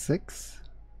YMD96?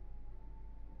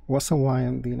 What's a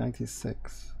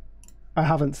YMD96? I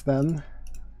haven't then,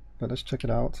 but let's check it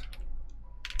out.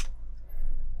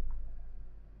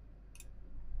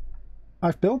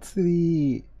 I've built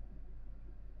the,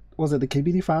 was it the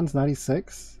KBD Fans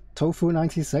 96? Tofu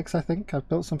 96, I think. I've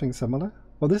built something similar.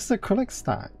 Well, this is acrylic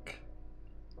stack.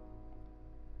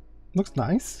 Looks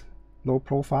nice. Low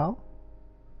profile.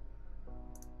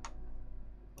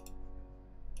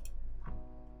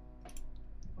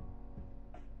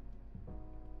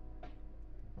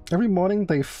 Every morning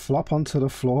they flop onto the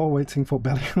floor waiting for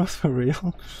belly rolls for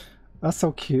real. That's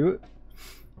so cute.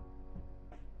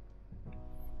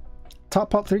 Top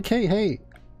Pop 3K, hey!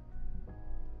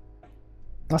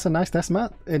 That's a nice desk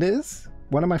mat. It is.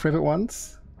 One of my favorite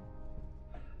ones.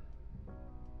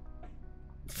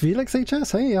 Felix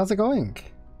HS, hey, how's it going?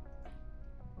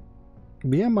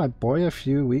 Me and my boy a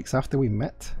few weeks after we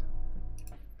met.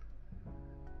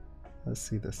 Let's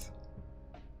see this.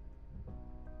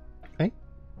 Hey?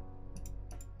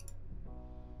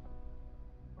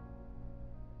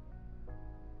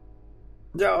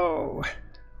 Yo!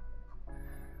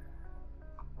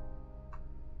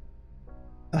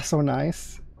 That's so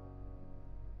nice.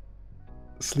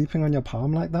 Sleeping on your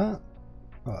palm like that?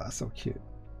 Oh, that's so cute.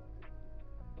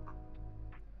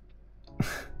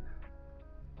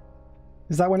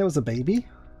 Is that when it was a baby?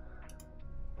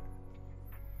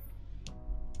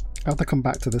 I'll have to come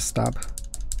back to this stab.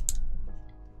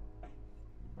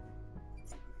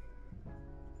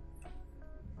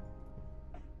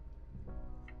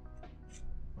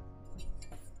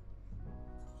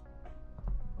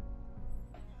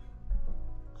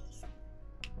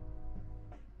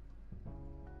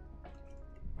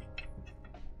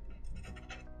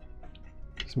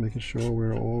 Just making sure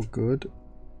we're all good.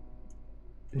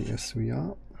 Yes, we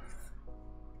are.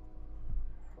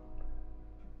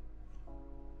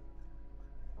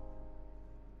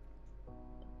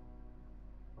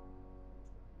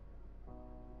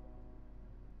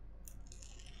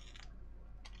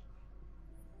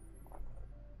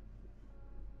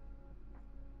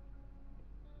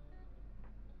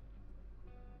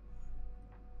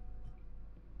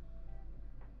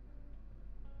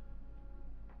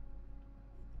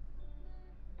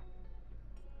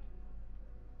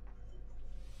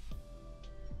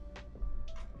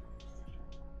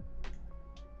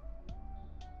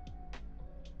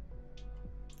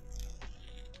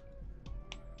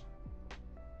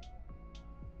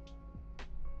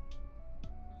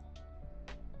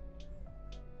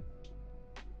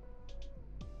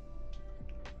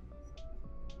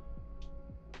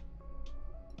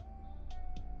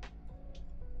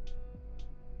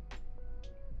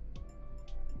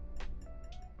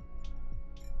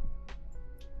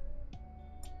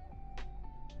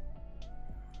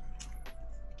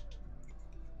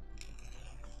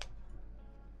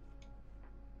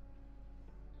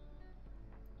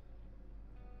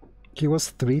 He was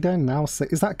 3 then, now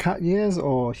 6. Is that cat years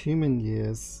or human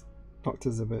years,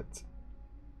 Dr. Zibbit?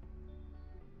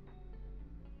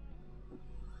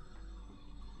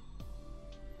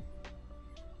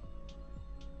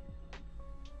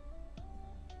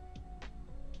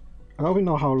 I don't even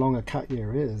know how long a cat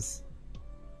year is.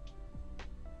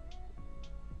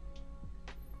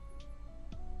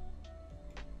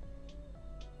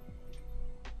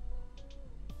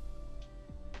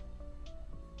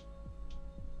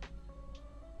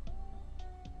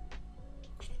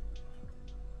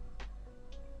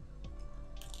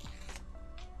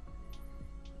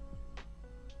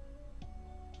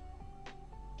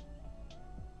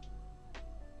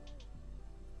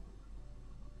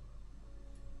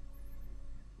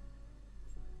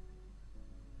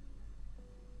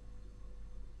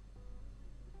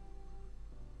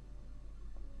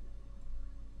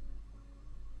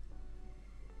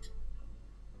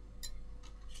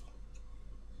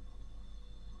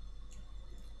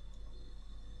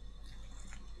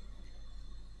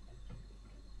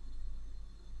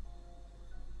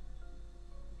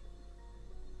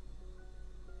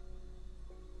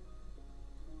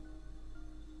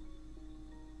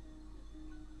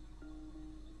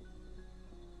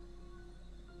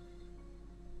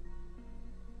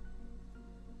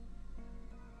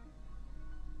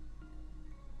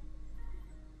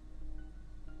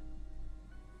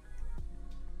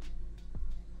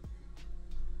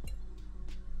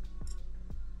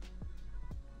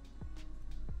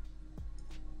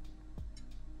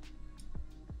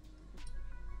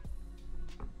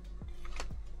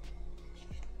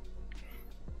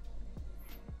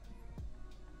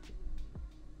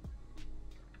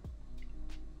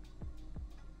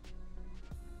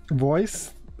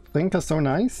 Voice think are so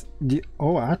nice.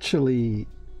 Oh, actually,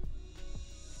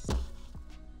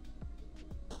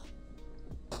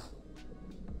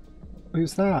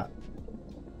 who's that?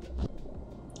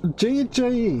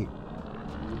 GG.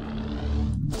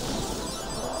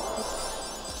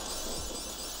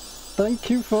 Thank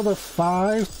you for the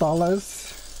 $5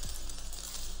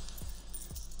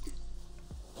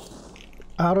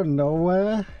 out of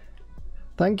nowhere.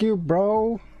 Thank you,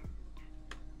 bro.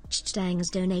 Stangs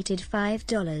donated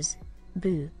 $5.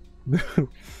 Boo. Boo.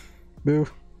 Boo.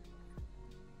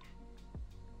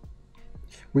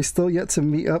 We still yet to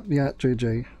meet up yet,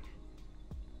 JJ.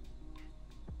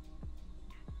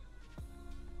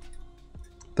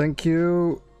 Thank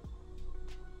you.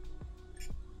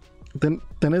 Then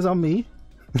it's on me.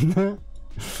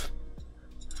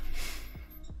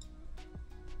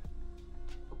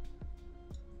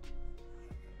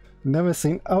 Never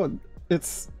seen. Oh,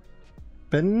 it's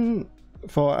been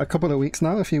for a couple of weeks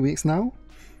now, a few weeks now.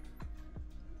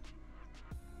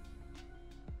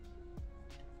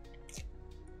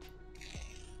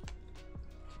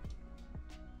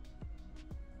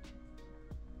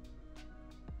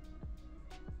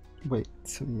 Wait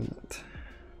a minute.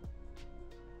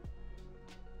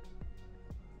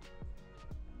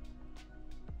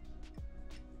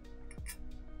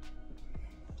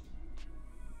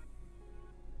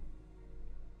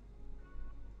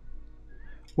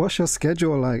 What's your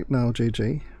schedule like now,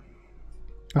 JJ?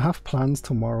 I have plans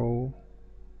tomorrow.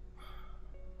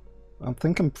 I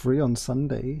think I'm free on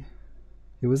Sunday.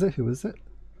 Who is it? Who is it?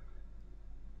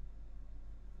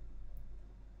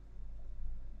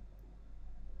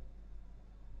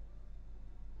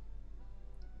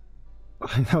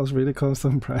 I was really close to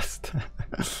impressed.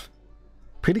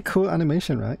 Pretty cool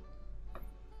animation, right?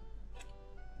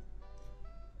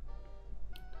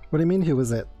 What do you mean, who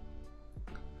was it?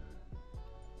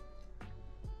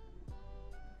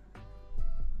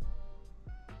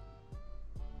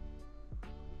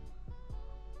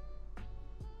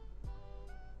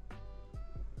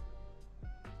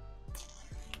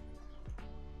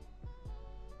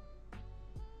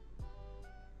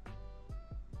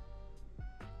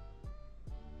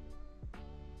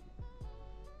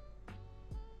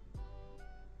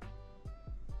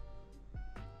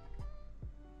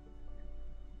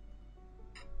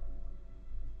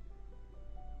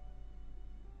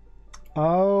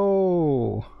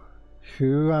 Oh,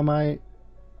 who am I?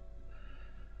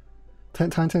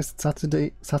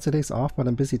 Saturday's off, but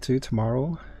I'm busy too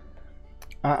tomorrow.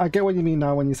 I get what you mean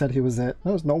now when you said he was it.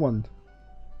 There was no one.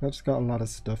 I just got a lot of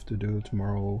stuff to do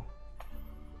tomorrow.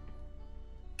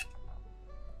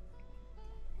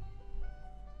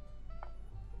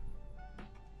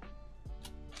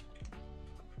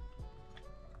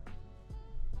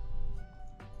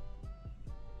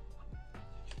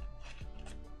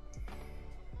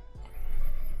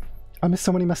 I missed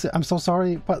so many messages. I'm so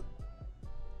sorry, but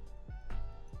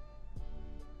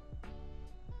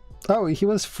oh, he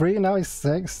was free, now he's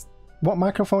 6. What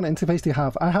microphone interface do you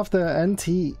have? I have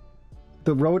the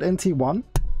the Rode NT1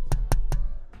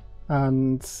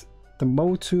 and the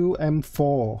Motu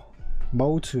M4.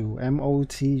 Motu,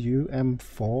 M-O-T-U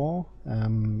M4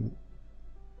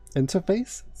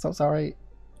 interface. So sorry.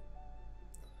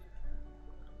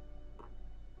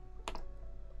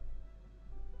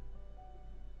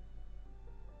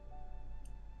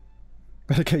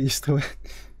 Better get used to it.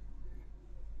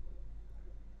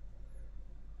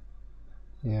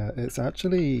 Yeah, it's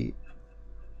actually...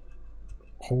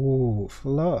 Oh,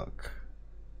 look.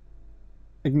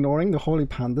 Ignoring the holy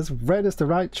pandas. Red is the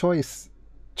right choice,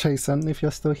 Chasen, if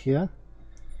you're still here.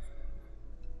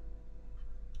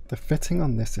 The fitting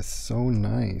on this is so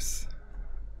nice.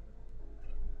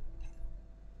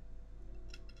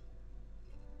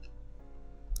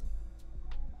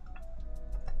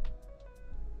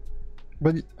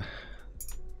 But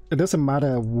it doesn't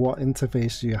matter what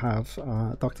interface you have,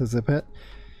 Dr. Zippet.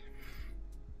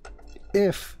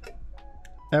 If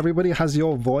everybody has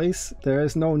your voice, there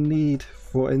is no need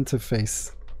for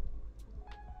interface.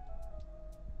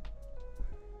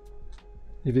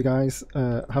 If you guys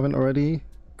haven't already,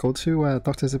 go to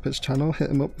Dr. Zippet's channel, hit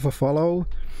him up for follow.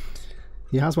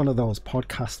 He has one of those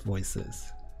podcast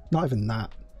voices. Not even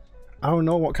that. I don't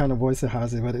know what kind of voice it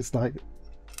has, but it's like...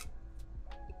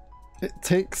 It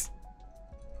takes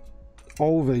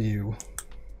over you.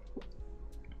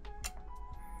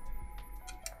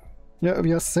 Yeah, if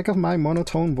you're sick of my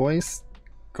monotone voice,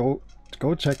 go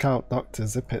check out Dr.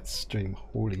 Zippet's stream.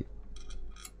 Holy.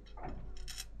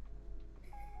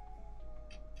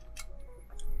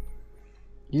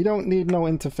 You don't need no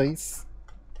interface.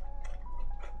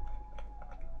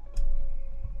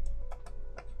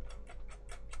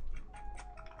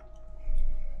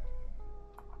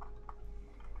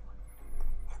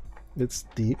 It's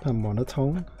deep and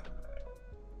monotone.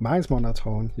 Mine's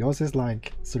monotone. Yours is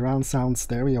like surround sound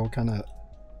stereo kind of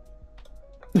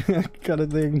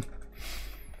thing.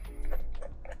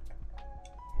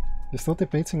 You're still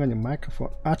debating on your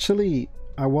microphone. Actually,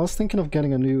 I was thinking of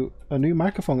getting a new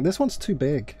microphone. This one's too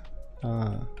big.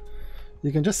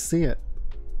 You can just see it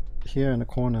here in the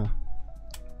corner.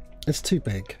 It's too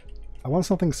big. I want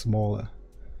something smaller.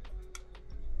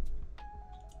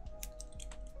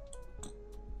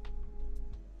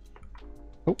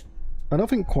 Oh, I don't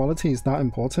think quality is that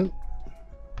important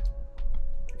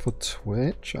for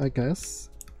Twitch, I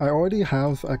guess. I already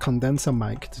have a condenser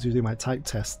mic to do my type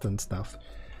test and stuff.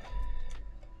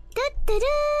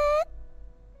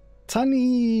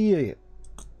 Tani!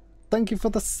 Thank you for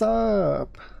the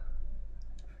sub!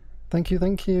 Thank you,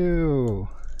 thank you!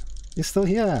 You're still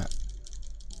here!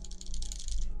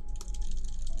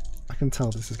 I can tell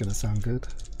this is gonna sound good.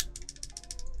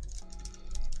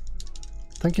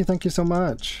 Thank you so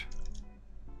much.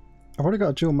 I've already got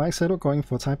a dual mic setup going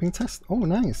for typing test. Oh,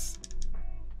 nice.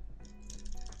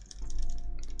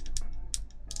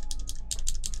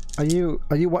 Are you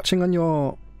watching on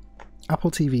your Apple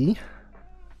TV?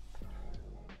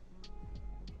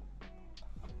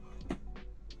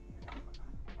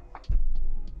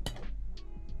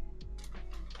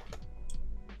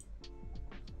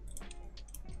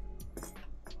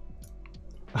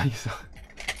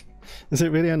 Is it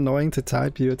really annoying to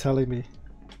type, you're telling me?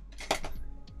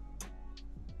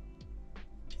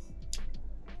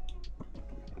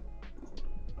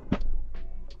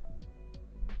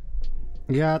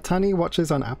 Yeah, Tani watches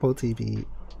on Apple TV,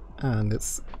 and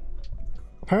it's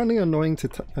apparently annoying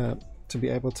to be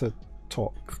able to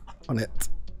talk on it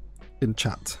in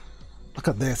chat. Look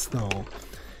at this though.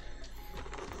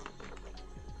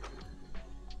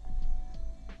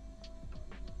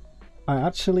 I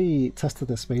actually tested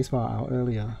the spacebar out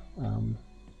earlier.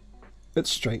 It's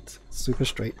straight, super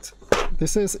straight.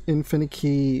 This is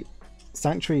Infinikey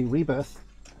Sanctuary Rebirth.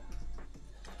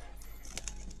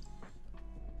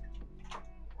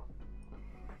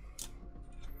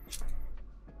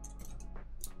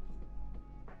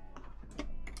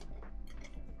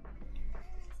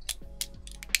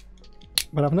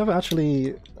 But I've never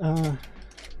actually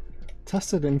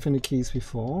tested Infinikeys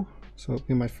before, so it'll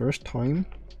be my first time.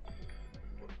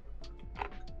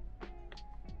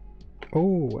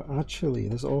 Oh, actually,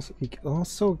 there's also, he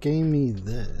also gave me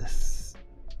this.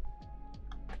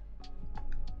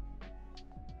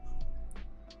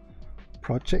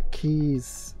 Project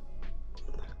Keys.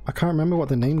 I can't remember what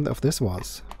the name of this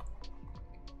was.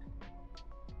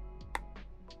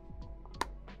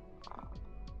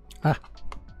 Ah.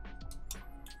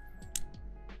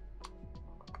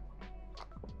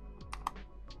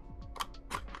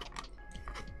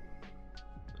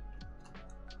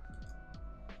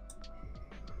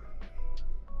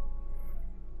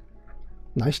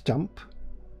 Nice jump.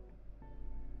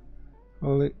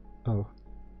 Holy, oh.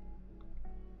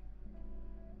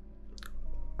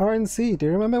 RNC, do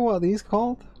you remember what these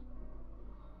called?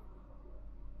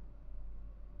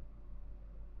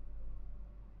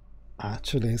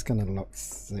 Actually, it's gonna look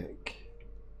sick.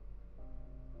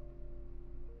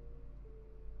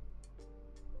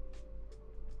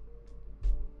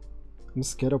 I'm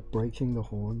scared of breaking the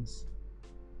horns.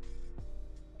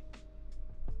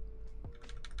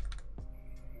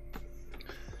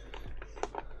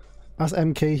 As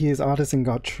MK, he is artisan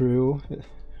got true.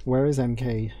 Where is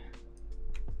MK?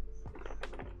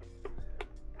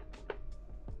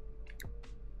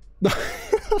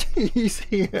 He's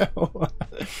here.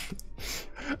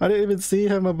 I didn't even see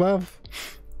him above.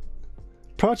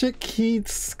 Project Key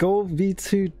Skull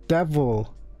V2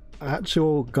 Devil.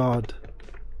 Actual God.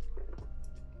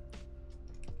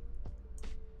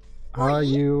 How are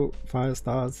you, 5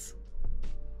 stars?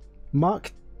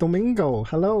 Mark Domingo,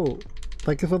 hello.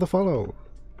 Thank you for the follow.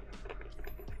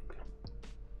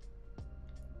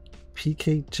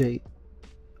 PKJ.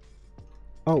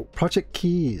 Oh, Project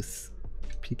Keys.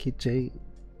 PKJ.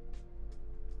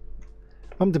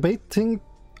 I'm debating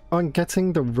on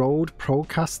getting the Rode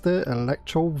Procaster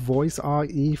Electro Voice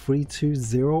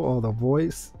RE320 or the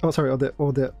voice. Oh, sorry, or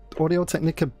the Audio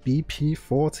Technica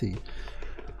BP40.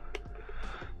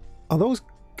 Are those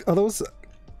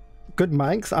good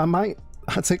mics? I might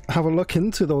have a look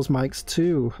into those mics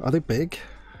too. Are they big?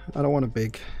 I don't want a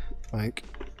big mic.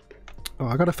 Oh,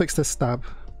 I gotta fix this stab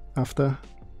after.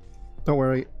 Don't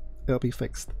worry, it'll be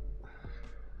fixed.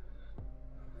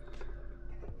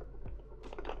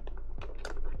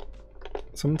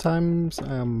 Sometimes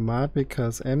I'm mad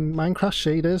because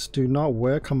Minecraft shaders do not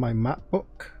work on my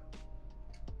MacBook.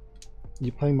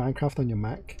 You play Minecraft on your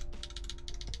Mac?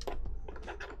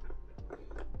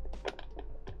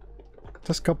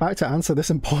 Just got back to answer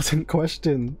this important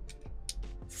question.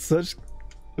 Such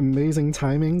amazing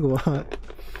timing, what?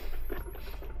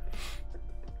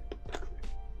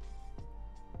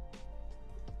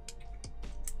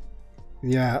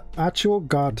 Yeah, actual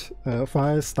God,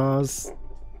 5 stars,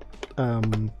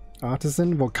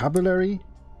 artisan vocabulary.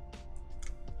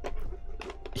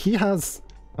 He has,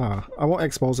 I won't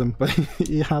expose him, but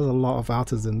he has a lot of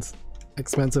artisans,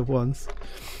 expensive ones.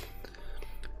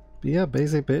 But yeah,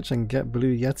 basic bitch and get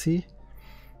Blue Yeti.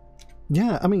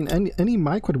 Yeah, I mean any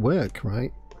mic would work,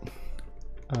 right?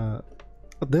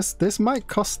 This might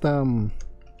cost over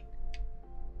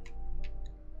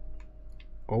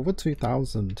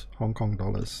 2,000 Hong Kong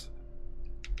dollars.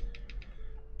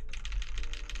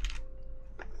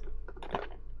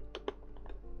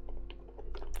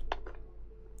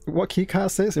 What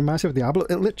Keycaps is reminds me of Diablo.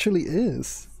 It literally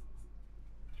is.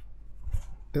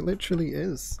 It literally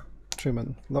is.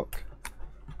 Truman, look.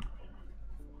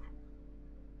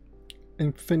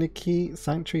 Infinikey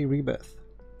Sanctuary Rebirth.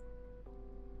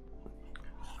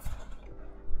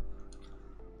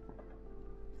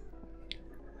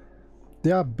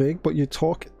 They are big, but you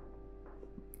talk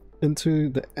into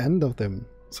the end of them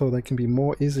so they can be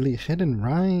more easily hidden,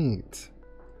 right?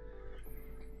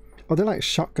 Oh, they're like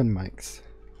shotgun mics.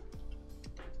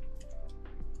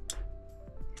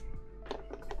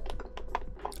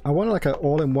 I wanted like an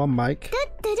all-in-one mic.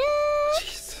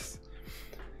 Jesus.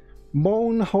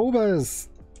 Moan Hobers.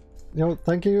 Yo,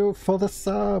 thank you for the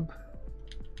sub.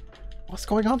 What's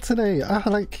going on today?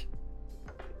 Like...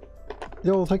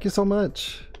 Yo, thank you so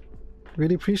much.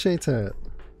 Really appreciate it.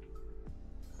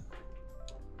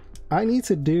 I need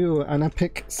to do an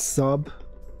epic sub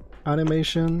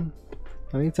animation.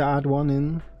 I need to add one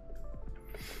in.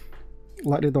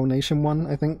 Like the donation one,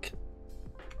 I think.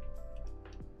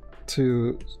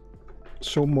 To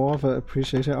show more of an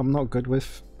appreciation. I'm not good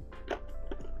with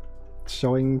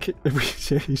showing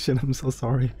appreciation, I'm so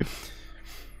sorry.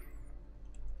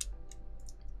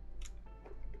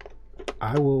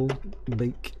 I will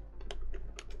make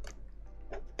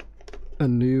a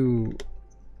new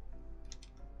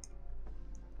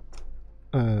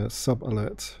sub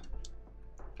alert.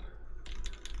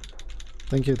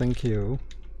 Thank you, thank you.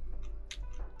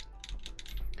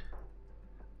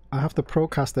 I have the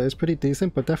Procaster. It's pretty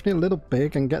decent, but definitely a little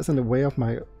big and gets in the way of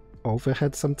my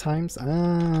overhead sometimes.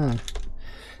 Ah,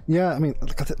 yeah. I mean,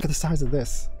 look at the size of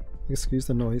this. Excuse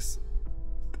the noise.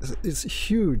 It's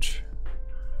huge.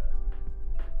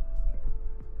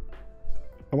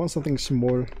 I want something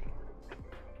small.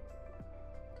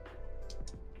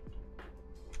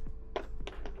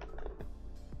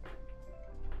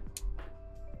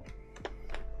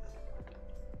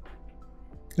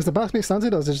 Is the back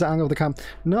slanted or is it just the angle of the cam?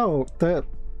 No, the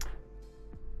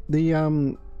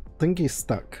thingy's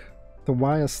stuck. The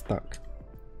wire's stuck.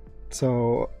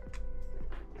 So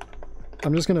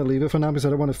I'm just gonna leave it for now because I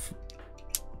don't want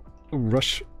to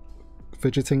rush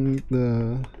fidgeting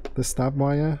the stab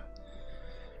wire.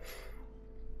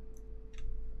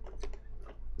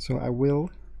 So I will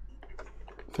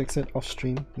fix it off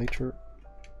stream later.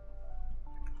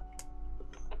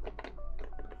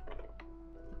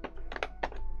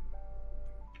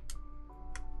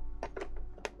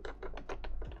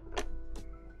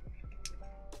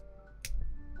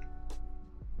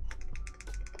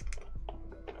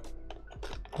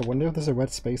 I wonder if there's a red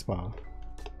spacebar.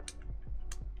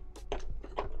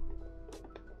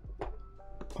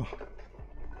 Oh.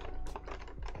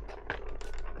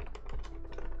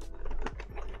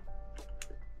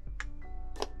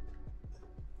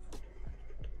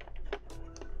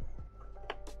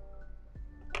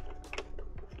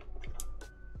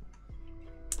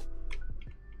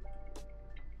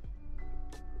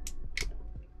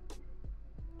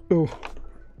 Oh,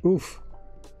 oof.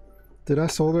 Did I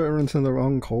solder it into the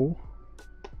wrong hole?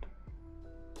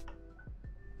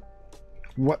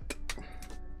 What?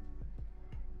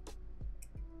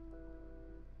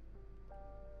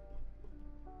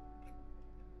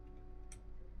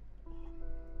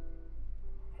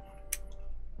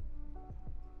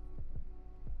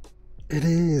 It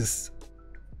is.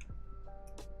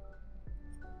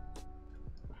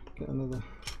 Get another.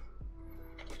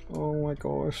 Oh my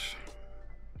gosh.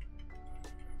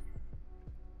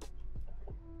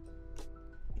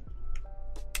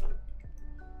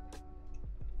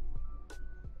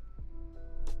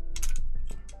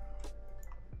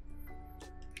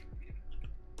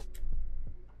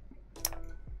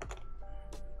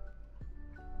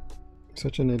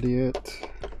 Such an idiot.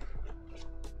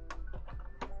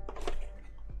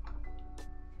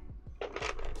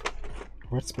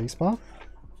 Red spacebar?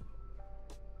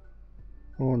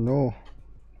 Oh no.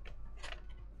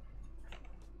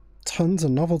 Tons of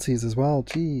novelties as well,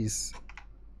 jeez.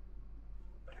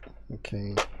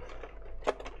 Okay.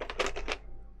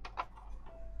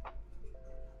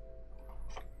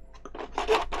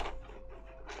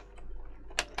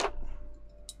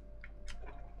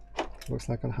 Looks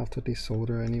like I'll have to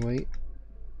desolder anyway.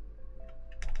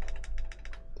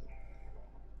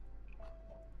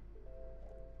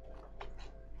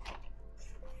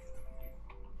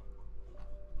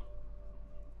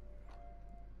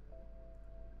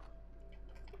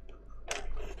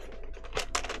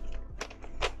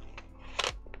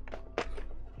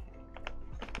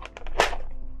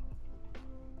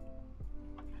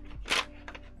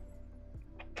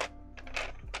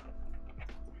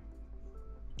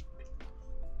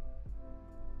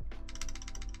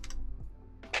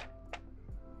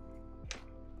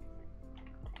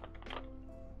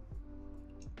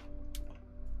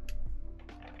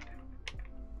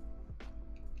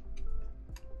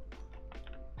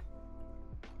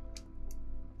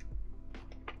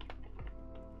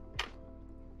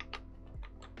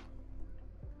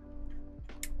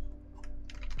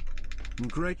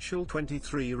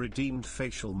 Grateful23 redeemed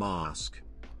facial mask.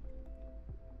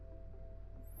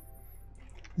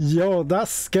 Yo, that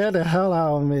scared the hell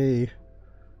out of me.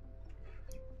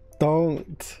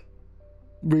 Don't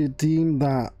redeem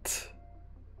that.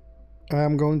 I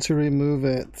am going to remove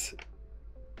it.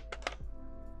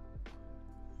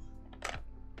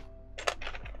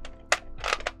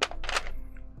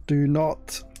 Do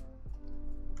not,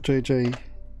 JJ.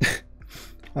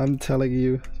 I'm telling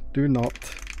you, do not.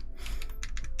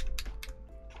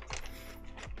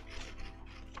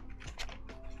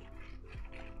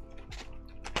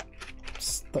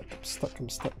 I'm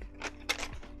stuck.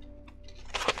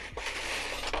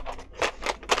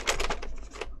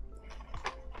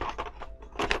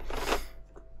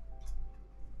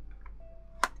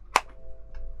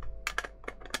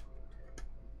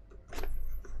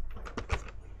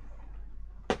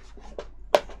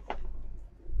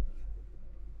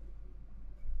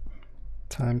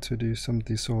 Time to do some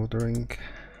desoldering.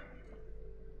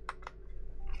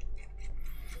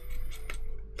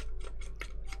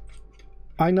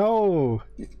 I know!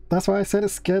 That's why I said it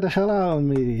scared the hell out of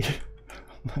me.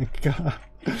 Oh my god.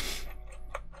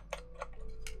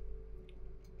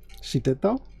 She did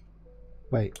though?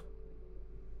 Wait.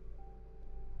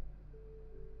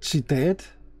 She did?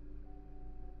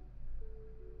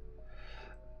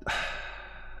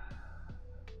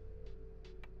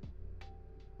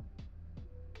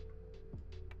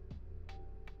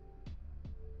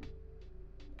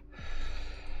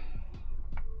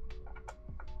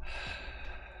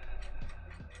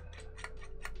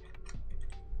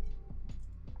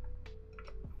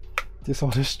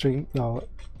 Disorder string? No.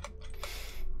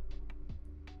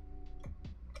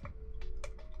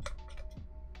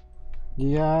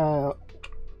 Yeah.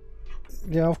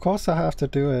 Yeah, of course I have to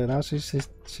do it. Now she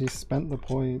spent the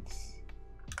points.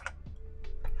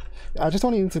 I just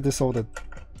only need to disorder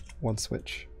one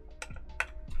switch.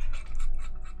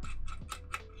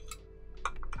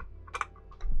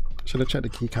 Should have checked the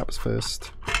keycaps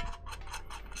first.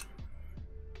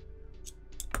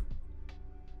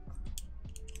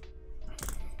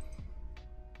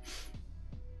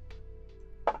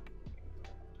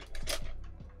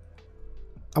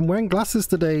 I'm wearing glasses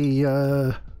today.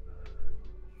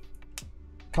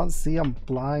 Can't see, I'm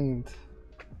blind.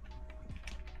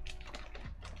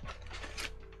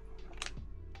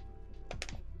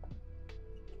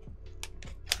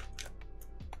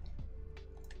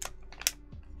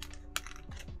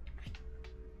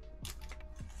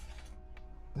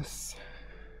 This.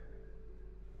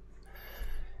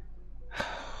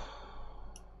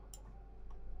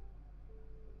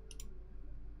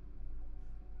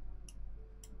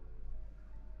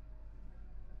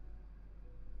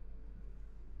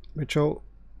 Mitchell,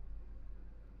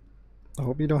 I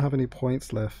hope you don't have any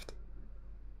points left,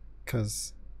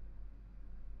 because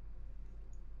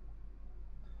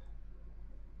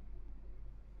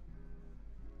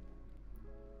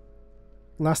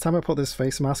last time I put this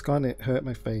face mask on, it hurt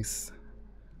my face.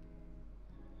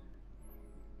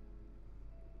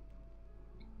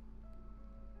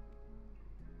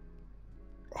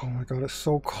 Oh my god, it's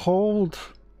so cold.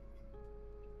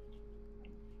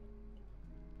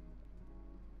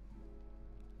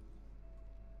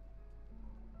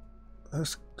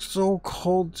 It's so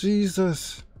cold,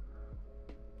 Jesus.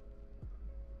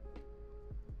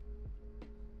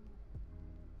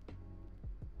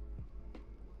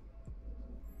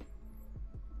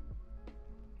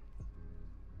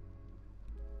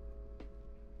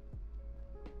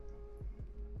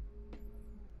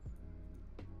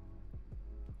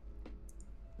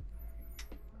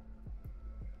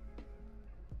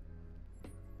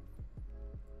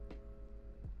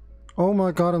 Oh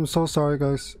my god, I'm so sorry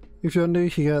guys. If you're new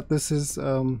here, this is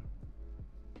a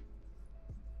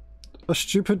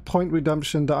stupid point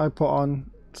redemption that I put on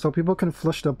so people can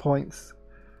flush their points.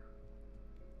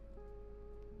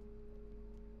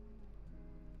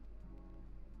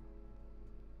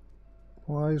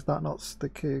 Why is that not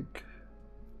sticking?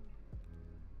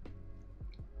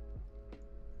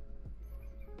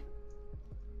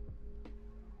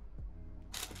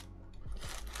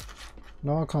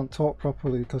 Now I can't talk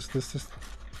properly because this is...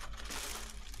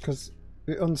 because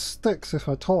it unsticks if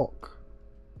I talk.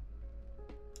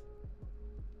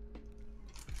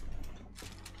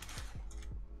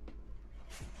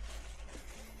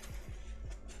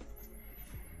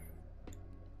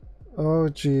 Oh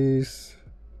jeez.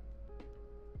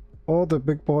 All the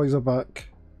big boys are back.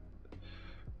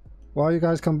 Why you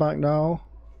guys come back now?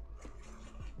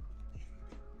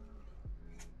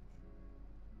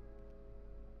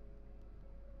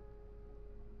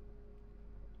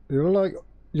 You're like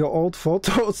your old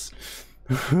photos.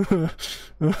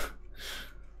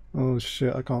 Oh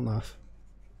shit, I can't laugh.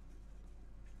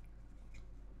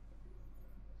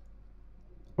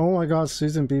 Oh my god,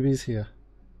 Susan BB's here.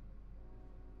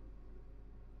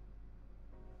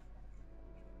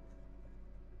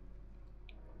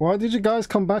 Why did you guys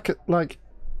come back at like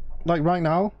right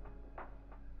now?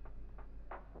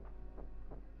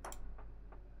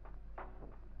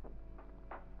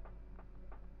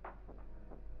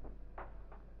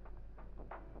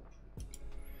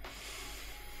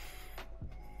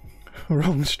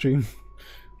 Wrong stream.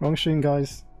 Wrong stream,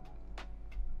 guys.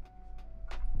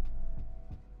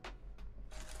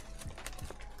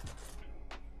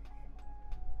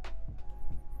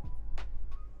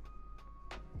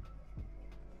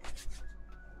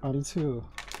 I do too.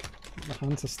 My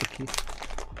hands are sticky.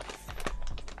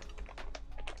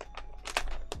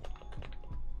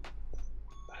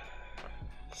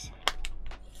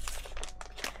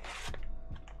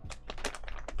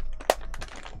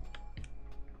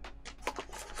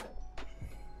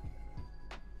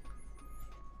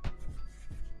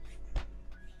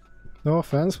 No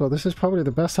offense, but this is probably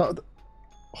the best out.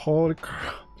 Holy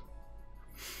crap.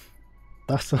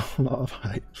 That's a lot of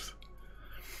hypes.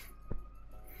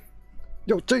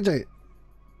 Yo, JJ!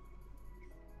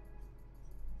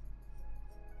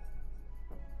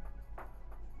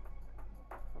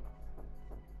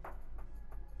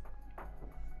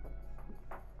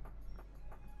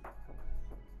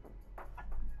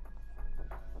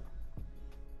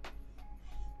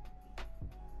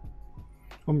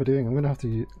 What am I doing? I'm gonna have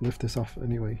to lift this off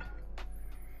anyway.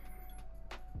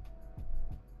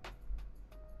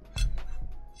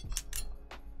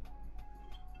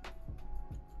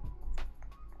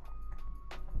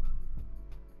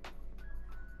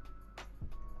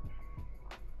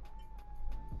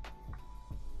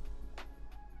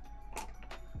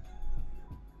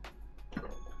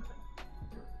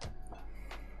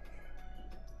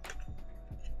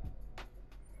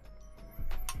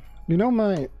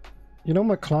 You know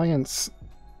my clients,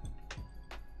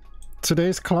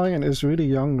 today's client is really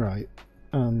young, right?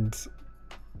 And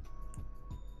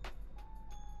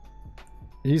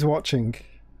he's watching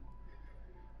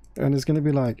and is going to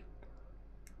be like,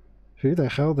 who the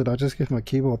hell did I just give my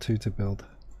keyboard to build?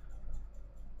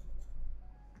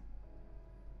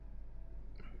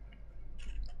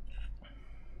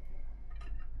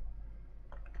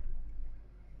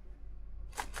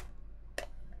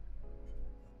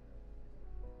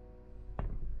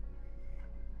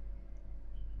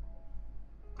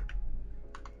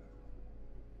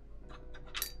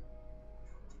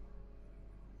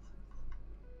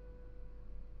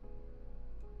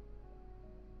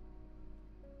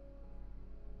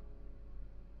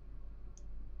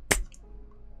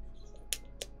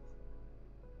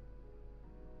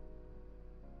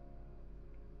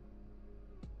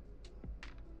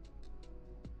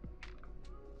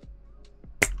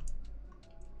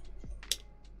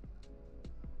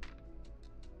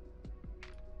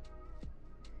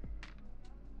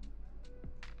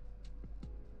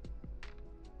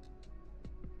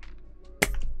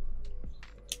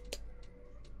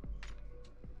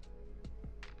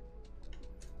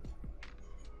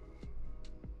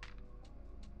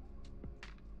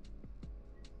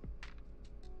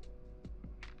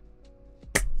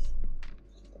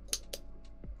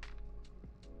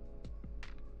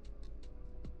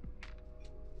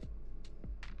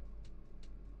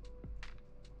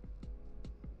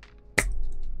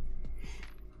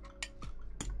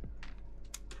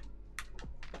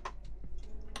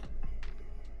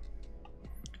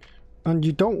 And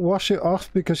you don't wash it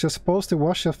off because you're supposed to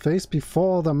wash your face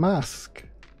before the mask.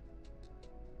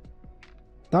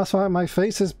 That's why my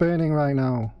face is burning right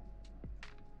now.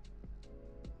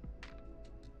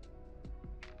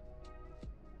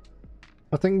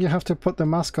 I think you have to put the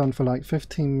mask on for like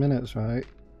 15 minutes, right?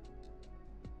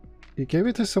 You gave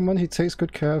it to someone who takes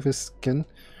good care of his skin.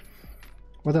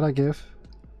 What did I give?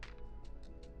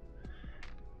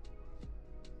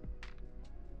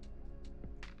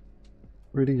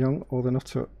 Really young, old enough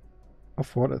to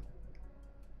afford it.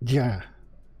 Yeah.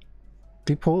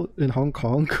 People in Hong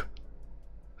Kong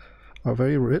are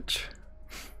very rich.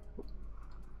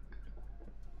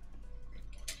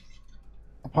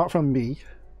 Apart from me.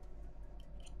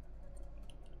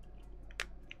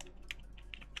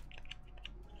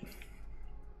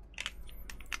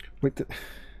 Wait,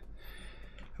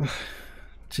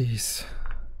 jeez.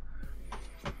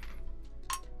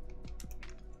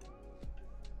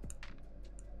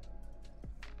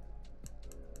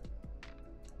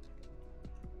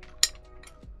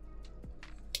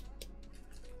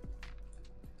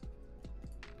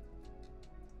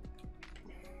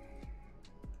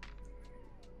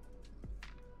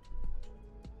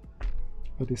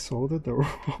 But he soldered the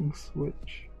wrong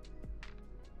switch.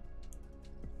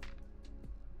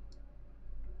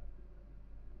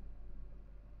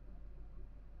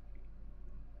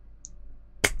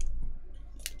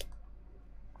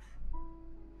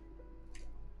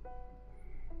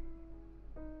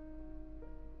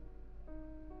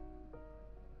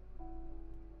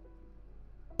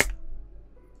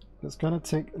 It's gonna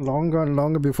take longer and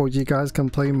longer before you guys can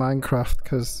play Minecraft,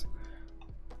 because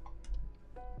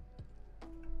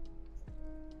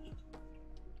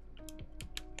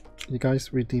you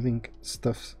guys redeeming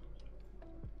stuff.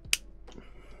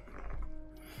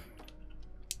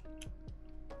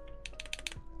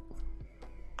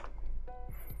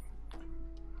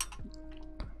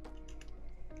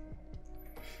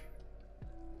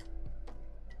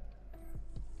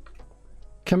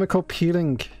 Chemical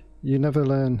peeling, you never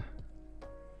learn.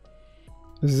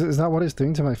 Is that what it's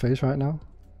doing to my face right now?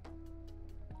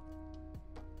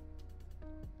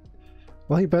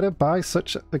 Well, you better buy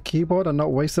such a keyboard and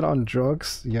not waste it on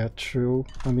drugs. Yeah, true.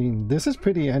 I mean, this is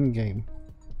pretty endgame.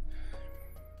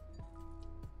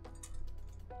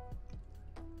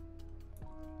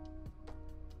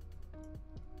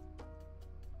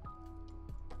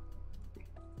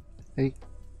 Hey.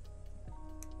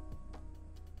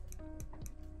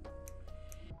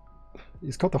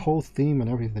 He's got the whole theme and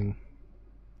everything.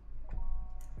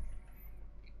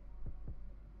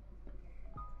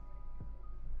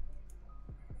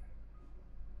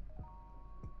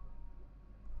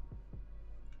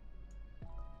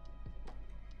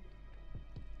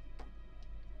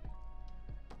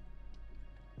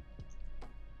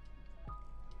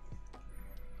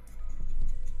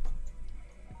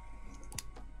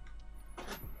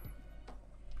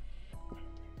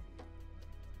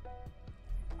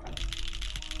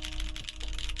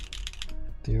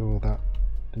 Deal with that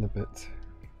in a bit.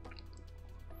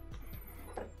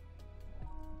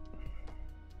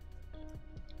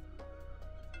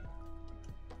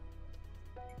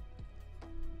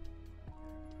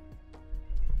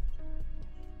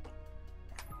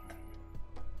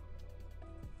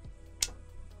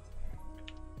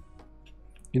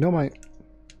 You know, I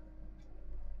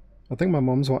think my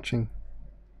mom's watching.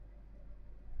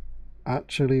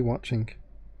 Actually watching.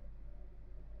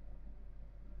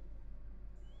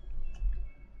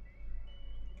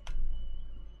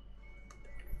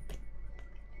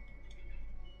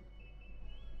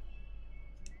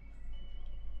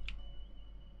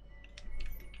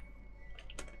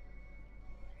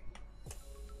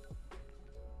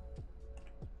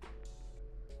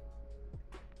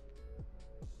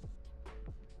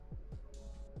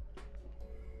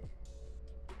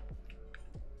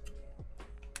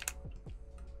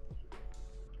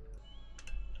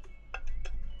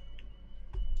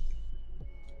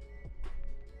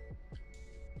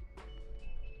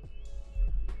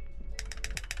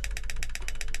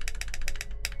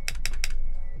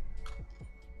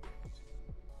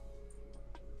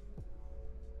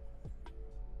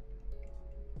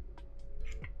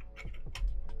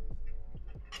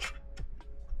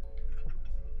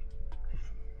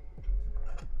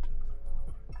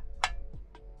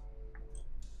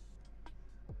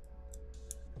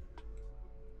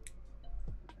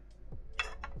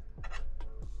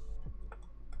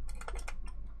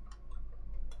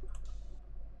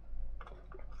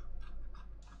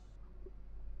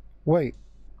 Wait,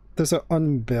 there's an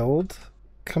unbuild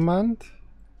command?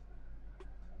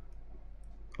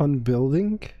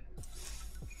 Unbuilding?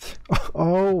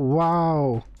 Oh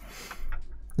wow!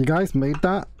 You guys made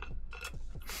that?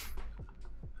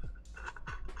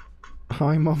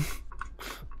 Hi mom.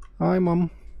 Hi mom.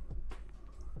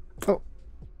 Oh.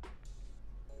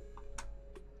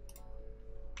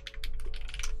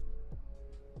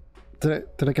 Did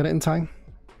I get it in time?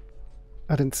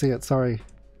 I didn't see it, sorry.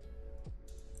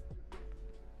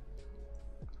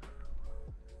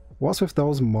 What's with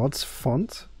those mods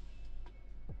font?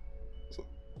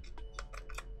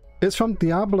 It's from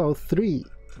Diablo 3.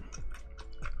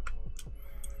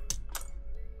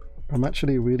 I'm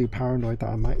actually really paranoid that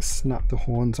I might snap the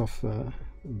horns off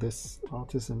this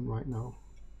artisan right now.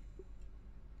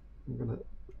 I'm gonna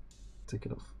take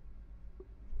it off.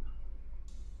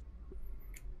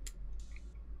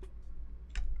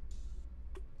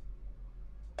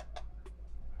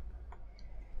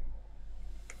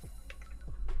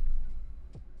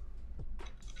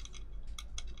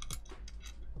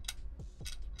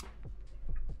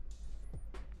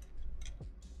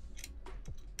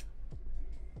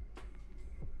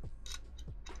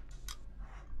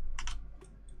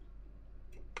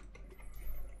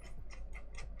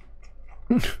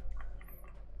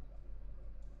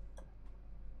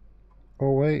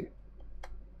 Oh wait,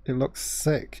 it looks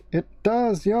sick. It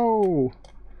does, yo!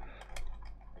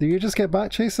 Do you just get back,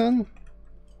 Jason?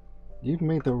 You've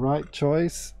made the right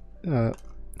choice.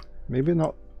 Maybe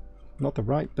not the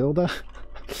right builder.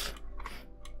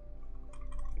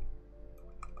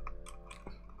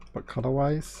 But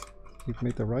color-wise, you've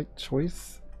made the right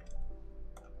choice.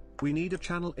 We need a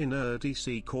channel in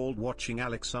RDC called Watching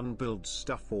Alex Unbuild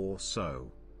Stuff or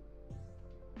so.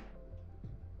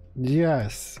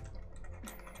 Yes.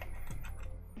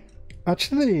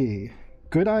 Actually,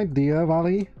 good idea,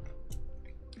 Valley.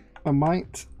 I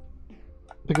might,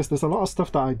 because there's a lot of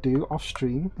stuff that I do off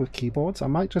stream with keyboards. I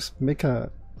might just make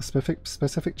a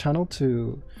specific channel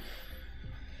to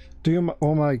do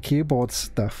all my keyboard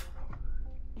stuff.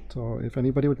 So if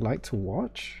anybody would like to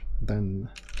watch, then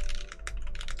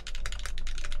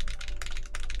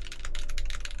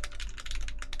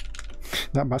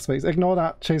that back space. Ignore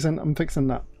that, Chasen. I'm fixing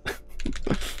that.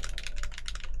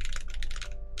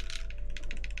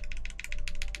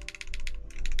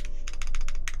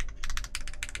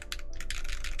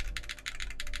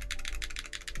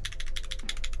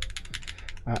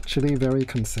 Actually very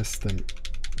consistent.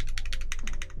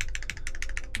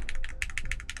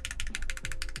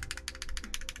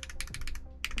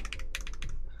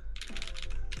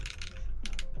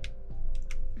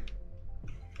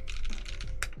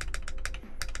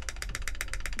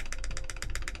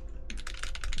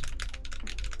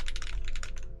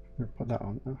 Put that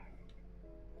on now.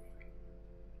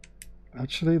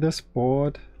 Actually, this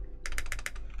board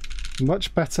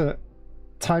much better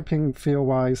typing feel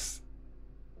wise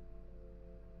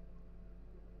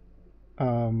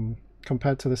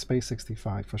compared to the Space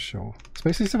 65 for sure.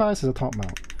 Space 65 is a top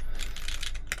mount.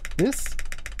 This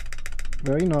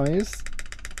very nice.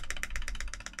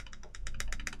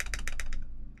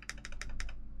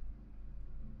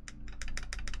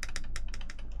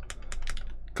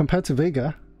 Compared to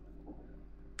Vega,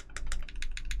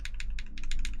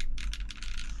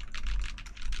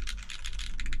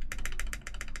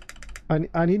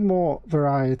 I need more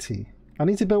variety. I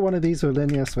need to build one of these with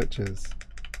linear switches,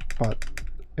 but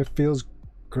it feels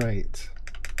great.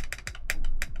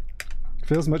 It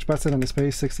feels much better than the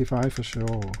Space 65 for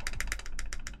sure.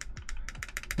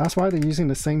 That's why they're using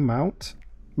the same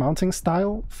mounting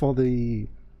style for the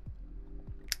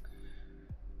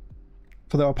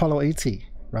Apollo 80,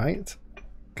 right?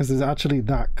 Because it's actually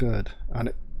that good,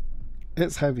 and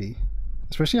it's heavy,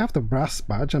 especially after brass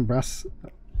badge and brass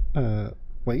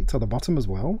weight at the bottom as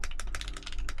well.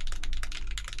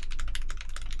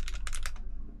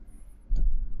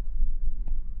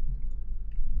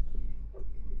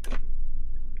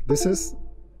 This is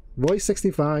Voice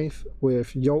 65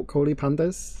 with Yoke Holy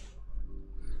Pandas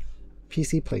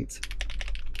PC plate.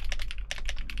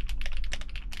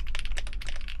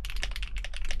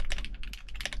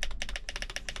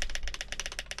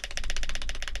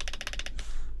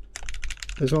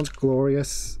 This one's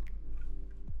glorious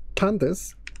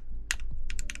Pandas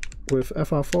with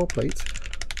FR4 plate.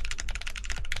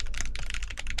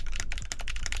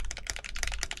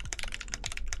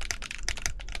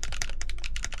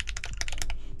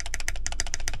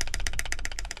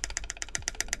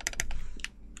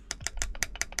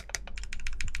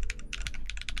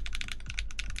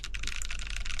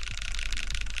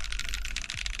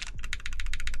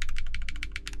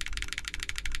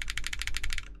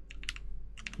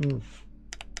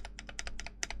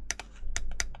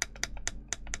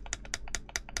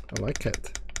 I like it.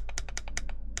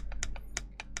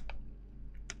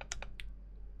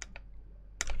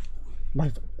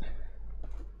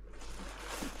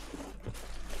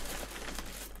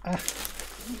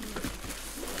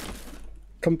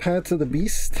 Compared to the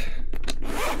Beast,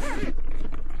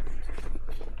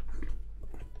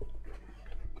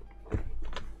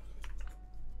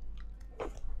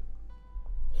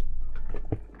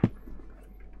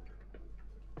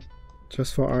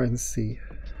 just for RNC.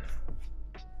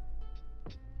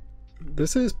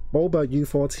 This is Boba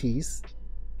U4Ts,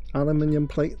 aluminium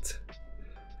plate.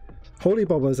 Holy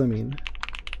Bobas, I mean.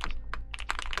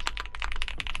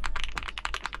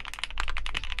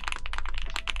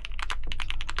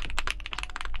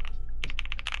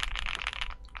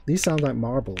 These sound like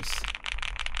marbles.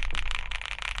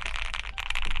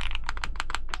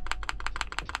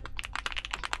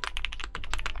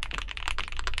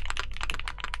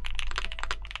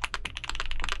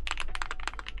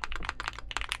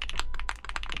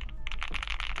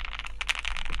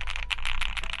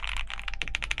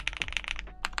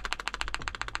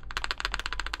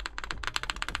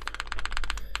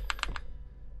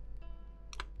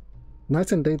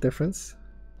 Night and day difference.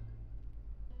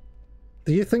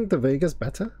 Do you think the Vega's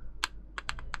better?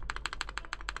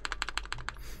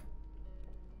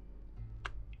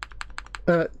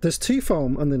 There's two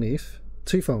foam underneath,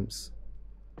 two foams.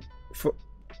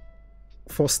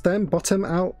 For stem bottom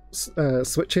out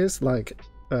switches like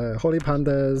Holy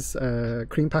Pandas,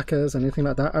 Cream Packers, anything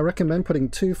like that, I recommend putting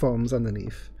two foams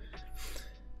underneath.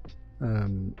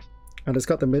 And it's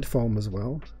got the mid foam as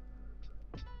well.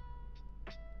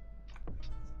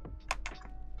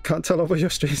 Can't tell over your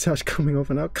stream Sash coming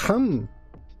over now. Come!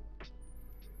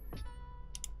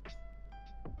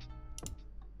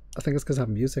 I think it's because I have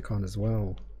music on as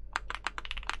well.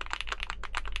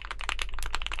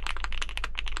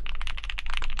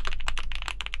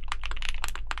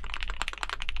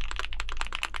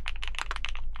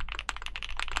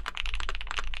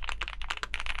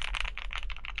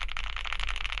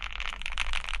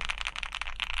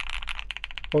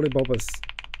 Holy bobbers.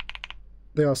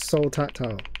 They are so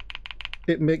tactile.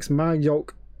 It makes my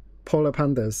yoke polar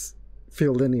pandas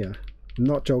feel linear.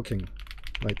 Not joking.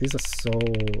 Like, these are so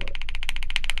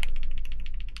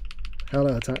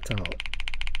hella tactile.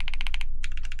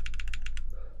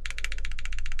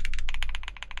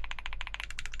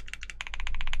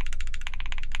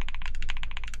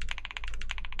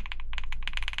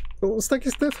 Oh,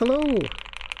 Sticky Stiff, hello!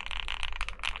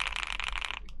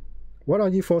 What are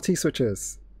U4T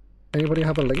switches? Anybody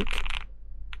have a link?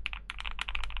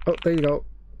 Oh, there you go.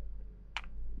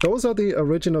 Those are the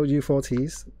original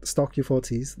U4Ts, stock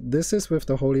U4Ts. This is with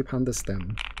the Holy Panda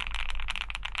stem.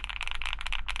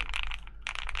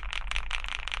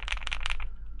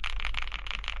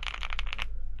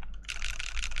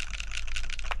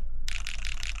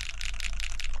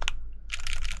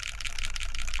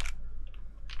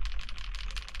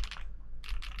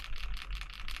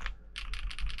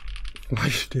 Why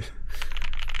should you?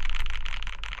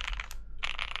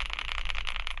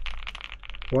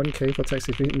 1K for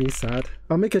taxi fee, me sad.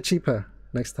 I'll make it cheaper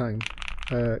next time.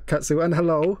 Katsu, and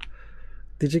hello.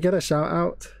 Did you get a shout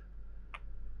out?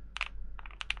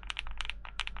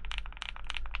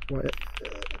 What?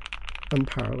 I'm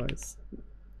paralyzed.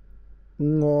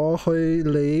 我去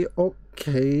你屋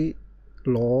企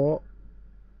攞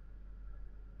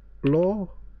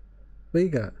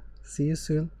Vega. See you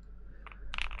soon.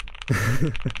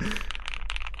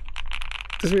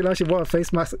 Just realized you wore a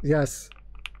face mask. Yes.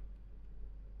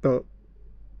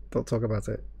 Don't talk about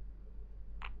it.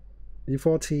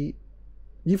 U4T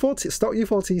stock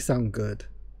U4T sound good.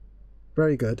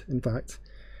 Very good, in fact.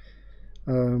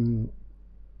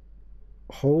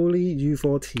 Holy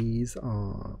U4Ts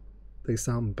they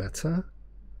sound better,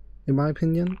 in my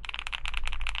opinion.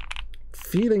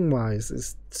 Feeling wise,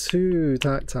 it's too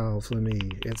tactile for me.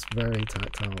 It's very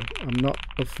tactile. I'm not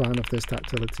a fan of this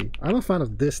tactility. I'm a fan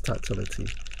of this tactility.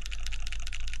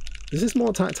 This is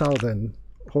more tactile than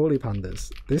Holy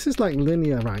Pandas. This is like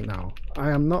linear right now.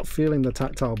 I am not feeling the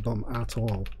tactile bump at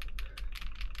all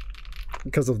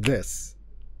because of this.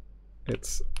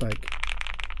 It's like,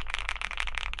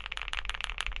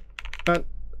 and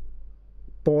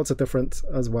boards are different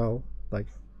as well, like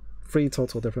 3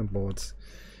 total different boards.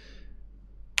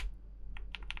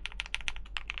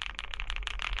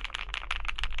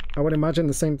 I would imagine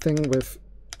the same thing with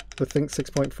the Think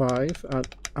 6.5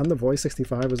 and the Voice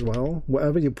 65 as well.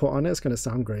 Whatever you put on it, it's going to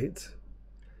sound great.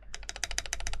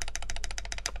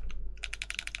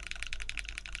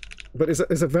 But it's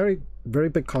a very, very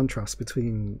big contrast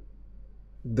between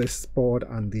this board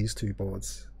and these two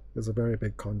boards. There's a very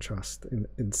big contrast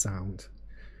in sound.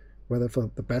 Whether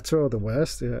for the better or the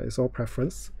worse, yeah, it's all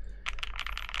preference.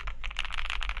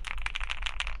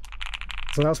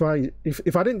 So that's why if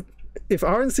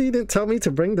RNC didn't tell me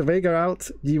to bring the Vega out,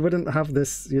 you wouldn't have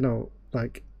this, you know,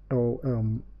 like, oh,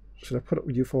 should I put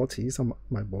U4Ts on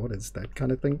my board instead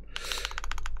kind of thing?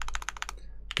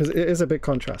 Because it is a big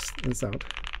contrast in sound.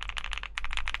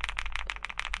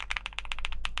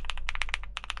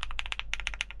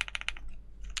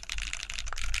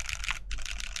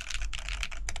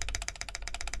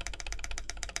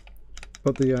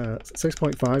 But the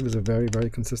 6.5 is a very, very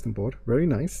consistent board. Very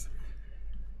nice.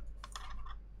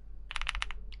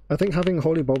 I think having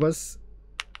Holy Bobas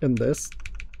in this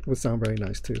would sound very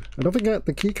nice too. And don't forget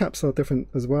the keycaps are different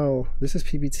as well. This is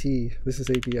PBT, this is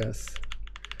ABS.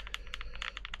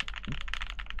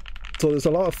 So there's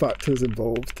a lot of factors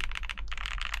involved.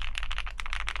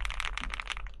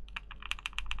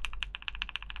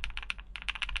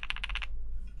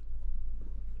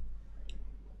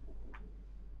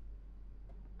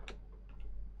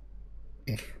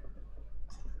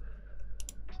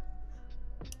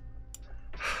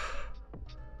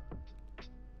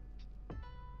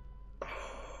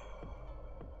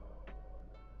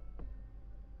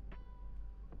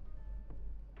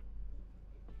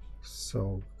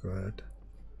 So good.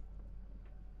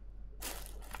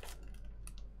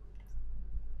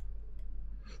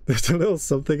 There's a little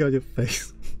something on your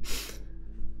face.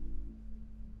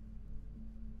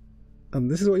 And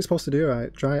this is what you're supposed to do,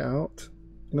 right? Dry it out.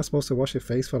 You're not supposed to wash your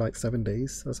face for like 7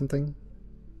 days or something,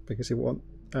 because you want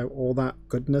all that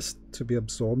goodness to be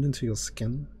absorbed into your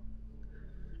skin.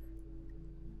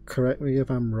 Correct me if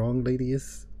I'm wrong,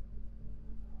 ladies.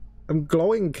 I'm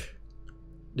glowing.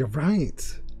 You're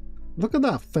right. Look at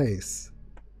that face.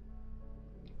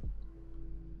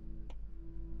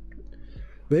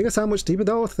 Vegas, how much deeper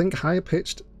though? Think higher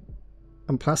pitched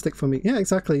and plastic for me. Yeah,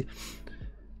 exactly.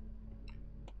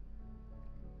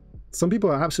 Some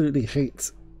people absolutely hate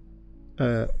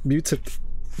muted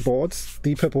boards,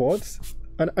 deeper boards.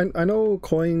 And I know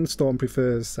Coinstorm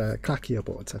prefers clackier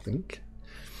boards, I think.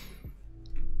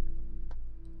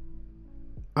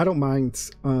 I don't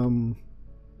mind. I'm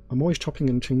always chopping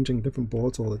and changing different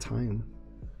boards all the time.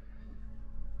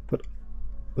 But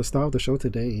the star of the show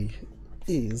today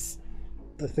is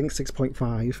the Think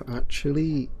 6.5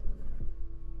 actually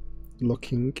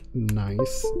looking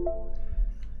nice.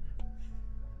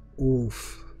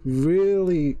 Oof,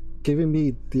 really giving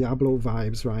me Diablo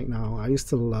vibes right now. I used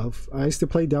to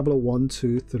play Diablo 1,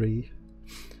 2, 3.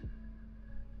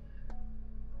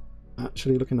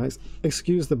 Actually looking nice.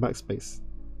 Excuse the backspace.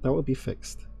 That will be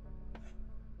fixed.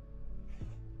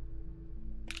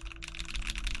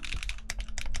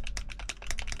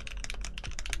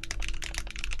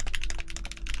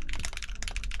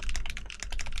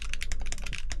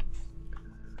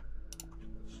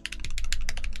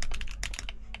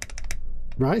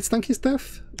 Right, thank you,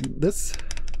 Steph.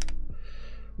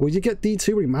 Will you get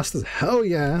D2 remasters? Hell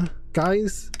yeah,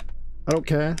 guys. I don't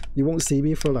care. You won't see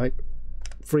me for like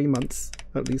 3 months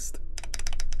at least.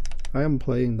 I am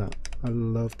playing that. I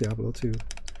love Diablo 2.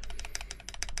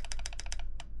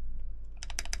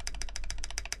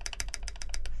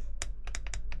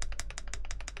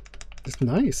 It's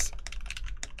nice.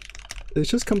 It's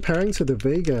just comparing to the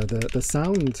Vega, the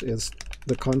sound is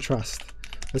the contrast.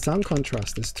 The sound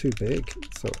contrast is too big,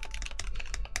 so.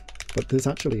 But this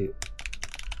actually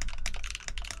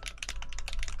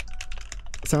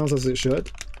sounds as it should.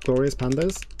 Glorious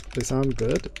Pandas, they sound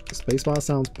good. Spacebar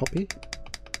sounds poppy.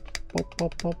 Pop,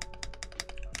 pop, pop.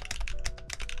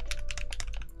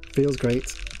 Feels great.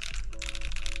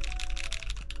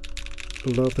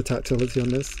 Love the tactility on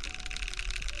this.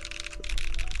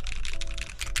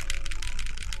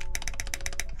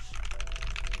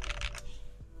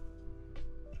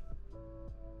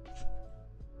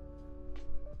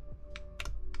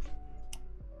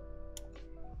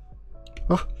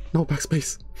 Oh, no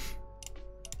backspace.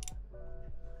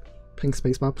 Pink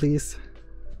spacebar, please.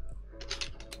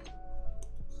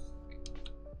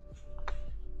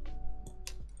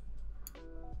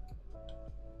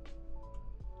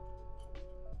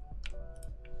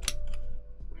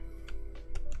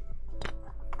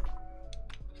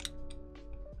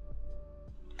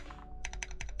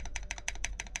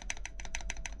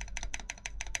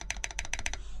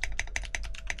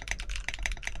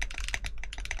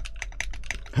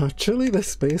 Actually, the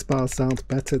spacebar sounds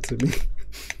better to me.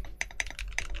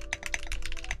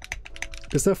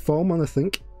 Is there foam on the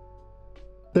Think?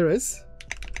 There is.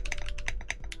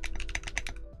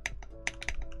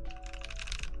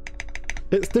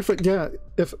 It's different, yeah.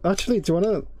 If actually, do you want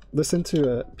to listen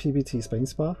to a PBT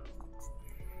spacebar?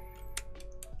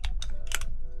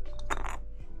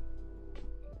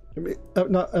 I mean,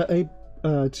 not a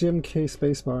GMK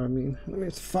spacebar. I mean, let me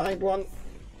just find one.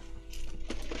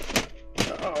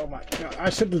 Oh my god, I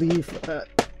should leave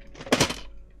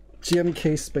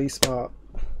GMK spacebar.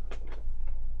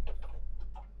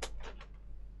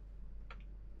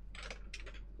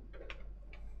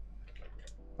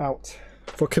 Out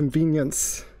for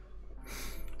convenience.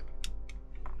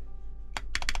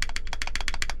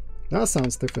 That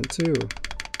sounds different too.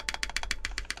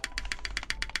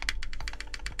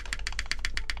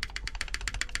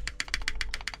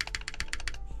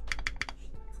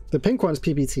 The pink one's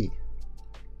PBT.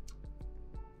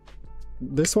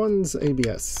 This one's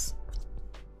ABS.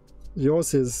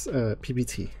 Yours is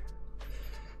PBT.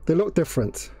 They look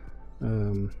different.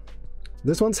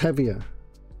 This one's heavier.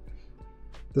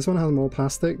 This one has more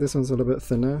plastic. This one's a little bit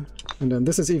thinner. And then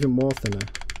this is even more thinner.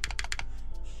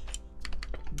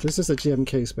 This is a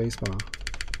GMK spacebar.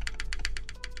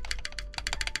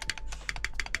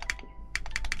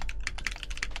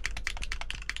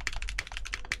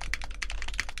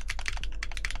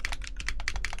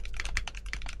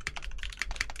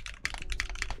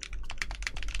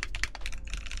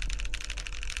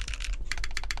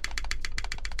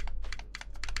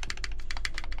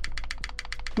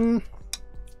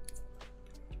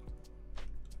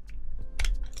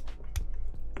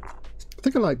 I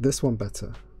think I like this one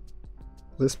better.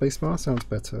 This spacebar sounds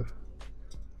better.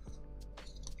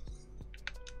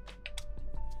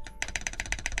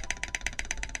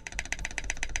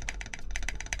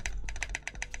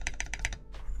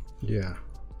 Yeah.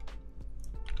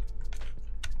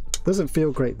 Doesn't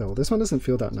feel great though. This one doesn't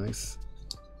feel that nice.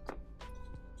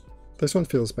 This one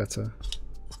feels better.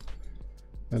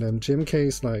 And then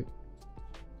GMK's like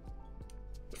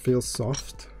feels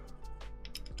soft.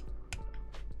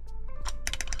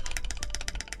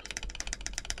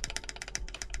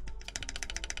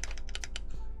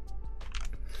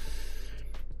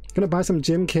 Gonna buy some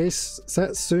GMK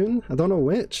sets soon. I don't know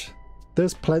which.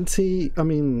 There's plenty. I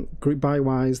mean, group buy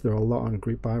wise, there are a lot on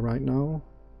group buy right now.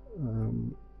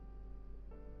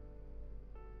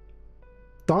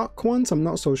 Dark ones, I'm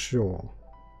not so sure.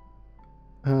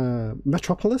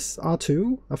 Metropolis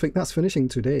R2, I think that's finishing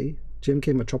today.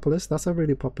 GMK Metropolis, that's a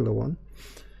really popular one.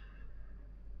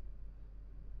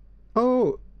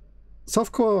 Oh,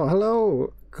 Softcore,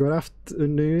 hello. Good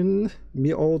afternoon,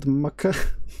 me old mucker.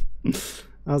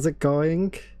 How's it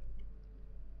going?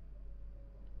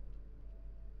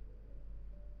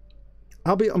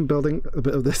 I'll be unbuilding a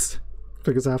bit of this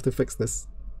because I have to fix this.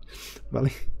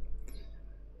 Valley.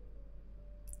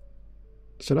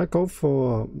 Should I go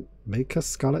for Maker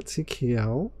Scarlet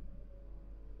TKL?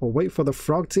 Or wait for the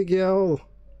Frog TKL?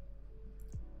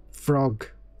 Frog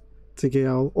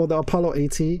TKL. Or the Apollo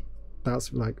 80.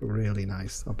 That's like really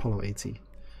nice. Apollo 80.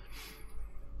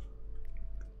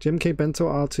 GMK Bento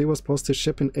R2 was supposed to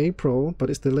ship in April,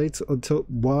 but it's delayed until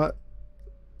what?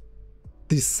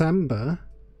 December?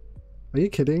 Are you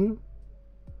kidding?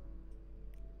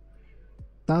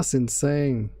 That's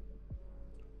insane.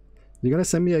 You're gonna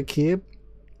send me a keyb?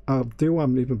 I'll do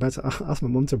one even better. I'll ask my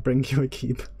mum to bring you a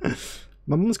keyb.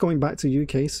 My mum's going back to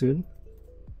UK soon.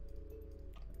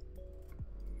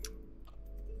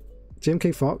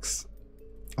 GMK Fox.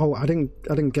 Oh, I didn't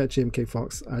get GMK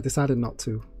Fox. I decided not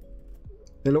to.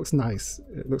 It looks nice.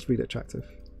 It looks really attractive.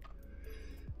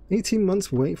 18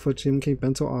 months wait for GMK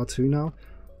Bento R2 now?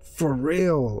 For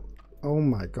real? Oh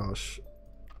my gosh.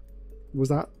 Was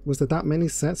there that many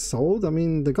sets sold? I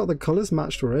mean, they got the colors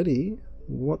matched already.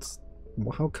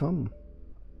 How come?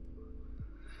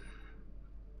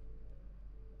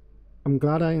 I'm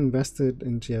glad I invested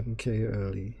in GMK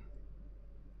early.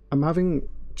 I'm having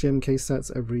GMK sets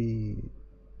every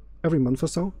month or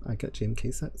so. I get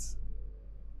GMK sets.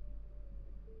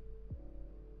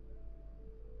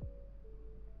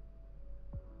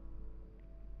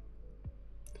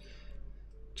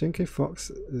 GMK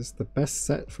Fox is the best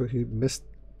set for who missed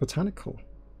Botanical.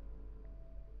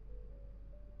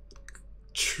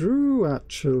 True,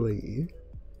 actually.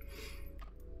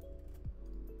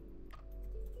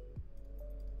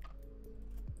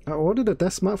 I ordered a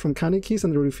desk mat from Candy Keys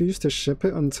and they refused to ship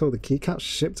it until the keycaps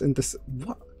shipped in this.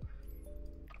 What?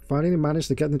 Finally managed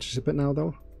to get them to ship it now,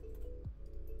 though.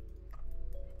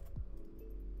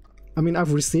 I mean,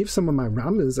 I've received some of my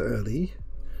rammers early.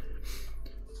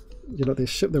 You know, they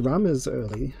ship the rammers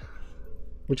early,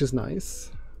 which is nice.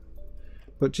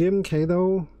 But GMK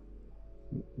though,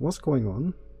 what's going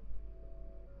on?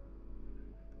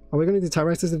 Are we going to do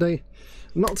Tyrises today?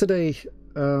 Not today.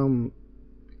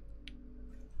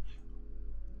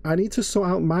 I need to sort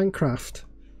out Minecraft.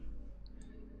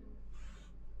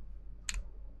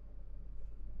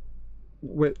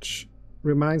 Which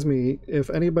reminds me, if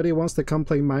anybody wants to come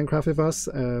play Minecraft with us,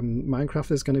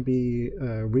 Minecraft is going to be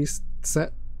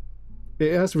reset.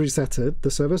 It has resetted.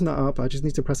 The server's not up. I just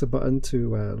need to press a button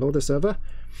to load the server.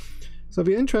 So if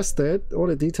you're interested, all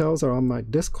the details are on my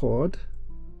Discord.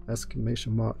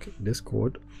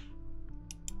 !Discord.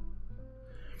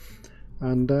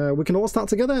 And we can all start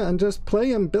together and just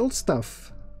play and build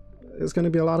stuff. It's going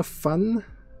to be a lot of fun.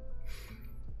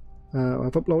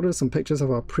 I've uploaded some pictures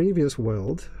of our previous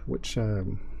world, which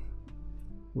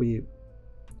we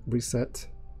reset,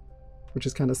 which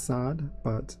is kind of sad,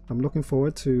 but I'm looking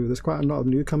forward to. There's quite a lot of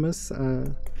newcomers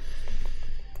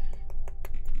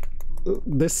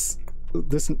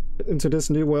into this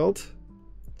new world,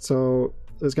 so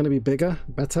it's going to be bigger,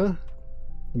 better,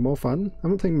 more fun. I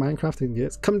haven't played Minecraft in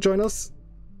years. Come join us.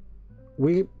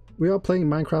 We are playing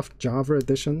Minecraft Java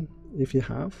Edition if you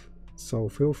have, so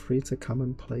feel free to come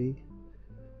and play.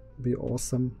 It'd be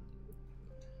awesome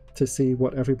to see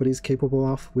what everybody's capable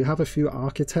of. We have a few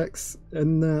architects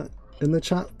in the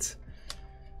chat,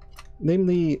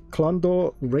 namely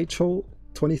Clondor Rachel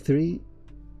 23.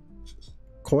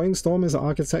 Coinstorm is an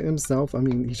architect himself. I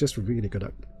mean, he's just really good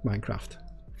at Minecraft.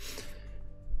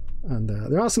 And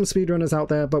there are some speedrunners out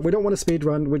there, but we don't want to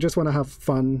speedrun. We just want to have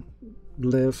fun,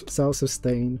 live,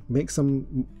 self-sustain, make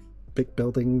some big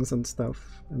buildings and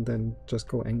stuff, and then just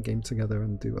go endgame together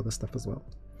and do other stuff as well.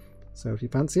 So if you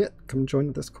fancy it, come join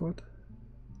the Discord.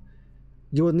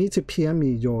 You will need to PM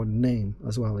me your name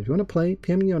as well. If you want to play,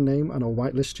 PM me your name and I'll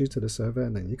whitelist you to the server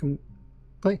and then you can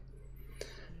play.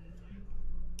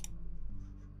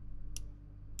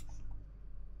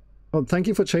 Oh, thank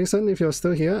you for chasing if you're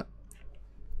still here.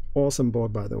 awesome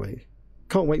board, by the way.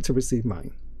 Can't wait to receive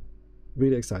mine.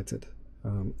 Really excited.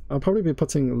 I'll probably be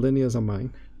putting linears on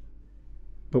mine,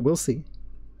 but we'll see.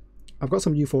 I've got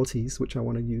some U40s which I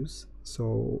want to use,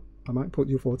 so I might put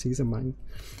U40s in mine.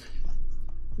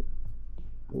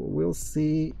 We'll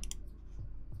see.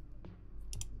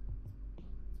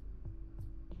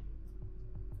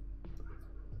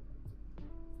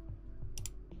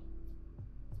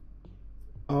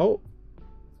 Oh.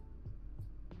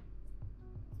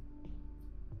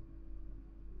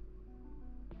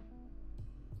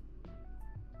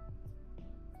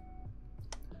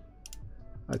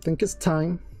 I think it's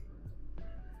time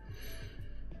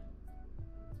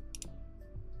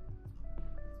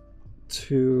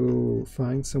to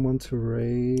find someone to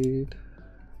raid.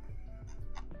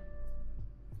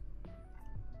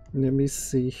 Let me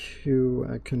see who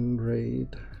I can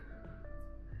raid.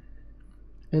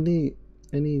 Any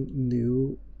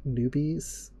newbies?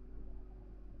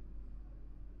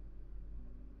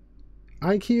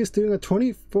 Ikey is doing a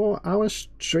 24-hour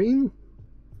stream?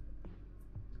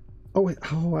 Oh wait,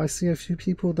 oh, I see a few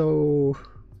people though.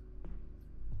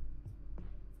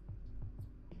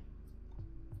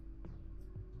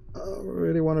 I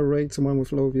really want to raid someone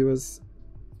with low viewers.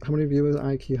 How many viewers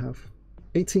Ikey have?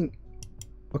 18.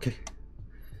 Okay.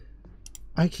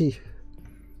 Ikey.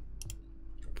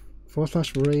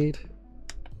 /raid.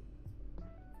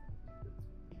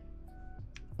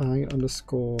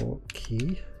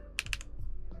 I_key.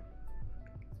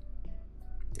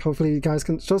 Hopefully you guys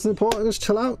can show some support and just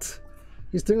chill out.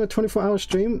 He's doing a 24-hour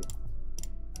stream.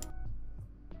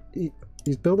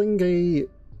 He's building a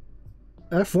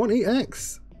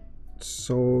F1EX.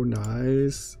 So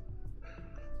nice.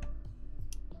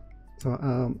 So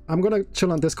I'm gonna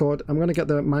chill on Discord. I'm gonna get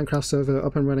the Minecraft server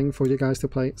up and running for you guys to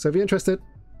play. So if you're interested,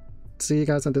 see you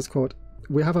guys on Discord.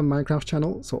 We have a Minecraft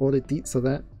channel, so all the deets are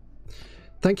there.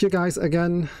 Thank you guys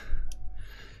again.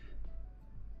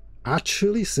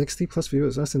 Actually 60+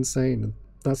 viewers, that's insane.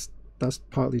 That's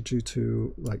partly due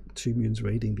to like 2 moons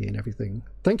raiding me and everything.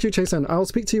 Thank you, Chasen. I'll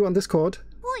speak to you on Discord.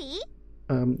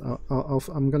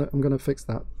 I'm gonna fix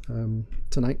that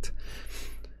tonight.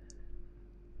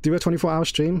 Do a 24-hour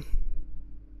stream.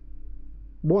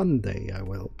 One day I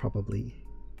will, probably.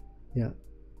 Yeah.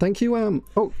 Thank you.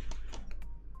 Oh.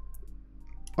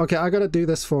 Okay, I gotta do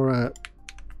this for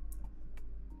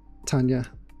Tanya.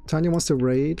 Tanya wants to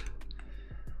raid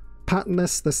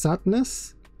Pandas the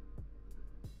Sadness.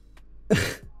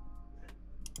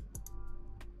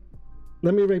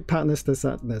 Let me raid Pandas the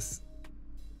Sadness.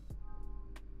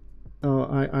 Oh,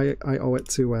 I owe it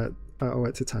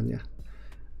to Tanya.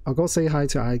 I'll go say hi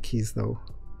to Ikeys though.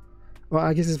 Oh,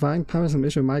 Ikeys is fine. Pandas and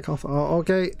mission mic off. Oh,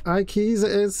 okay. Ikeys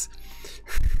it is.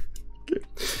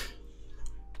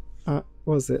 What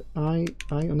was it? I_KEYY.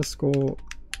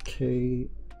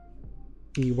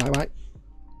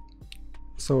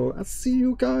 So I see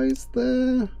you guys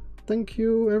there. Thank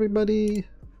you, everybody.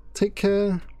 Take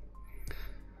care.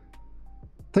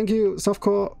 Thank you,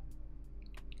 Softcore.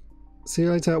 See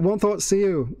you later. One Thought, see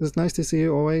you. It's nice to see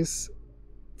you always.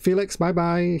 Felix, bye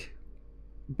bye.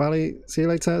 Bali, see you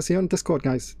later. See you on Discord,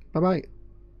 guys. Bye bye.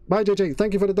 Bye, JJ.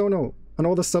 Thank you for the dono and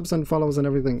all the subs and follows and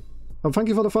everything. Oh, thank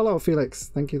you for the follow, Felix.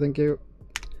 Thank you, thank you.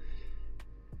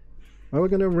 Well, we're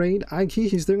gonna raid Ikey.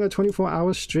 He's doing a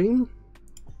 24-hour stream.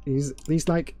 He's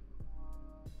like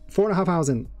 4.5 hours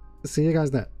in. See you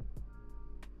guys there.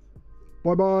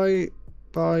 Bye bye.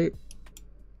 Bye.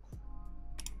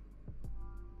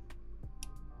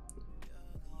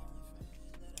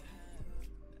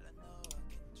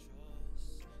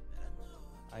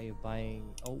 Are you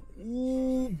buying? Oh,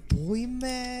 ooh, Boy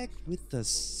Mac with the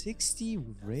 60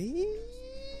 raid?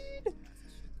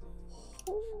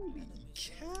 Holy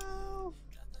cow!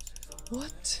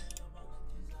 What?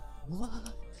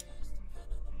 What?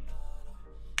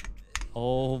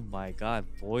 Oh my god,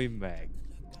 Boy Mac.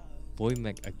 Boy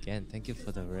Mac again. Thank you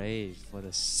for the raid, for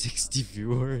the 60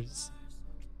 viewers.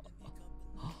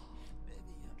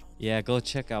 Yeah, go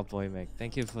check out Boy Mac.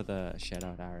 Thank you for the shout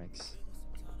out, RX.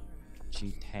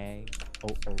 G-Tang.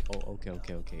 Oh,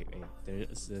 okay. Hey,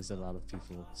 there's a lot of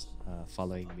people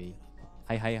following me.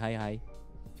 Hi.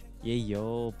 Yeah,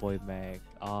 yo, Boy Mac.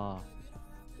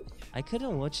 I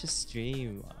couldn't watch his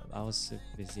stream. I was so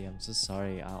busy. I'm so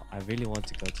sorry. I really want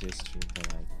to go to his stream,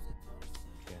 but like,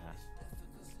 yeah.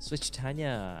 Switch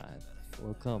Tanya,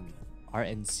 welcome.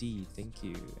 RNC, thank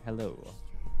you. Hello.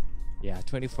 Yeah,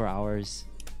 24 hours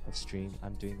of stream.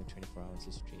 I'm doing the 24 hours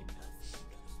of stream.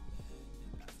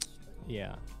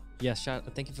 Yeah.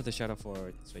 Thank you for the shout out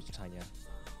for Switch Tanya.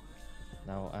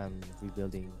 Now I'm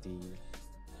rebuilding the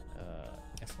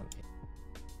F1.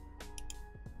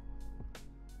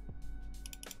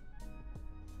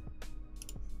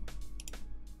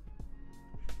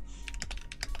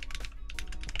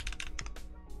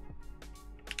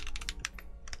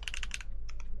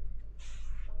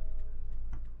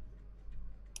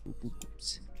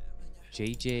 Oops.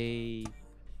 JJ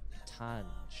Tanj,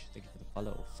 thank you for the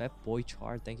follow. Fat Boy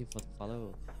Char, thank you for the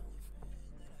follow.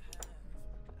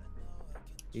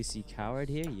 Is he coward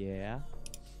here? Yeah.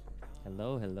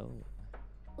 Hello, hello.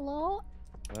 Hello?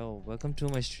 Well, welcome to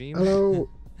my stream. Hello,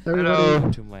 everybody.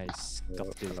 Welcome to my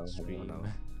sculpted stream.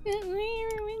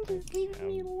 Just leave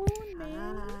me alone,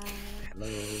 man.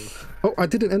 Oh, I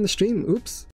didn't end the stream. Oops.